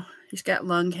now. He's got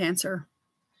lung cancer.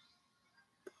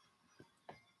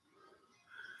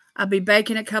 I'll be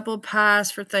baking a couple of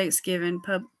pies for Thanksgiving,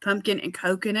 pumpkin and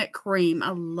coconut cream.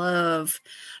 I love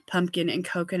pumpkin and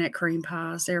coconut cream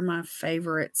pies. They're my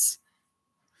favorites.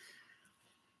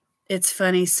 It's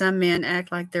funny, some men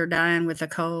act like they're dying with a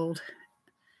cold.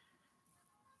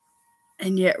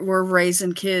 And yet we're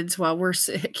raising kids while we're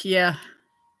sick. Yeah.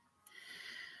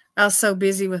 I was so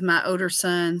busy with my older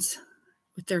sons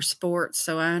with their sports,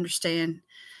 so I understand.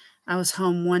 I was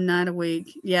home 1 night a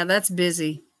week. Yeah, that's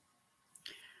busy.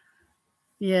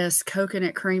 Yes,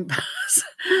 coconut cream pies.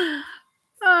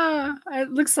 It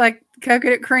looks like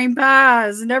coconut cream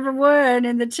pies. #1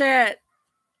 in the chat.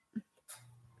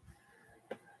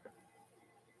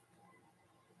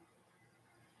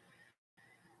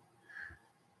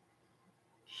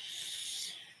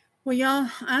 Well, y'all,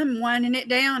 I'm winding it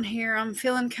down here. I'm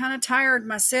feeling kind of tired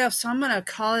myself, so I'm going to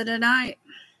call it a night.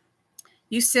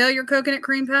 You sell your coconut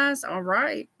cream pies? All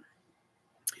right.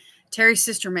 Terry's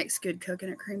sister makes good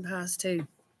coconut cream pies, too.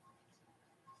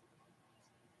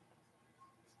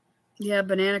 Yeah,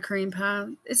 banana cream pie.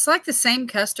 It's like the same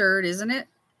custard, isn't it?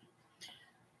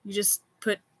 You just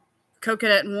put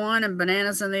coconut in one and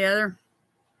bananas in the other.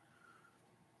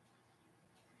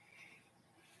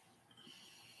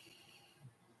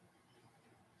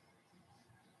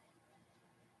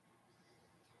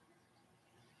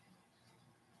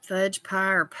 Fudge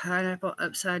pie or pineapple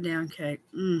upside down cake.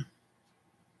 Ooh,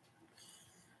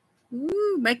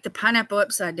 make the pineapple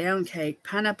upside down cake.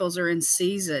 Pineapples are in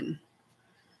season.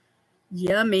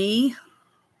 Yummy.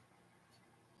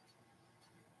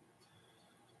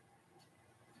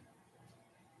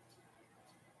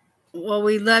 Well,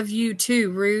 we love you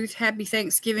too, Ruth. Happy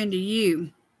Thanksgiving to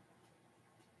you.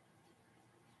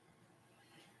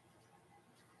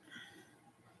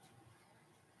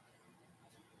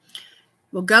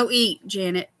 Well, go eat,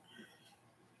 Janet.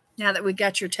 Now that we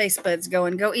got your taste buds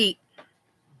going, go eat.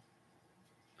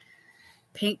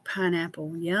 Pink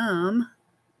pineapple. Yum.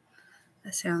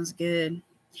 That sounds good.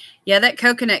 Yeah, that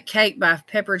coconut cake by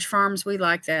Pepperidge Farms, we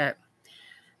like that.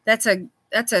 That's a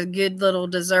good little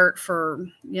dessert for,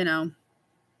 you know,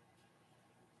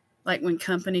 Like when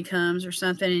company comes or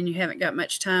something and you haven't got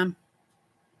much time.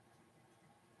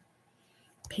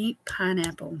 Pink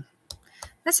pineapple.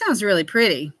 That sounds really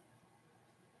pretty.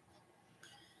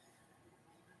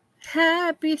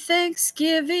 Happy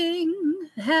Thanksgiving.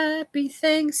 Happy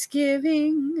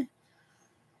Thanksgiving.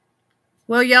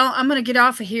 Well, y'all, I'm going to get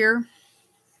off of here.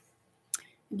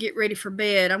 Get ready for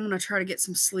bed. I'm going to try to get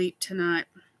some sleep tonight.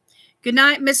 Good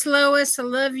night, Miss Lois. I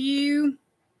love you.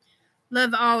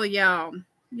 Love all of y'all.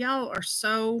 Y'all are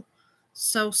so,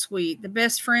 so sweet. The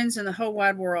best friends in the whole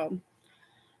wide world.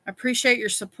 I appreciate your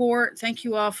support. Thank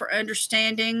you all for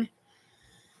understanding.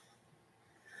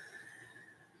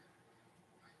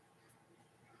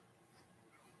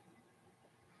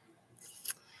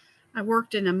 I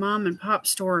worked in a mom and pop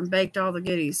store and baked all the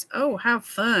goodies. Oh, how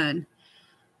fun.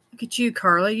 Look at you,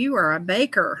 Carla. You are a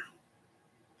baker.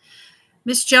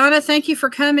 Miss Jonna, thank you for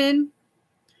coming.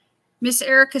 Miss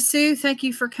Erica Sue, thank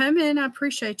you for coming. I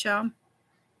appreciate y'all.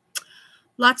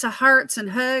 Lots of hearts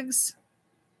and hugs.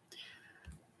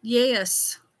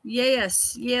 Yes,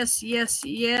 yes, yes, yes,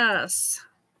 yes.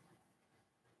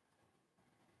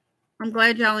 I'm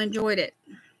glad y'all enjoyed it.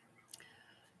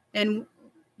 And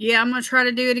yeah, I'm going to try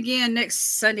to do it again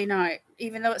next Sunday night.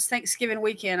 Even though it's Thanksgiving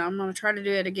weekend, I'm going to try to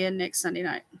do it again next Sunday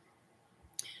night.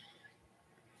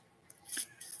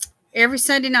 Every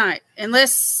Sunday night,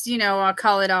 unless, I'll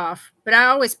call it off. But I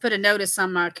always put a notice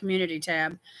on my community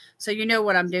tab, so you know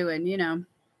what I'm doing,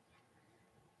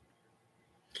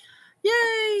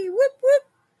 Yay! Whoop, whoop.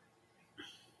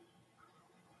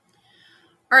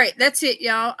 All right, that's it,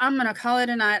 y'all. I'm going to call it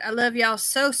a night. I love y'all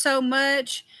so, so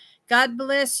much. God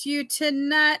bless you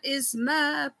tonight is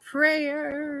my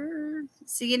prayer.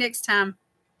 See you next time.